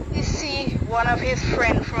only see one of his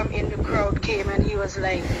friends from in the crowd came, and he was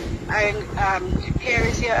like, here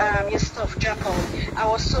is your stuff, jump out. I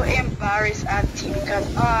was so embarrassed, Auntie, because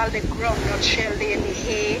all the groundnut shell in the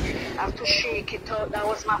hair, I have to shake it out. That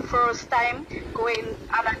was my first time going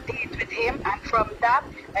on a date with him, and from that,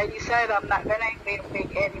 I decided I'm not gonna wear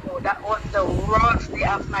wig anymore. That was the worst day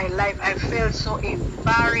of my life. I felt so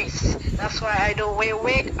embarrassed. That's why I don't wear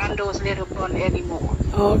wig and those little bun anymore.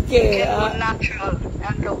 Okay. Get more natural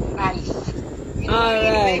and look nice.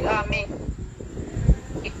 Alright.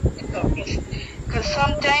 Because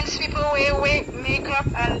sometimes people wear wig, makeup,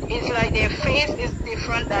 and it's like their face is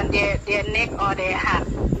different than their neck or their hand.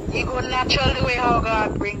 You go natural the way how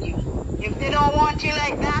God bring you. If they don't want you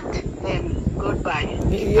like that, then goodbye.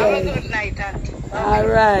 Yes. Have a good night, Auntie.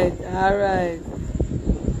 Alright, alright.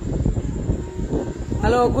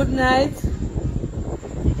 Hello, good night.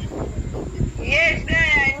 Yes,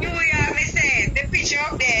 there, New York, me say, the picture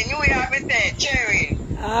up there, New York, me say, Cherry.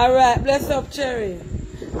 Alright, bless up, Cherry.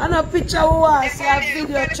 And a picture we want, see a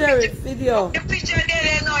video, Cherry, video. The picture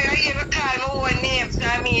there, know you even call my own name, so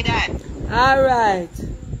I mean that. Alright.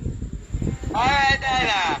 Alright,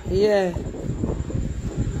 Dada. Yeah.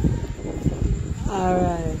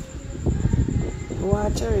 Alright.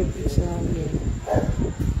 Watch Cherry picture again.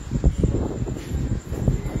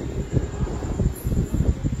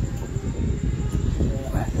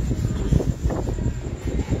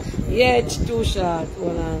 Yeah, it's too short.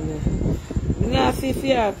 Hold on there. Now see if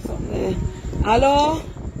you have something there. Hello?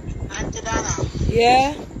 Auntie Dana.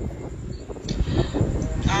 Yeah?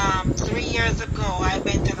 3 years ago, I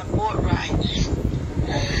went on a boat ride.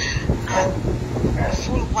 And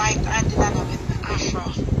full white Auntie Dana with my afro.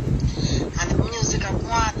 And the music of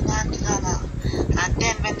one Auntie Dana. And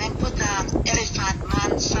then when they put on Elephant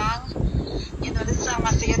Man song, you know the song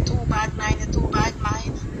I say, you're too bad mind, you're too bad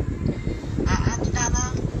mind. And Auntie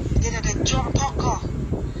Dana did a jump pucker.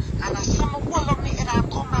 And I saw me hold up me head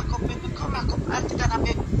and come back up. When me come back up, Auntie Dana,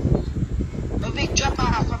 my big drop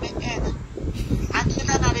off from my head. Auntie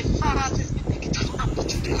Dana, the fastest me pick it up and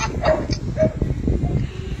put it on.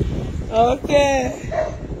 Okay.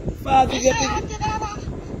 Father, get it. Auntie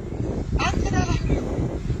Dana,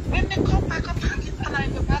 when me come back up, Auntie Dana,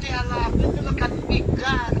 everybody a laugh. When me look at the big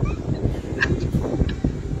God.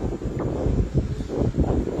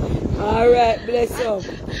 Alright, bless you.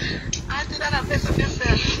 Auntie Dana, bless up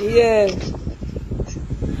yourself. Yeah.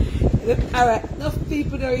 Alright, enough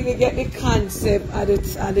people don't really get the concept of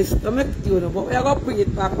the stomach tune, but we are going to bring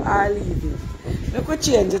it back or leave it. I could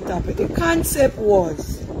change the topic. The concept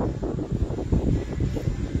was,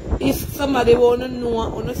 if somebody wanna know,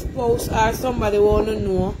 on a spouse or somebody wanna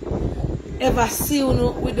know, ever see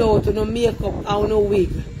you without no makeup or no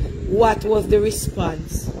wig, what was the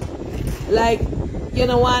response? Like, you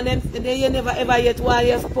know, one them, you never ever yet want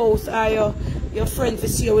your spouse or your friend to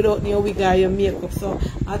see you without your wig or your makeup. So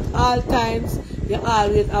at all times you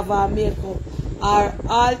always have a makeup, or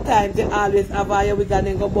all times you always have your wig and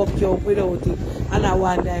then go buck you up without it. And I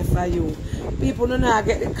wonder for you. People don't know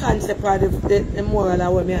get the concept or the moral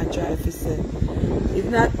of what me I try to say. It's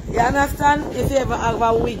not, you understand? If you ever have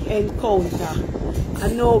a wig encounter, I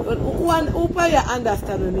know who you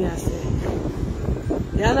understand what me I say.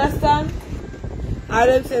 You understand? I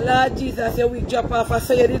don't say, Lord Jesus, your wig drop off. I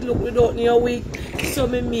say you did look without your wig. So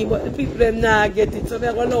me, but the people them now get it. So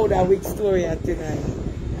they're gonna know that wig story tonight.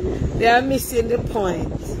 They are missing the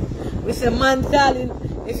point. We say, man, darling,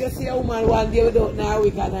 if you see a woman one day without no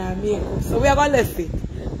wig and her makeup, so we are gonna left it.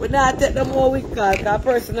 We now take the more wig call, because a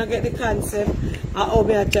person will get the concept and how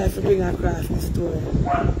me I try to bring across the story.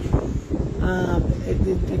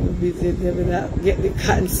 People busy, they will not get the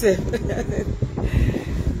concept.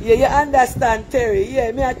 Yeah, you understand, Terry.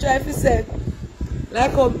 Yeah, me I try to say,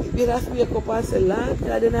 like how you just wake up and say, Lord,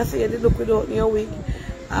 God, then I say you did look without your wig,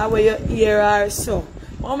 or where your ear are so.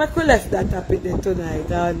 How make we left that topic then tonight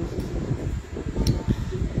and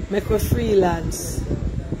make we freelance.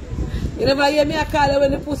 You never hear me I call her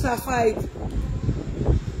when the pussy fight.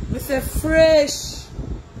 Me say fresh.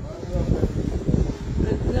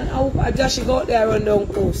 I just she go out there and run down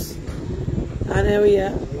post. And then we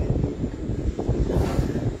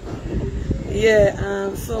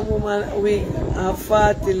some woman we have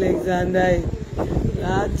 40 legs and die.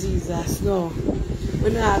 Lord Jesus, no.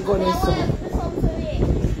 We're not gonna so.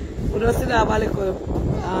 We don't still have a little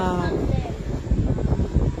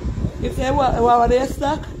if they want their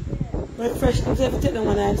snack, but fresh things if you take them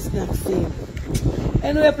one and snack same.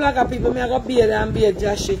 Anyway, plaque of people, I got beard and beard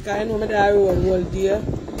just shake. I know me that road all day.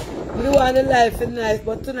 We don't want the life is nice,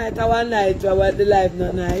 but tonight our night where the life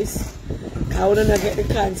not nice. I wouldn't get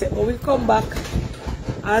the concept. But we come back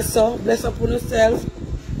and so bless up on yourself.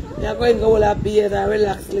 You're going to go all that beard and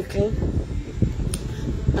relax a little.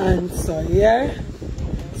 And so yeah.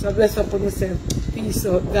 So bless up on yourself. Peace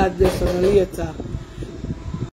out. God bless you later.